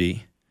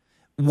immunity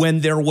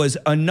when there was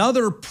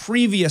another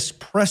previous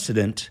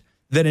precedent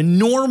that a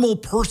normal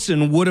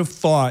person would have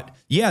thought,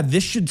 yeah,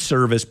 this should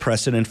serve as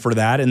precedent for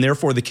that, and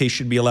therefore the case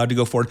should be allowed to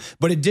go forward.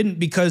 But it didn't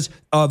because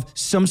of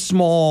some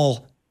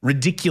small,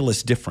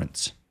 ridiculous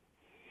difference.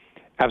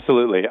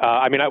 Absolutely.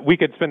 I mean, we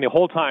could spend the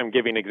whole time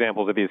giving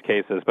examples of these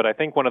cases, but I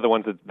think one of the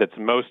ones that's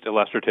most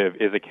illustrative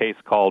is a case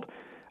called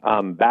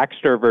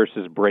Baxter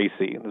versus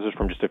Bracey. This is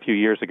from just a few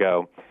years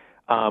ago,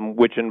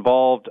 which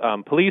involved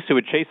police who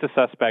had chased a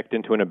suspect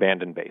into an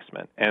abandoned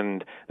basement.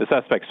 And the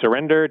suspect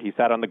surrendered. He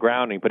sat on the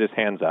ground and he put his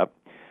hands up.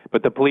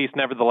 But the police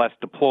nevertheless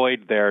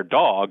deployed their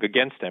dog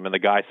against him, and the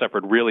guy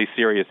suffered really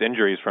serious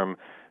injuries from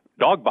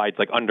dog bites,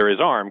 like under his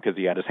arm, because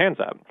he had his hands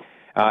up.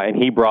 And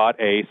he brought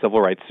a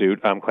civil rights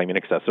suit claiming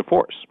excessive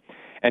force.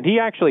 And he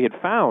actually had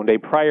found a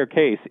prior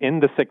case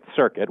in the Sixth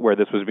Circuit where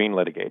this was being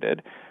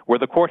litigated, where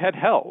the court had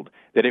held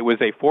that it was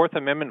a Fourth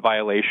Amendment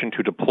violation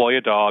to deploy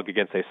a dog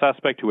against a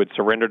suspect who had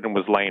surrendered and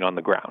was laying on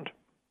the ground.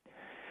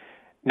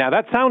 Now,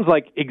 that sounds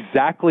like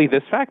exactly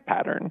this fact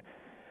pattern.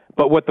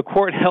 But what the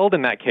court held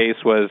in that case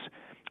was,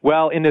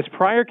 well, in this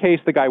prior case,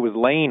 the guy was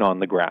laying on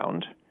the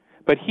ground.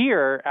 But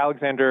here,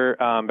 Alexander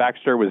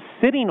Baxter was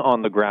sitting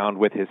on the ground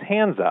with his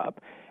hands up.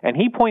 And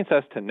he points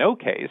us to no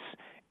case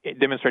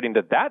demonstrating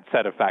that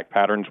set of fact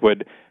patterns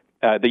would,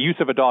 the use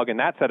of a dog in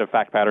that set of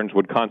fact patterns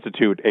would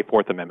constitute a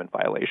Fourth Amendment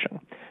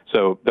violation.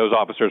 So those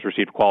officers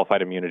received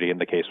qualified immunity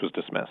and the case was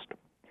dismissed.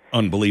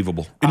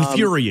 Unbelievable.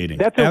 Infuriating.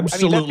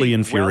 Absolutely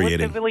infuriating.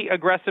 That's a relatively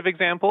aggressive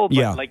example,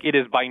 but it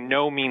is by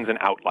no means an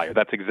outlier.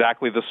 That's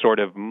exactly the sort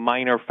of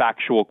minor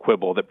factual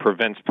quibble that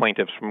prevents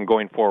plaintiffs from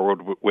going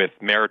forward with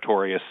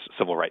meritorious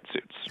civil rights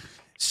suits.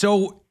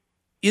 So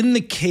in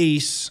the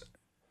case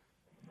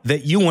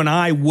that you and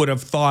I would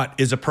have thought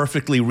is a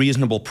perfectly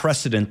reasonable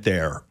precedent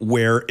there,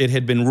 where it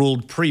had been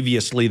ruled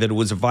previously that it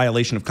was a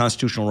violation of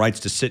constitutional rights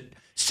to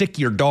sick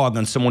your dog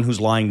on someone who's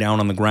lying down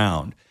on the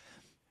ground.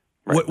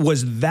 Right.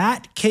 Was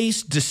that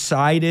case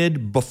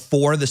decided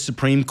before the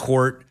Supreme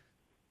Court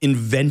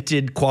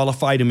invented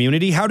qualified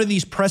immunity? How do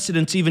these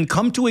precedents even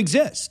come to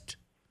exist?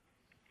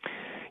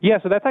 Yeah,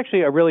 so that's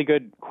actually a really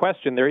good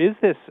question. There is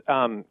this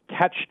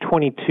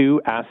catch-22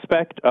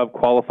 aspect of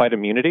qualified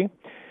immunity,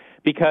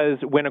 because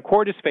when a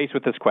court is faced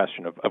with this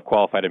question of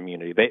qualified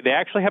immunity, they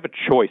actually have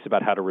a choice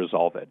about how to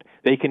resolve it.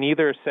 They can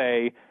either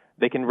say,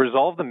 they can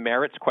resolve the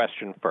merits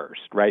question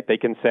first, right? They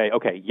can say,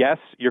 okay, yes,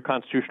 your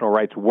constitutional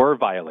rights were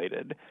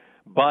violated,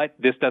 but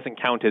this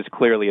doesn't count as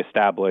clearly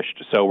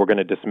established, so we're going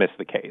to dismiss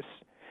the case.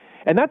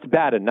 And that's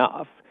bad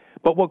enough.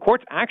 But what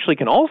courts actually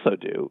can also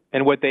do,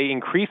 and what they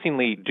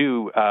increasingly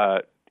do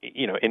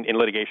in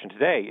litigation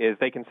today, is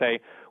they can say,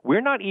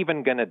 we're not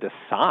even going to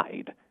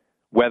decide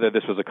whether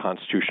this was a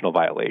constitutional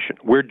violation.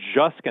 We're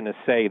just going to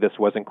say this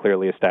wasn't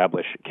clearly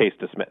established, case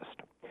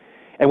dismissed.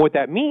 And what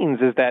that means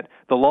is that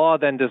the law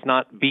then does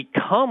not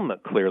become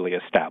clearly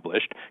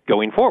established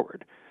going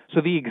forward.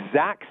 So the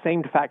exact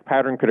same fact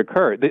pattern could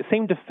occur. The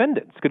same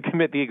defendants could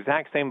commit the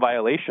exact same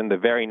violation the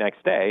very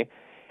next day,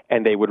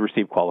 and they would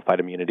receive qualified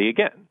immunity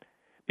again,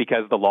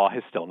 because the law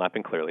has still not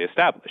been clearly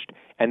established.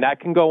 And that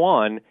can go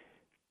on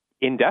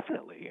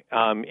indefinitely,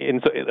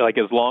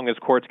 as long as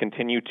courts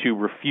continue to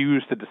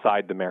refuse to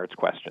decide the merits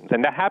questions.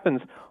 And that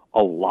happens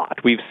a lot.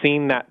 We've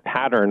seen that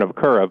pattern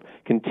occur of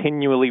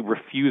continually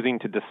refusing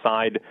to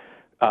decide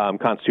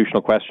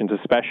constitutional questions,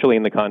 especially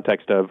in the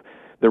context of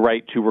the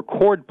right to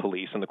record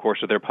police in the course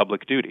of their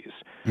public duties.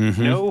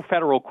 Mm-hmm. No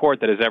federal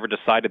court that has ever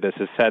decided this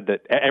has said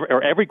that,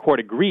 or every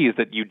court agrees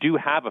that you do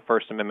have a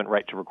First Amendment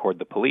right to record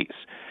the police.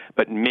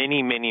 But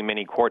many, many,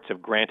 many courts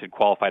have granted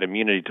qualified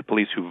immunity to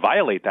police who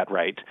violate that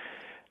right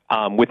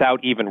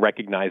without even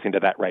recognizing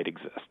that right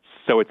exists.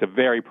 So it's a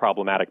very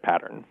problematic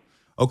pattern.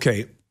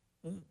 Okay.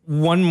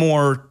 One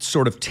more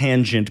sort of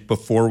tangent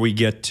before we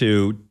get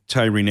to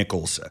Tyre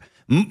Nichols.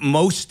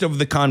 Most of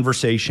the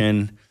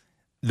conversation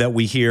that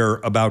we hear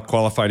about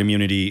qualified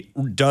immunity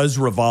does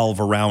revolve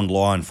around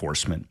law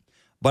enforcement.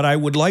 But I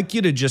would like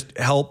you to just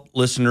help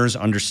listeners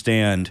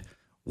understand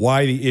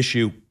why the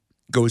issue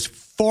goes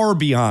far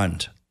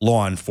beyond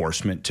law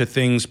enforcement to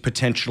things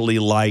potentially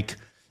like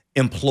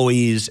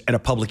employees at a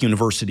public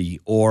university,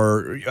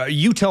 or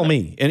you tell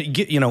me, and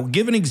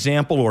give an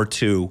example or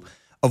two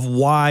of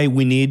why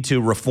we need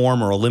to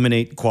reform or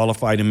eliminate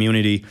qualified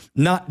immunity,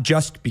 not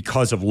just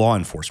because of law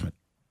enforcement.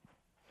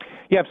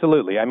 Yeah,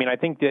 absolutely. I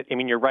think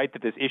you're right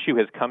that this issue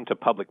has come to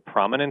public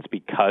prominence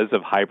because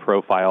of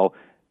high-profile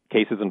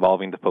cases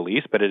involving the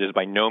police, but it is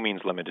by no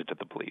means limited to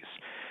the police.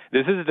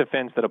 This is a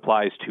defense that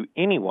applies to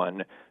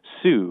anyone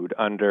sued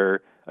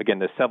under again,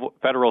 the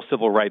federal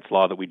civil rights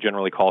law that we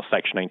generally call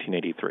Section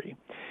 1983.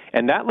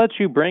 And that lets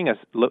you bring a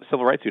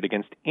civil rights suit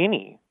against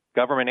any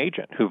government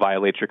agent who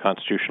violates your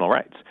constitutional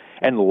rights.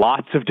 And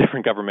lots of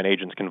different government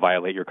agents can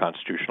violate your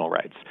constitutional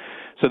rights.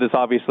 So this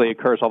obviously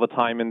occurs all the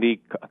time in the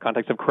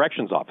context of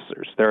corrections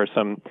officers. There are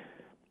some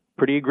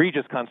pretty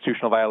egregious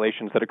constitutional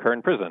violations that occur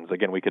in prisons.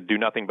 Again, we could do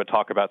nothing but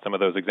talk about some of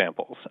those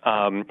examples.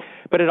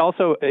 But it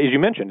also, as you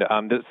mentioned,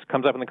 this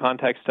comes up in the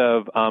context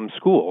of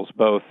schools,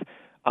 both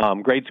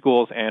grade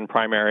schools and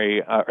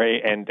primary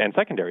and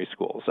secondary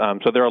schools.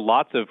 So there are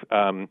lots of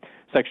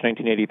Section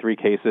 1983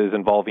 cases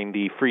involving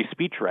the free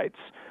speech rights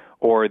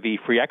or the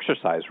free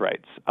exercise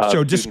rights.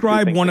 So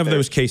describe one of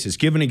those cases.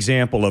 Give an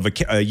example of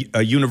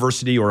a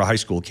university or a high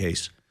school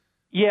case.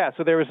 Yeah,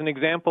 so there was an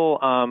example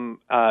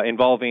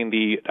involving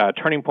the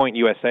Turning Point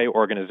USA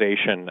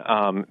organization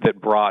that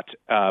brought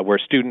where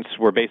students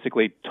were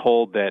basically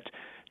told that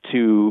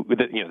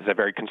it's a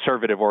very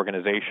conservative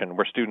organization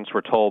where students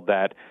were told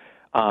that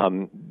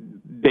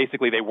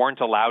basically they weren't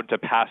allowed to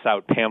pass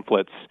out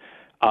pamphlets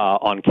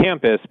on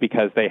campus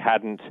because they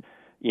hadn't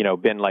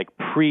been like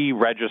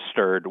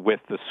pre-registered with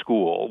the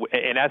school,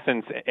 in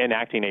essence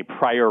enacting a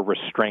prior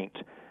restraint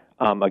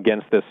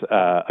against this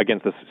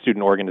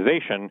student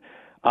organization,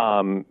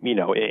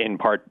 in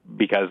part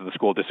because the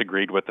school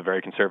disagreed with the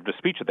very conservative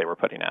speech that they were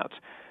putting out.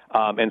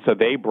 And so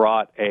they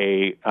brought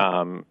a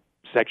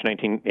Section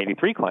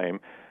 1983 claim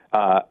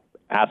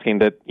asking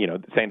that,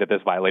 saying that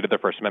this violated their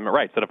First Amendment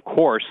rights, that of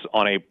course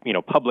on a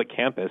public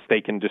campus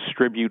they can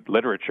distribute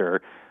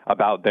literature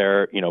about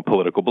their,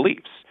 political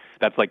beliefs.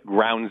 That's like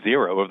ground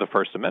zero of the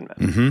First Amendment.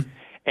 Mm-hmm.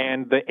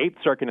 And the Eighth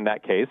Circuit in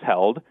that case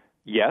held,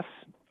 yes,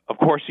 of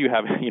course you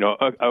have,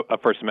 a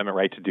First Amendment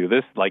right to do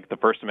this. Like the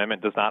First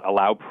Amendment does not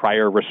allow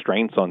prior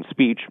restraints on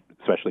speech,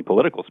 especially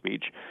political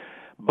speech.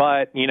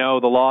 But, the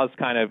law is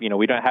kind of,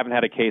 haven't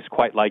had a case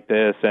quite like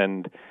this,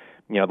 and,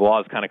 the law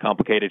is kind of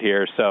complicated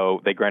here,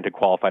 so they granted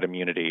qualified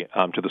immunity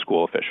to the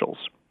school officials.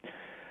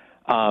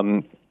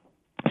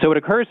 So it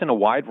occurs in a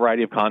wide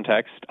variety of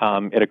contexts.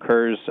 It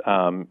occurs,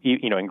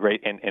 in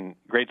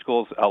grade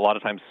schools. A lot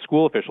of times,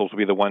 school officials will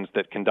be the ones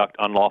that conduct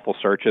unlawful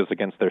searches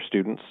against their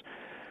students.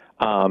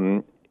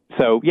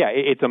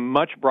 It's a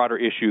much broader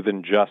issue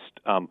than just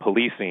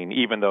policing.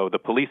 Even though the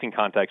policing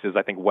context is,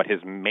 I think, what has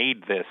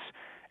made this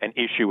an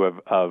issue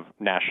of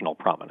national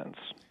prominence.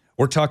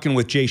 We're talking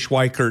with Jay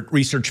Schweikert,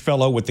 research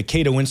fellow with the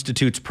Cato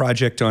Institute's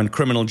Project on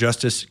Criminal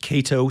Justice,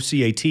 Cato,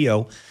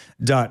 CATO.org.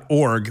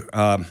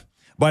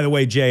 By the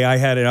way, Jay, I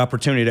had an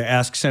opportunity to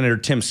ask Senator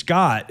Tim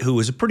Scott, who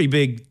is a pretty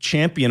big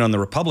champion on the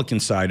Republican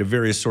side of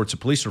various sorts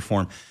of police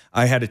reform.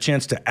 I had a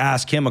chance to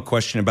ask him a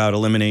question about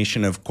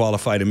elimination of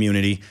qualified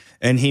immunity,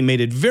 and he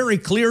made it very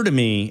clear to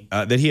me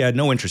that he had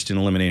no interest in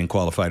eliminating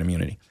qualified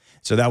immunity.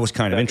 So that was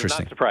kind of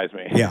interesting. That surprised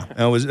me. Yeah,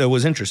 it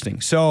was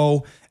interesting.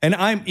 So, and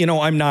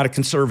I'm not a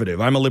conservative.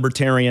 I'm a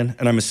libertarian,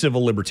 and I'm a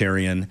civil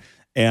libertarian.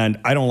 And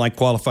I don't like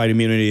qualified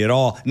immunity at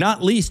all,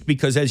 not least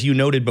because, as you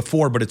noted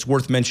before, but it's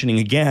worth mentioning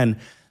again,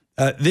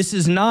 this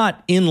is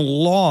not in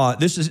law.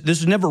 This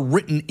is never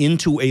written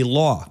into a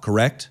law,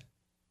 correct?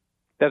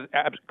 That's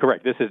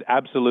correct. This is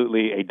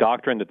absolutely a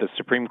doctrine that the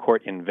Supreme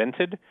Court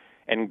invented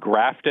and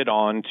grafted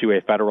onto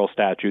a federal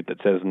statute that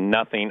says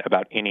nothing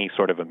about any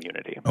sort of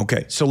immunity.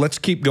 Okay, so let's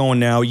keep going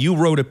now. You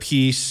wrote a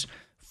piece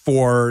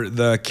for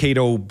the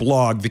Cato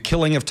blog. The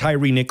killing of Tyre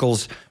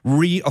Nichols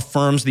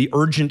reaffirms the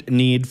urgent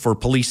need for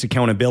police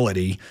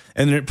accountability.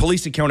 And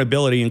police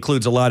accountability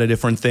includes a lot of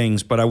different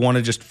things, but I want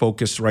to just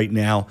focus right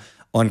now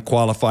on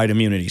qualified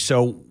immunity.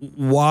 So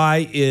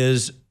why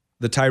is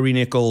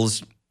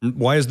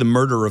the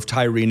murder of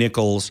Tyre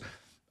Nichols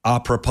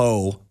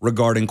apropos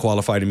regarding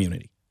qualified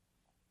immunity?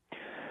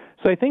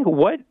 So I think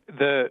what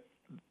the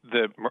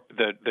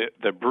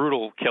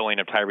brutal killing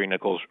of Tyre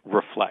Nichols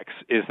reflects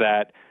is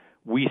that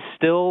we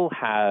still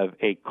have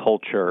a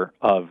culture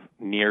of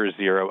near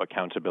zero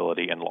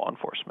accountability in law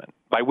enforcement,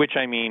 by which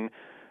I mean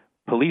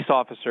police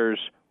officers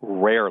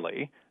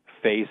rarely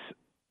face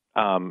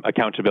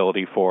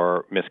accountability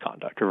for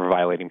misconduct or for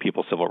violating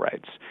people's civil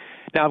rights.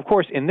 Now, of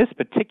course, in this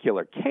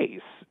particular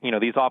case,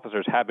 these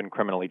officers have been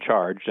criminally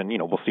charged, and,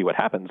 we'll see what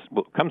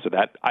comes to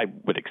that. I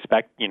would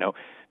expect,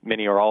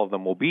 many or all of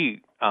them will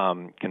be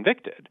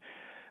convicted.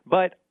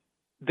 But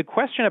the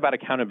question about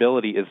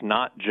accountability is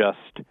not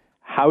just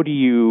how do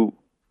you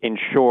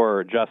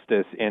ensure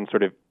justice in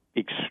sort of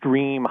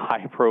extreme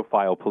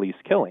high-profile police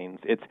killings.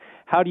 It's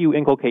how do you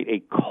inculcate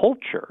a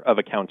culture of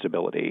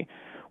accountability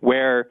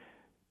where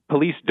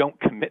police don't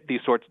commit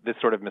this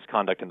sort of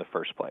misconduct in the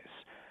first place.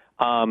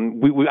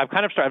 I've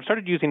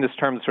started using this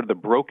term, sort of the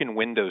broken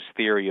windows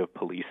theory of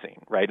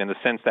policing, right? In the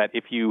sense that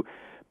if you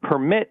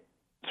permit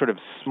sort of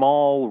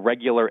small,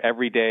 regular,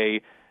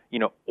 everyday,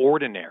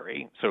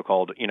 ordinary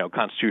so-called,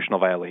 constitutional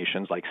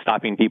violations like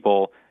stopping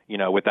people,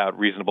 without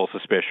reasonable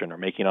suspicion or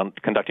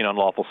conducting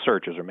unlawful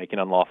searches or making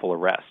unlawful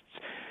arrests,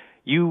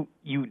 you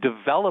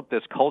develop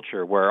this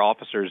culture where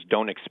officers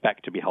don't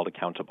expect to be held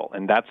accountable.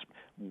 And that's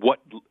what,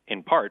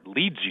 in part,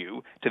 leads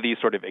you to these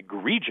sort of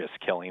egregious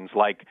killings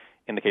like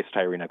in the case of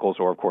Tyre Nichols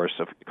or, of course,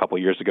 a couple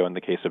of years ago in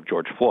the case of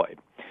George Floyd.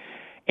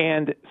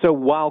 And so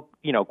while,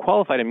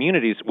 qualified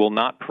immunities will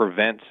not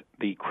prevent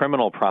the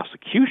criminal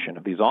prosecution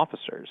of these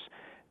officers,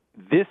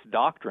 this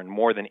doctrine,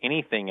 more than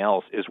anything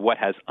else, is what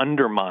has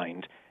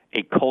undermined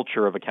a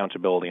culture of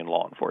accountability in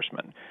law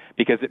enforcement,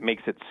 because it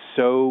makes it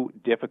so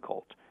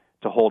difficult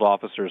to hold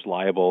officers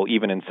liable,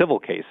 even in civil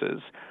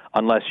cases,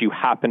 unless you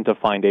happen to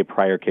find a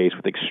prior case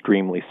with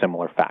extremely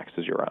similar facts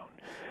as your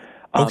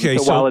own. Okay,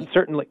 so while it's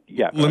certainly,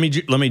 let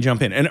me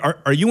jump in. And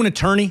are you an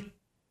attorney?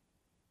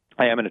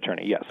 I am an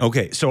attorney, yes.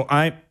 Okay, so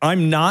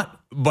I'm not,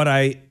 but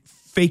I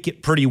fake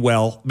it pretty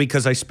well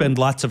because I spend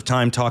lots of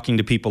time talking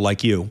to people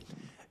like you.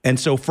 And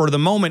so for the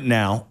moment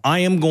now, I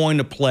am going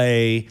to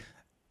play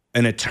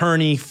an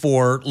attorney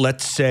for,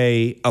 let's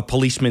say, a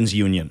policeman's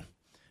union,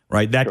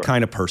 right? That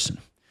kind of person.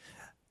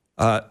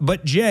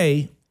 But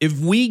Jay, if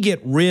we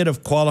get rid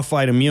of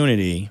qualified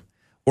immunity,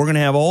 we're going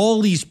to have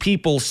all these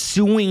people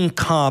suing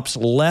cops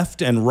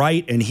left and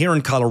right. And here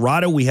in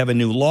Colorado, we have a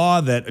new law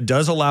that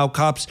does allow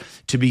cops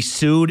to be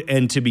sued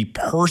and to be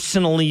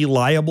personally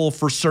liable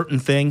for certain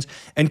things.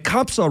 And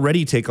cops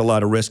already take a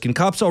lot of risk, and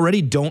cops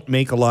already don't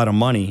make a lot of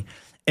money.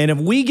 And if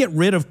we get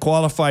rid of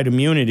qualified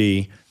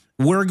immunity,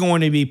 we're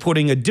going to be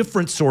putting a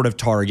different sort of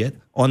target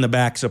on the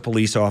backs of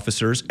police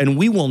officers, and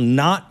we will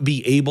not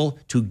be able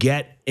to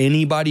get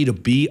anybody to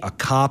be a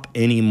cop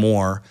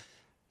anymore.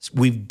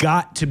 We've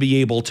got to be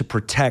able to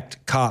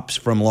protect cops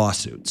from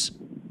lawsuits.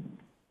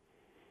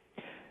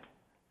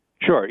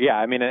 Sure. Yeah.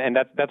 I mean, and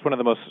that's one of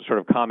the most sort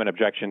of common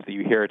objections that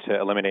you hear to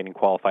eliminating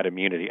qualified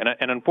immunity.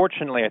 And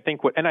unfortunately, I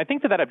think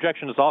that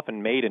objection is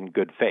often made in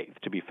good faith,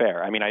 to be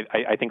fair. I mean,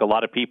 I think a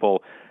lot of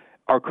people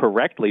are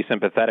correctly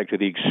sympathetic to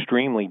the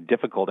extremely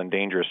difficult and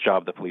dangerous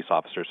job that police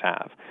officers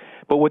have.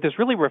 But what this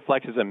really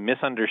reflects is a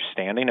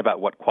misunderstanding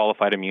about what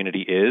qualified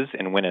immunity is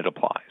and when it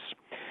applies.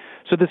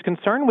 So this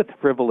concern with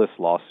frivolous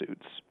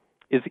lawsuits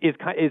is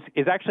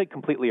actually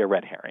completely a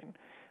red herring,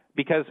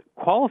 because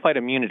qualified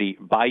immunity,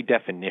 by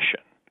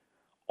definition,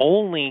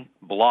 only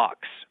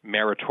blocks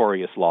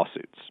meritorious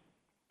lawsuits,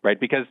 right?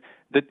 Because,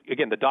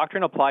 the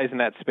doctrine applies in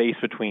that space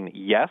between,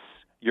 yes,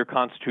 your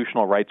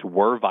constitutional rights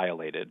were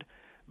violated,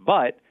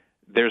 but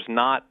there's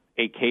not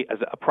a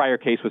prior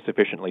case with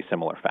sufficiently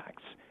similar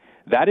facts.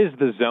 That is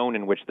the zone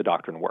in which the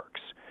doctrine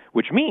works,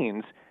 which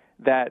means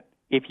that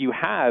if you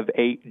have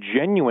a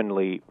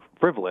genuinely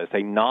frivolous,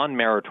 a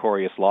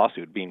non-meritorious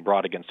lawsuit being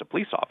brought against a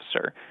police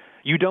officer,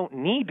 you don't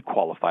need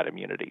qualified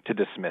immunity to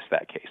dismiss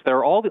that case. There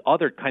are all the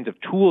other kinds of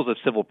tools of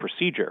civil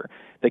procedure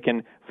that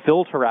can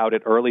filter out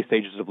at early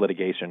stages of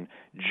litigation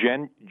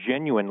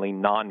genuinely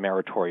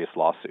non-meritorious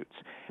lawsuits.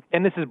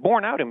 And this is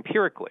borne out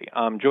empirically.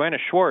 Joanna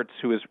Schwartz,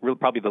 who is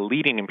probably the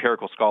leading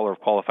empirical scholar of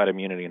qualified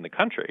immunity in the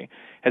country,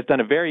 has done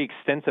a very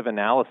extensive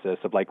analysis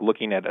of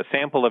looking at a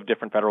sample of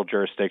different federal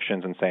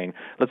jurisdictions and saying,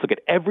 let's look at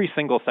every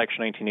single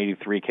Section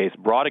 1983 case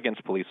brought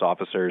against police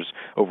officers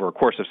over a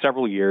course of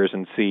several years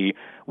and see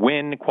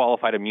when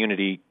qualified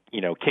immunity,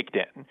 kicked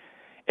in.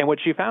 And what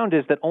she found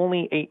is that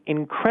only an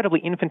incredibly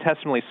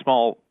infinitesimally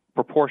small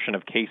proportion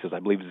of cases,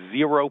 I believe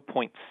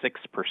 0.6%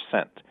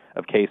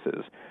 of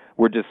cases,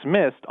 were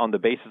dismissed on the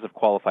basis of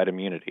qualified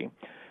immunity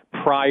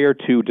prior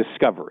to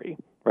discovery,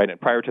 right? And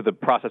prior to the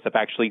process of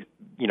actually,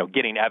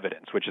 getting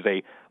evidence, which is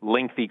a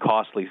lengthy,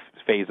 costly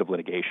phase of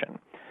litigation.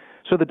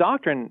 So the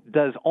doctrine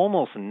does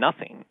almost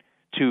nothing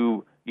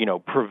to,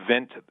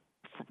 prevent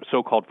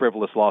so-called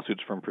frivolous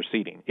lawsuits from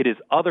proceeding. It is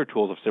other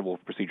tools of civil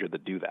procedure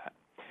that do that.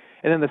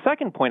 And then the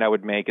second point I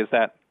would make is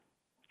that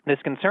this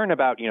concern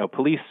about,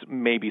 police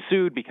may be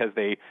sued because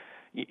they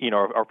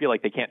or feel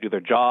like they can't do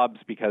their jobs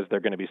because they're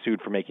going to be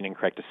sued for making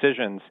incorrect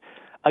decisions,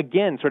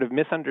 again, sort of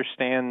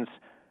misunderstands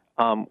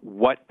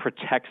what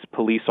protects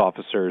police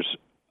officers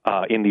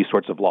in these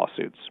sorts of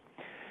lawsuits.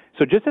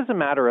 So just as a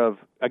matter of,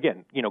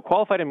 again,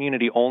 qualified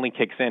immunity only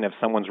kicks in if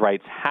someone's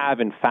rights have,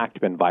 in fact,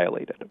 been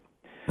violated.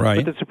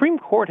 Right. But the Supreme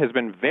Court has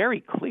been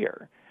very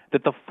clear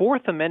that the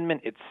Fourth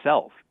Amendment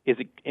itself is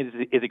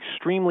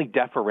extremely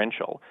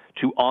deferential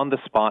to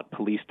on-the-spot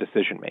police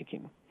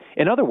decision-making.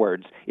 In other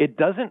words, it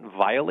doesn't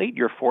violate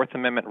your Fourth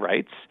Amendment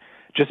rights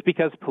just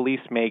because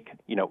police make,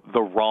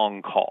 the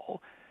wrong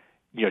call,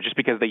 just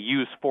because they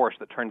use force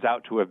that turns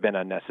out to have been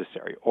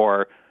unnecessary,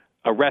 or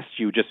arrest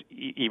you just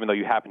even though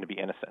you happen to be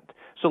innocent.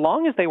 So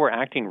long as they were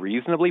acting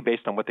reasonably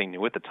based on what they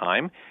knew at the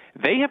time,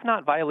 they have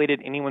not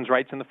violated anyone's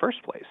rights in the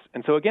first place.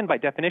 And so again, by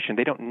definition,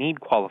 they don't need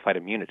qualified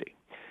immunity.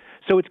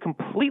 So it's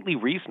completely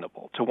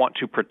reasonable to want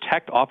to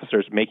protect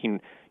officers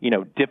making,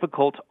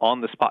 difficult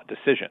on-the-spot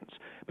decisions.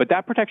 But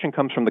that protection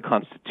comes from the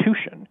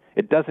Constitution.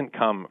 It doesn't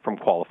come from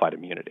qualified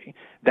immunity.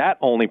 That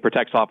only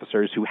protects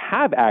officers who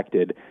have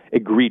acted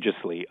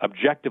egregiously,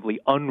 objectively,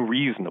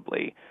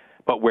 unreasonably,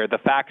 but where the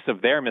facts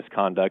of their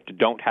misconduct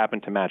don't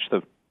happen to match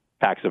the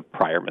facts of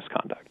prior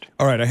misconduct.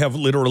 All right, I have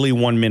literally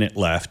 1 minute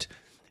left.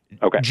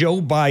 Okay.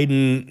 Joe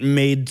Biden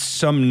made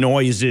some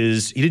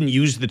noises. He didn't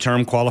use the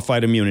term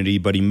qualified immunity,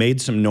 but he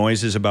made some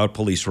noises about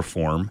police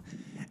reform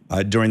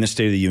during the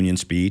State of the Union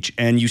speech.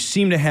 And you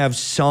seem to have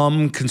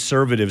some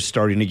conservatives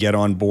starting to get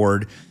on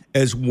board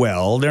as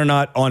well. They're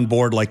not on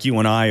board like you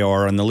and I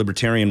are on the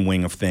libertarian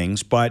wing of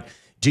things, but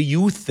Do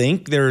you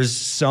think there's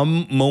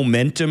some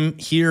momentum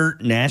here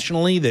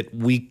nationally that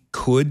we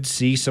could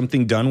see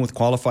something done with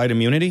qualified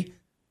immunity?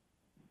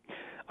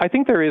 I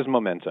think there is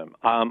momentum.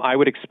 I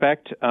would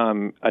expect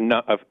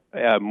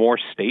more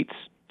states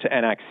to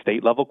enact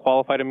state-level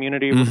qualified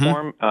immunity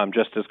reform,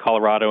 just as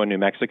Colorado and New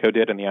Mexico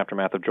did in the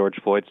aftermath of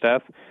George Floyd's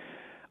death.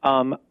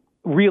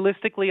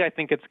 Realistically, I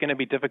think it's going to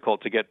be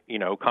difficult to get,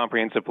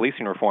 comprehensive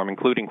policing reform,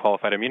 including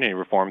qualified immunity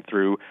reform,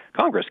 through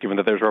Congress, given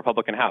that there's a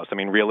Republican House. I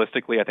mean,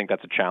 realistically, I think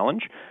that's a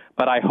challenge.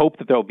 But I hope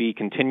that there'll be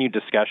continued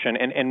discussion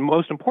and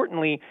most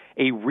importantly,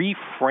 a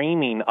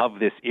reframing of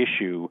this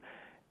issue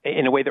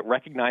in a way that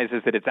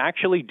recognizes that it's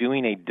actually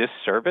doing a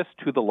disservice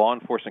to the law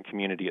enforcement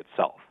community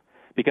itself.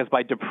 Because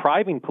by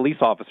depriving police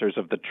officers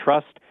of the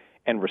trust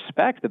and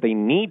respect that they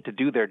need to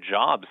do their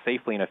job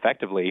safely and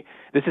effectively,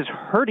 this is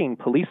hurting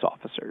police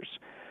officers.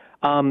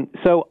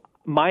 So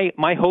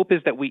my hope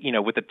is that we,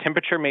 with the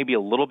temperature maybe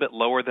a little bit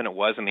lower than it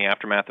was in the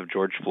aftermath of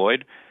George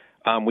Floyd,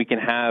 we can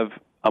have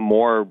a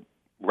more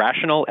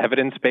rational,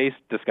 evidence-based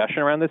discussion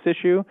around this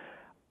issue.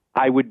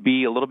 I would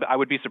be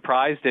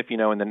surprised if,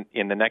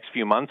 in the next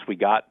few months we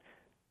got,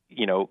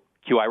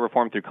 QI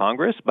reform through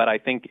Congress, but I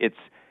think it's,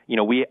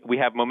 we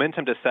have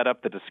momentum to set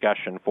up the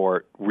discussion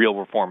for real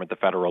reform at the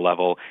federal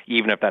level,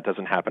 even if that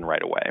doesn't happen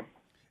right away.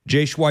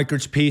 Jay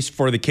Schweikert's piece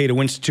for the Cato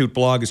Institute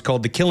blog is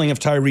called "The Killing of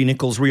Tyre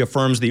Nichols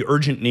Reaffirms the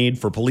Urgent Need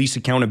for Police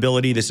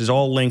Accountability." This is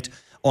all linked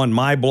on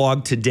my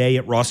blog today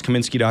at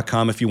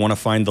rosskaminsky.com if you want to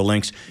find the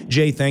links.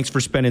 Jay, thanks for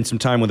spending some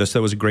time with us.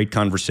 That was a great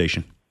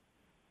conversation.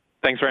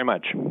 Thanks very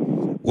much.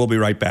 We'll be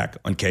right back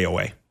on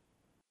KOA.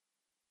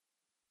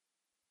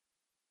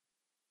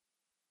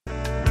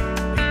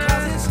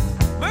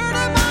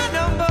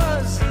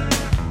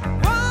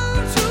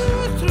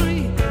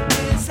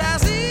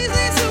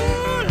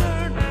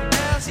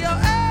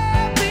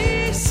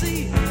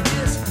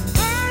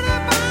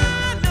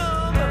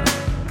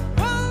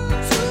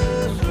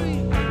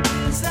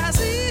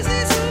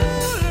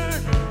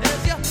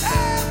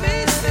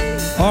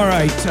 All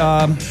right.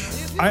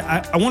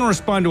 I want to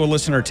respond to a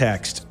listener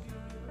text.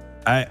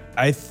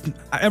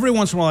 Every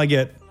once in a while I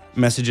get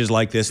messages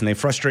like this and they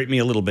frustrate me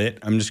a little bit.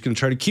 I'm just going to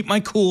try to keep my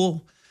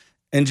cool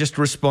and just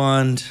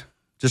respond.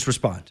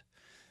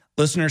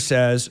 Listener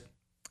says,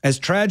 as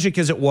tragic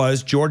as it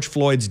was, George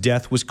Floyd's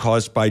death was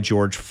caused by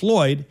George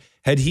Floyd.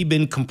 Had he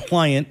been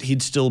compliant,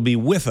 he'd still be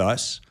with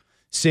us.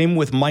 Same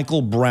with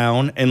Michael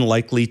Brown and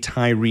likely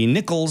Tyre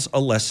Nichols, a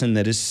lesson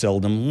that is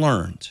seldom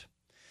learned.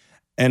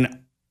 And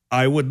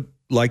I would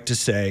like to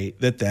say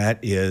that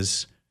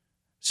is,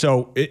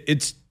 so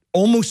it's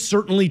almost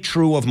certainly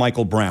true of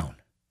Michael Brown.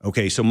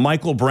 Okay, so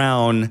Michael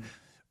Brown,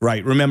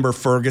 right, remember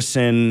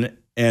Ferguson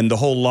and the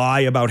whole lie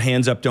about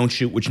hands up, don't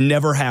shoot, which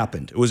never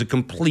happened. It was a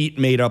complete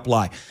made-up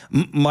lie.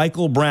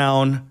 Michael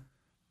Brown,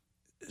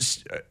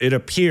 it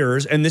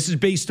appears, and this is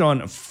based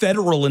on a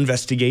federal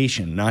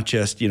investigation, not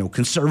just,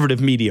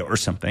 conservative media or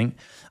something.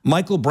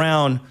 Michael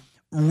Brown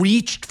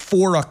reached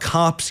for a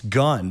cop's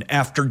gun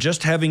after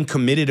just having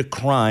committed a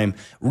crime,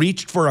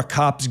 reached for a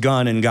cop's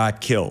gun and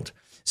got killed.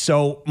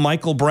 So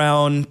Michael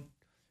Brown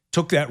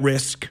took that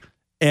risk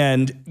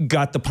and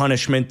got the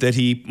punishment that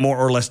he more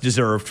or less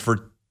deserved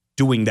for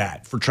doing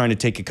that, for trying to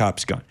take a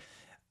cop's gun.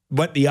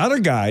 But the other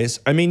guys,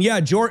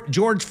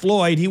 George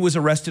Floyd, he was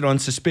arrested on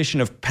suspicion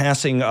of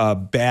passing a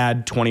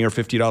bad $20 or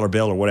 $50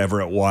 bill or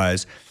whatever it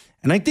was.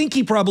 And I think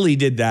he probably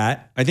did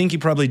that. I think he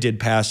probably did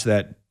pass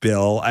that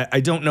bill.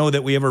 I don't know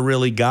that we ever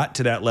really got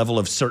to that level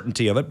of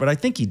certainty of it, but I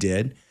think he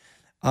did.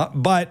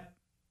 But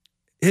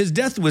his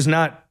death was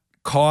not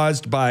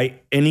caused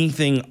by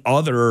anything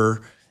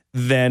other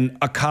than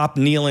a cop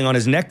kneeling on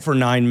his neck for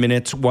 9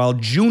 minutes while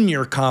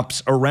junior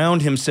cops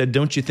around him said,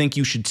 don't you think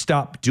you should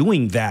stop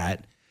doing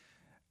that?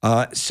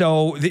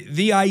 So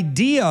the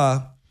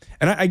idea,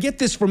 and I get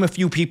this from a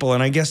few people,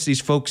 and I guess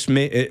these folks,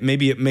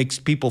 maybe it makes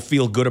people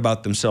feel good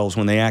about themselves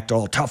when they act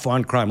all tough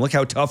on crime. Look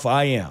how tough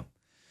I am,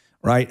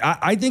 right?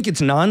 I think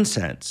it's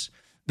nonsense.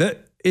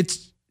 That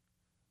it's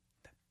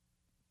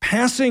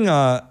passing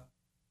a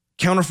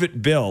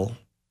counterfeit bill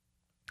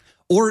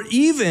or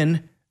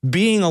even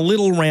being a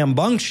little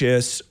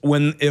rambunctious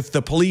if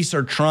the police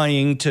are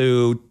trying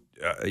to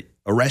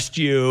arrest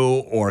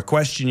you or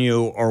question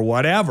you or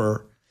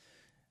whatever.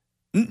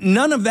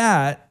 None of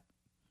that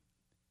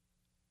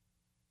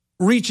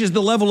reaches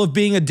the level of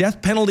being a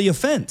death penalty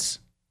offense.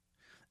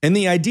 And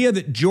the idea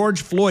that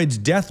George Floyd's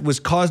death was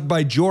caused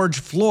by George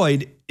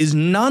Floyd is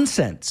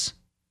nonsense.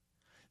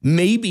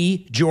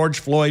 Maybe George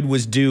Floyd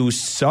was due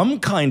some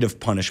kind of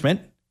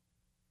punishment.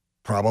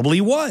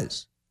 Probably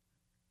was.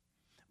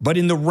 But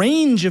in the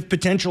range of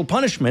potential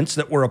punishments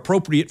that were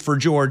appropriate for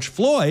George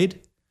Floyd,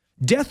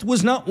 death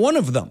was not one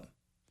of them.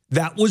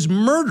 That was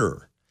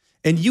murder.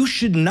 And you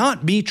should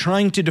not be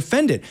trying to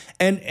defend it.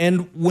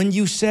 And when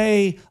you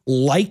say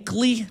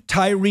likely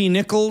Tyre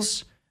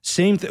Nichols,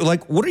 same thing.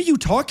 Like, what are you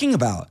talking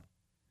about?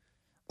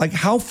 Like,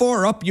 how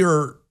far up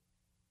your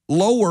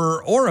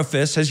lower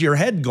orifice has your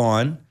head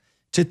gone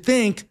to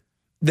think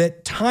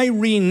that Tyre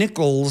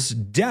Nichols'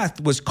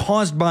 death was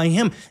caused by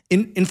him?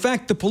 In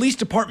fact, the police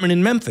department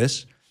in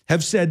Memphis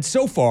have said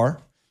so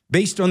far,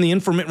 based on the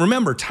information,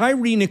 remember, Tyre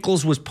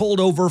Nichols was pulled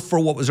over for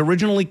what was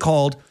originally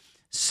called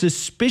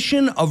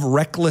suspicion of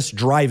reckless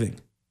driving.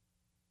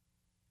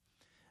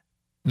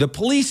 The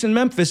police in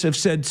Memphis have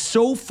said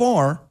so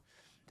far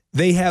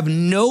they have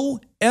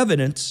no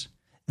evidence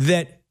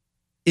that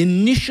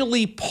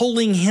initially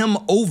pulling him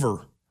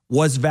over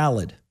was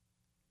valid.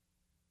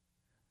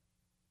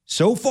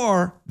 So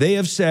far, they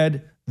have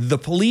said the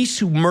police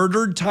who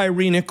murdered Tyre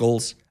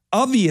Nichols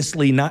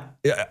obviously not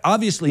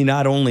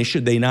only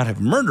should they not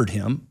have murdered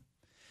him,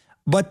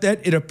 but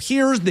that it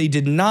appears they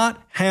did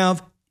not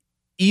have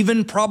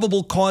even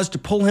probable cause to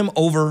pull him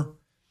over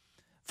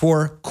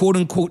for quote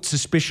unquote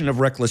suspicion of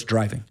reckless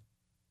driving.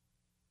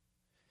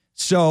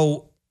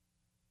 So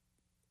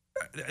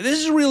this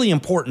is really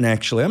important,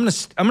 actually. I'm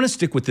going to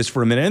stick with this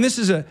for a minute.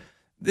 And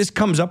this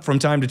comes up from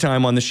time to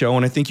time on the show,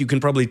 and I think you can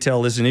probably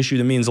tell this is an issue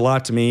that means a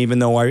lot to me, even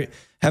though I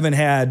haven't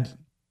had,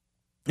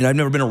 I've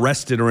never been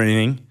arrested or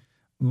anything.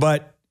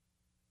 But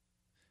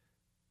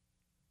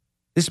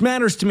this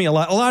matters to me a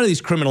lot. A lot of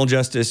these criminal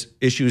justice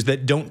issues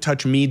that don't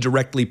touch me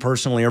directly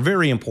personally are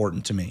very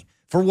important to me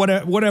for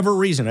whatever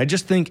reason. I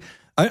just think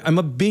I'm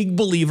a big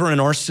believer in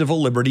our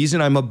civil liberties,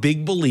 and I'm a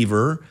big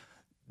believer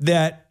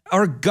that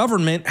our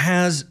government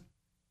has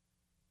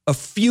a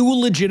few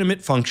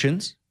legitimate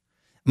functions.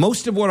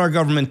 Most of what our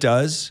government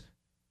does,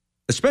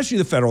 especially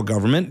the federal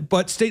government,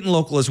 but state and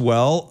local as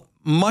well,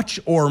 most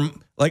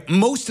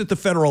at the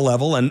federal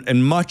level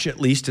and much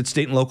at least at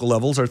state and local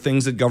levels are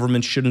things that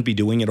government shouldn't be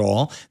doing at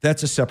all.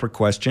 That's a separate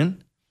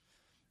question.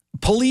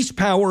 Police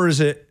power is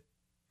a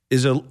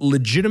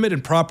legitimate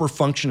and proper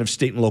function of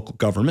state and local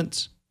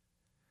governments.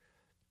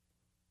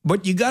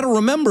 But you got to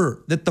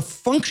remember that the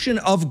function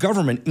of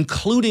government,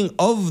 including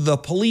of the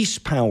police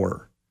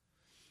power,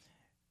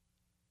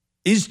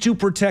 is to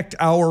protect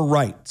our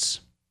rights.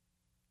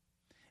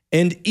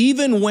 And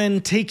even when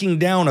taking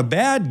down a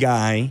bad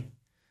guy,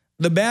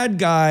 the bad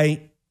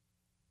guy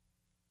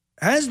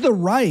has the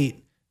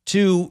right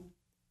to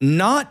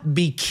not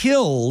be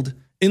killed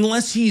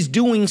unless he's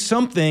doing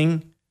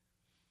something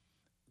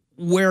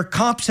where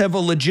cops have a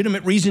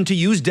legitimate reason to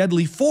use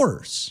deadly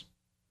force.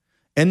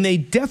 And they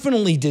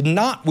definitely did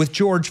not with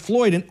George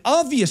Floyd, and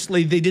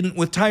obviously they didn't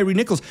with Tyre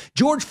Nichols.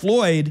 George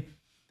Floyd,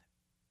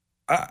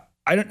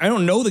 I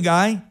don't know the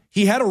guy.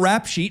 He had a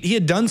rap sheet. He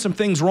had done some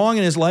things wrong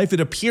in his life. It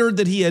appeared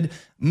that he had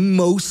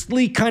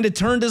mostly kind of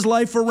turned his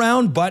life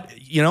around, but,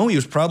 he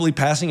was probably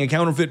passing a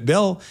counterfeit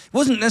bill. He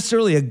wasn't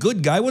necessarily a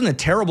good guy. He wasn't a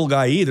terrible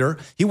guy either.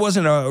 He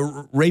wasn't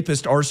a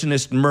rapist,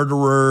 arsonist,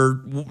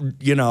 murderer,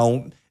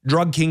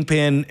 drug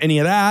kingpin, any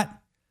of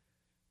that.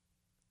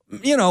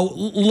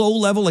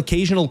 Low-level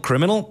occasional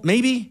criminal,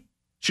 maybe?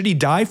 Should he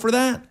die for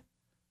that?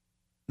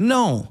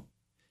 No.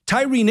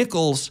 Tyre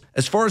Nichols,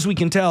 as far as we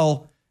can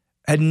tell,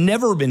 had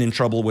never been in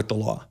trouble with the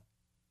law.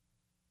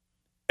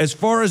 As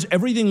far as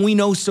everything we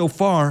know so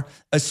far,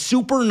 a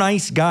super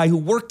nice guy who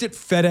worked at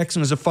FedEx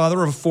and was a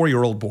father of a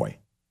 4-year-old boy. I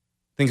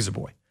think it's a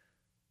boy.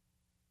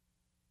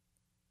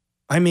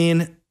 I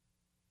mean,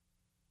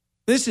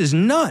 this is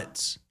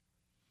nuts.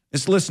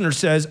 This listener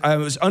says, I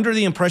was under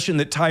the impression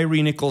that Tyre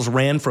Nichols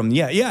ran from,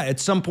 at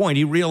some point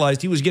he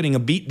realized he was getting a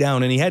beat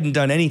down and he hadn't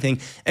done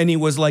anything. And he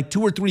was like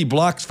 2 or 3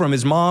 blocks from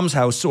his mom's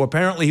house. So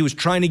apparently he was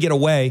trying to get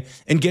away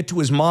and get to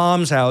his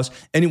mom's house.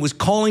 And he was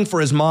calling for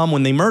his mom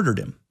when they murdered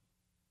him.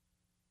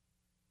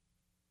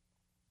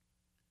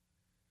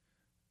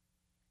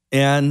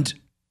 And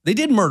they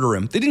did murder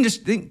him. They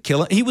didn't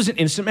kill him. He was an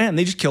innocent man.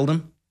 They just killed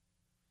him.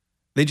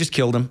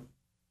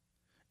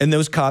 And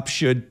those cops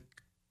should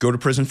go to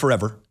prison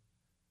forever.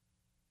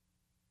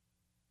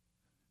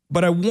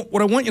 But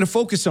what I want you to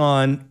focus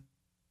on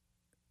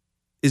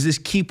is this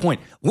key point.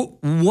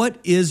 What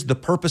is the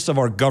purpose of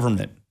our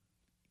government?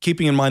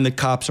 Keeping in mind that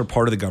cops are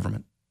part of the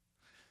government.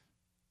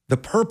 The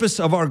purpose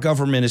of our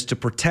government is to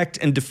protect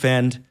and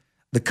defend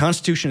the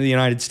Constitution of the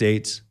United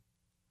States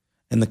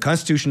and the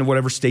Constitution of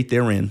whatever state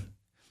they're in,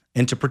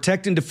 and to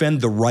protect and defend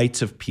the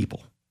rights of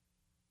people.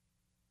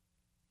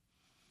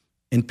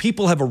 And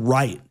people have a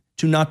right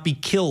to not be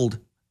killed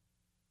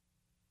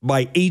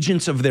by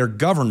agents of their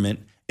government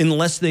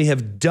unless they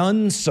have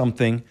done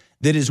something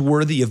that is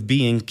worthy of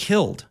being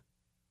killed.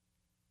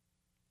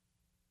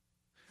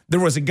 There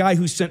was a guy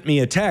who sent me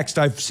a text.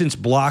 I've since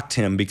blocked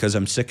him because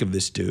I'm sick of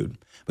this dude.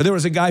 But there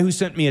was a guy who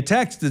sent me a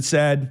text that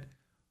said,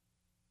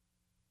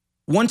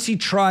 once he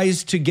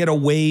tries to get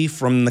away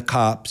from the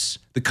cops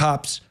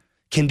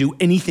can do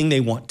anything they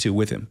want to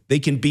with him. They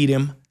can beat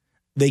him.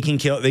 They can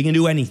kill. They can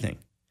do anything.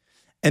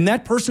 And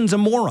that person's a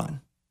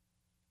moron.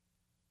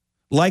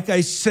 Like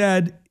I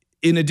said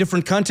in a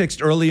different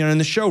context earlier in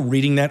the show,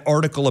 reading that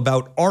article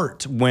about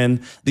art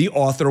when the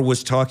author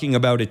was talking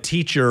about a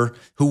teacher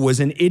who was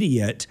an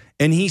idiot.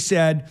 And he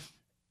said,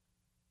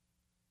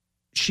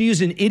 she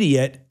is an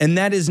idiot, and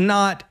that is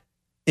not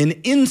an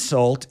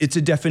insult, it's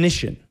a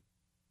definition.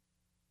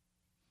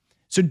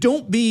 So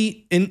don't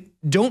be an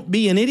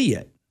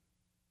idiot.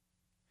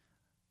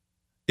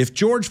 If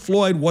George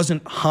Floyd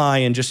wasn't high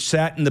and just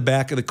sat in the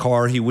back of the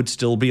car, he would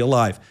still be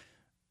alive.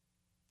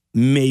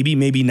 Maybe,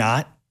 maybe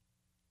not.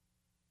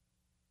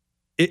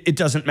 It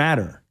doesn't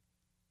matter.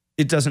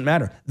 It doesn't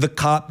matter. The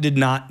cop did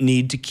not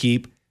need to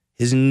keep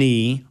his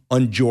knee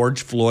on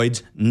George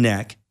Floyd's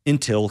neck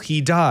until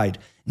he died.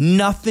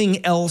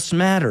 Nothing else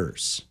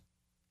matters.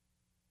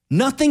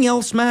 Nothing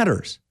else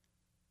matters.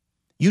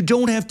 You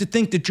don't have to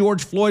think that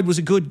George Floyd was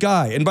a good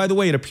guy. And by the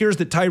way, it appears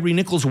that Tyre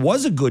Nichols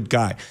was a good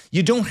guy.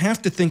 You don't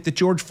have to think that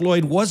George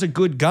Floyd was a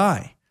good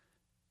guy.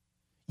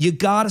 You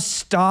got to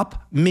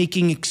stop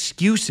making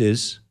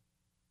excuses.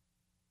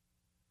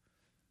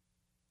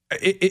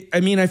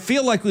 I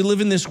feel like we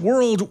live in this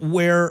world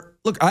where,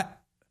 look, I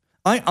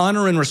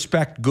honor and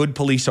respect good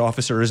police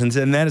officers,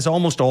 and that is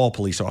almost all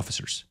police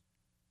officers.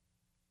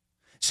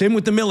 Same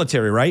with the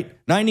military,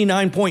 right?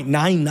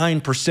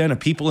 99.99% of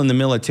people in the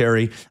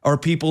military are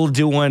people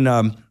doing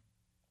a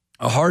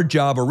hard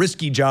job, a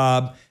risky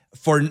job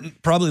for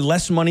probably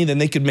less money than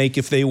they could make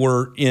if they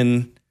were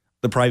in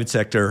the private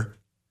sector.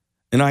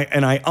 And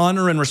I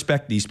honor and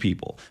respect these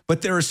people.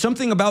 But there is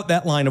something about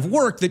that line of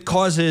work that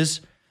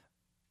causes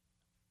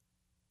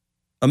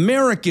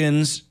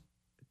Americans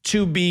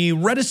to be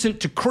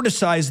reticent to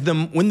criticize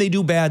them when they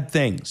do bad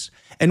things.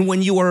 And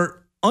when you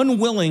are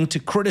unwilling to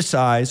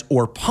criticize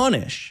or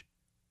punish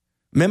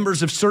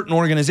members of certain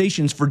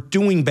organizations for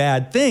doing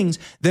bad things,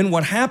 then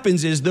what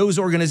happens is those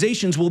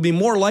organizations will be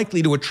more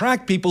likely to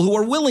attract people who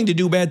are willing to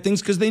do bad things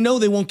because they know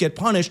they won't get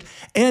punished,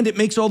 and it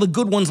makes all the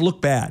good ones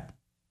look bad.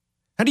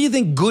 How do you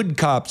think good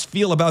cops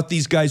feel about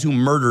these guys who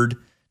murdered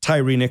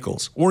Tyre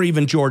Nichols or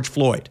even George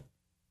Floyd?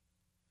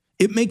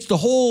 It makes the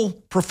whole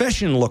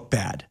profession look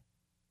bad.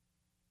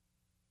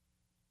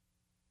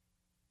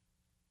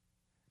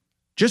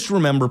 Just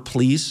remember,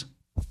 please,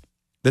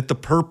 that the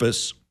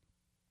purpose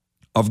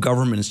of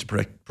government is to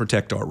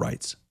protect our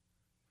rights.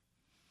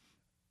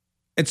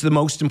 It's the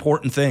most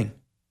important thing.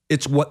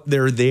 It's what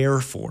they're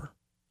there for.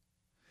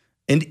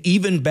 And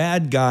even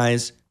bad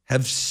guys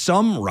have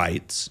some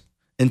rights,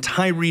 and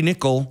Tyre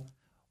Nichols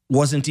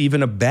wasn't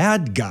even a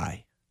bad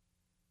guy.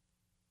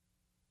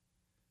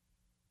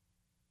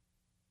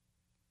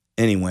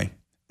 Anyway,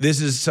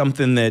 this is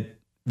something that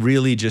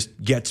really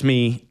just gets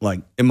me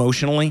like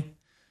emotionally.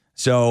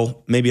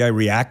 So maybe I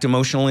react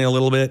emotionally a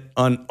little bit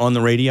on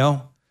the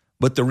radio.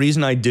 But the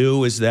reason I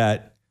do is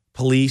that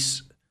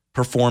police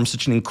perform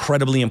such an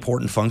incredibly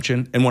important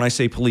function. And when I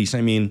say police,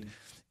 I mean,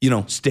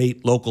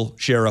 state, local,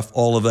 sheriff,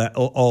 all of that,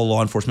 all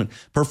law enforcement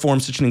perform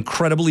such an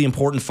incredibly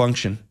important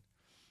function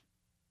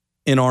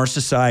in our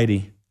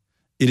society.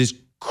 It is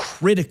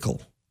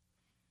critical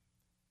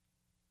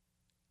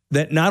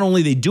that not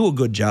only they do a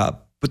good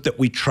job, but that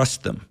we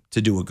trust them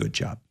to do a good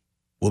job.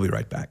 We'll be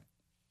right back.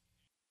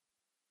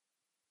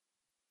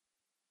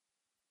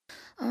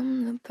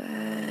 I'm the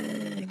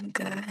bad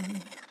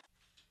guy.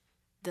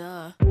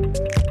 Duh.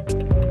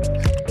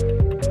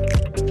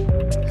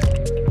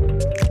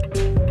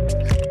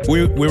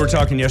 We were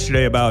talking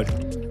yesterday about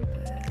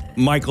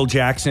Michael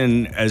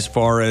Jackson as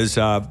far as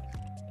that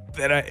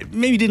I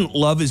maybe didn't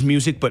love his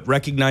music, but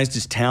recognized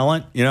his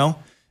talent,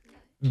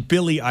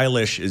 Billie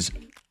Eilish is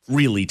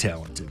really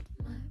talented.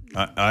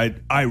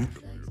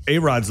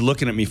 A-Rod's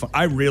looking at me.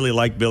 I really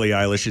like Billie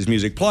Eilish's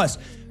music. Plus,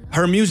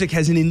 her music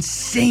has an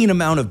insane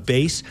amount of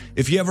bass.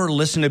 If you ever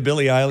listen to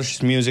Billie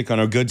Eilish's music on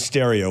a good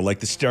stereo, like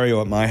the stereo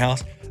at my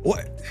house,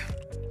 what?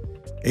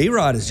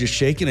 A-Rod is just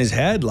shaking his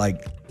head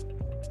like,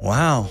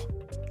 wow.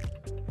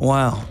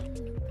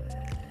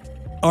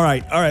 All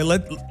right.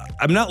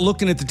 I'm not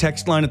looking at the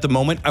text line at the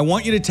moment. I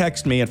want you to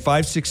text me at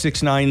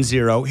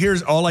 56690.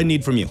 Here's all I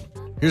need from you.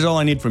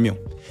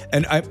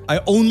 And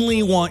I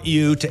only want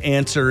you to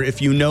answer if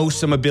you know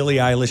some of Billie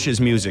Eilish's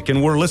music.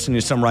 And we're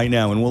listening to some right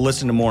now, and we'll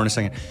listen to more in a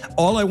second.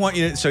 All I want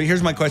you to... So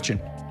here's my question.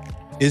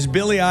 Is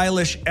Billie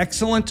Eilish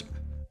excellent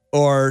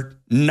or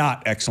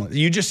not excellent?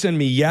 You just send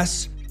me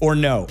yes or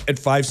no at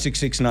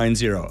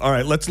 56690. All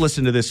right, let's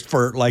listen to this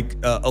for like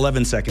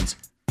 11 seconds.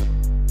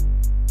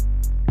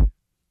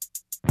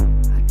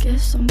 I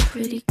guess I'm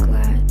pretty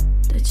glad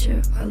that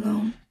you're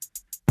alone.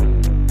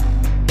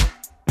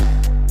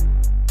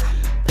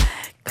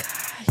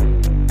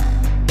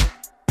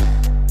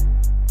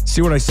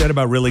 See what I said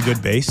about really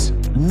good bass?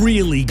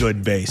 Really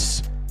good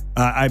bass.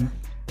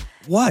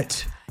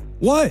 What?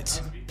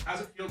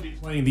 How's it feel to be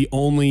playing the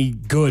only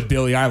good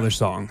Billie Eilish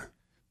song?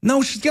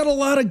 No, she's got a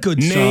lot of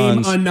good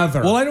songs. Name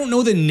another. Well, I don't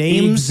know the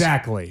names.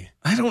 Exactly.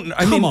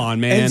 Come on,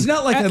 man. It's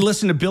not like I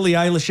listen to Billie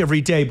Eilish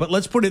every day, but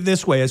let's put it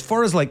this way. As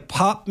far as like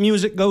pop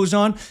music goes,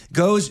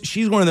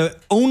 she's one of the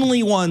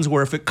only ones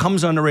where if it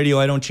comes on the radio,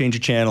 I don't change a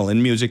channel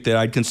in music that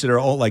I'd consider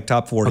all like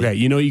top 40. Okay,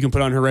 you know what you can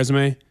put on her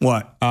resume?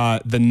 What?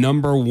 The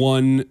number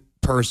one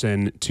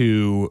person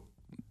to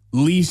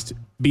least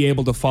be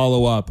able to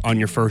follow up on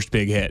your first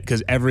big hit,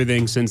 because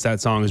everything since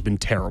that song has been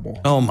terrible.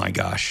 Oh my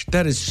gosh,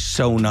 that is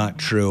so not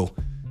true.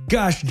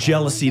 Gosh,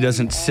 jealousy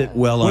doesn't sit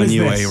well on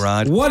you,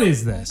 A-Rod. What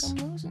is this?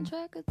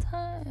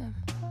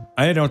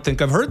 I don't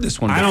think I've heard this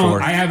one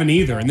before. I haven't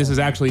either, and this is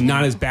actually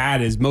not as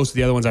bad as most of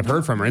the other ones I've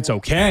heard from her. It's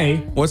okay.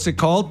 What's it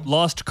called?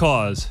 Lost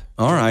Cause.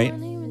 All right.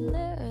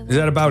 Is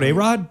that about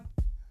A-Rod?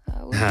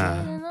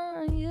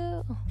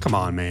 Come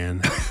on,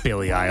 man.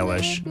 Billie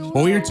Eilish.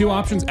 What were your two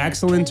options?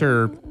 Excellent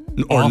or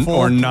awful?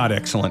 Or not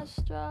excellent?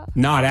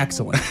 Not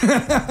excellent.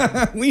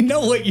 We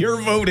know what your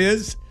vote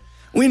is.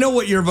 We know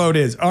what your vote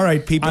is. All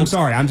right, people. I'm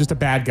sorry. I'm just a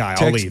bad guy.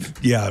 I'll leave.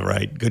 Yeah,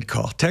 right. Good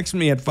call. Text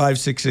me at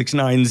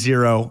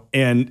 56690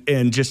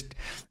 and just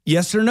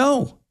yes or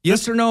no.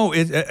 Yes or no.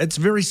 It's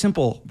very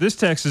simple. This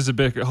text is a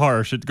bit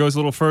harsh. It goes a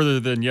little further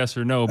than yes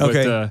or no, but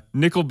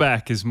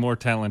Nickelback is more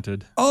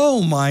talented.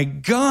 Oh, my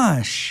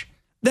gosh.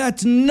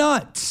 That's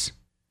nuts.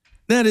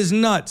 That is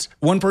nuts.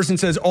 One person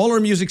says, all her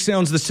music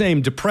sounds the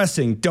same,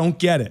 depressing, don't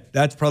get it.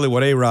 That's probably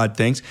what A-Rod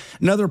thinks.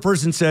 Another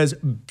person says,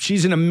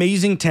 she's an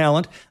amazing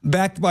talent.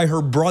 Backed by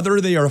her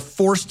brother, they are a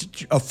force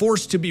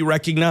to be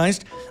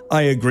recognized.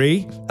 I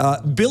agree.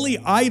 Billy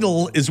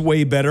Idol is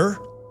way better.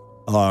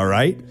 All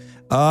right.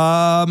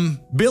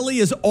 Billy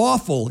is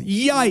awful.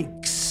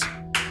 Yikes.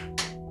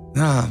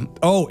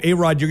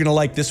 A-Rod, you're going to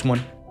like this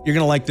one. You're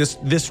going to like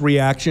this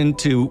reaction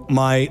to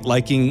my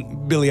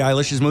liking Billie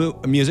Eilish's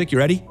music. You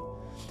ready?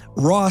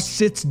 Ross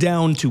sits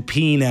down to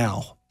pee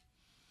now.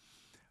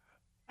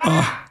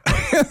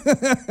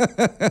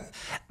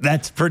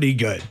 That's pretty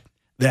good.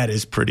 That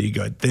is pretty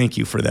good. Thank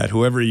you for that.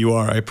 Whoever you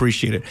are, I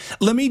appreciate it.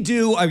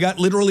 I've got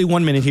literally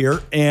 1 minute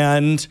here,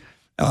 and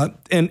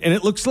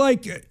it looks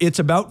like it's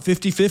about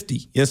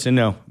 50-50. Yes and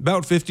no.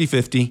 About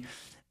 50-50.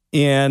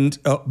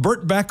 And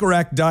Burt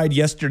Bacharach died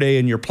yesterday,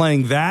 and you're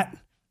playing that?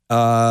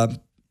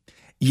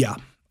 Yeah.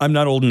 I'm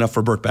not old enough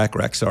for Burt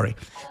Bacharach, sorry.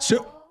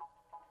 So...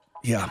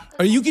 yeah.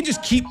 Or you can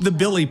just keep the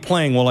Billy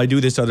playing while I do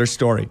this other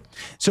story.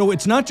 So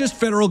it's not just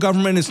federal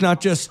government. It's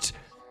not just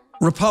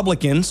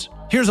Republicans.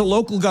 Here's a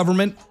local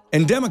government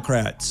and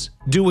Democrats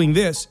doing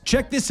this.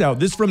 Check this out.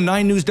 This is from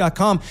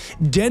 9news.com.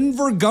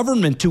 Denver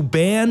government to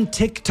ban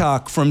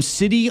TikTok from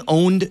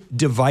city-owned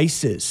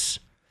devices.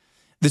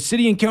 The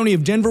city and county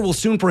of Denver will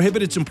soon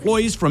prohibit its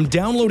employees from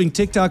downloading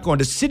TikTok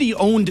onto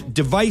city-owned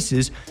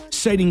devices,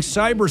 citing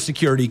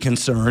cybersecurity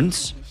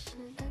concerns.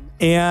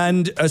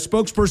 And a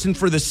spokesperson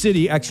for the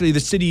city, actually the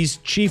city's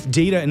chief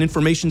data and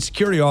information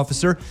security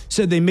officer,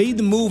 said they made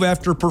the move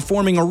after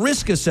performing a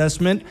risk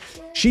assessment.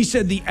 She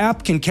said the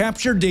app can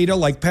capture data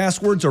like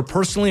passwords or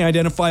personally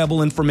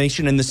identifiable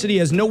information, and the city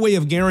has no way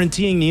of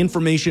guaranteeing the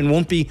information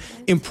won't be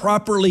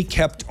improperly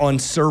kept on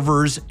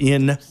servers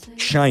in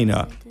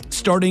China.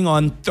 Starting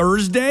on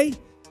Thursday,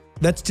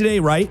 that's today,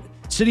 right?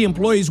 City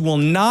employees will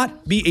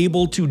not be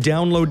able to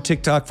download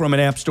TikTok from an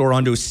app store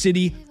onto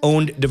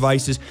city-owned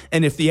devices.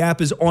 And if the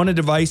app is on a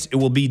device, it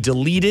will be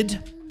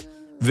deleted.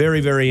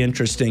 Very, very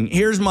interesting.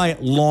 Here's my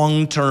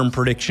long-term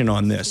prediction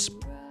on this.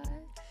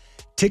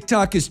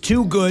 TikTok is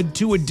too good,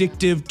 too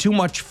addictive, too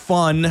much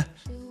fun.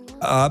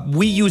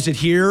 We use it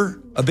here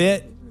a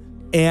bit,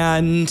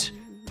 and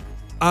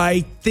I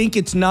think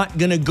it's not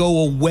going to go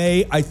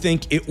away. I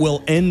think it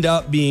will end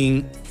up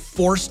being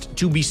forced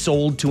to be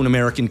sold to an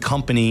American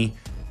company,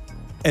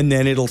 and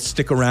then it'll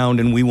stick around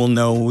and we will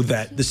know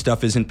that the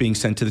stuff isn't being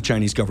sent to the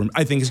Chinese government.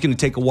 I think it's going to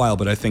take a while,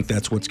 but I think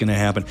that's what's going to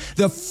happen.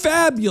 The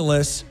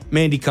fabulous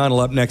Mandy Connell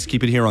up next.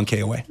 Keep it here on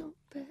KOA.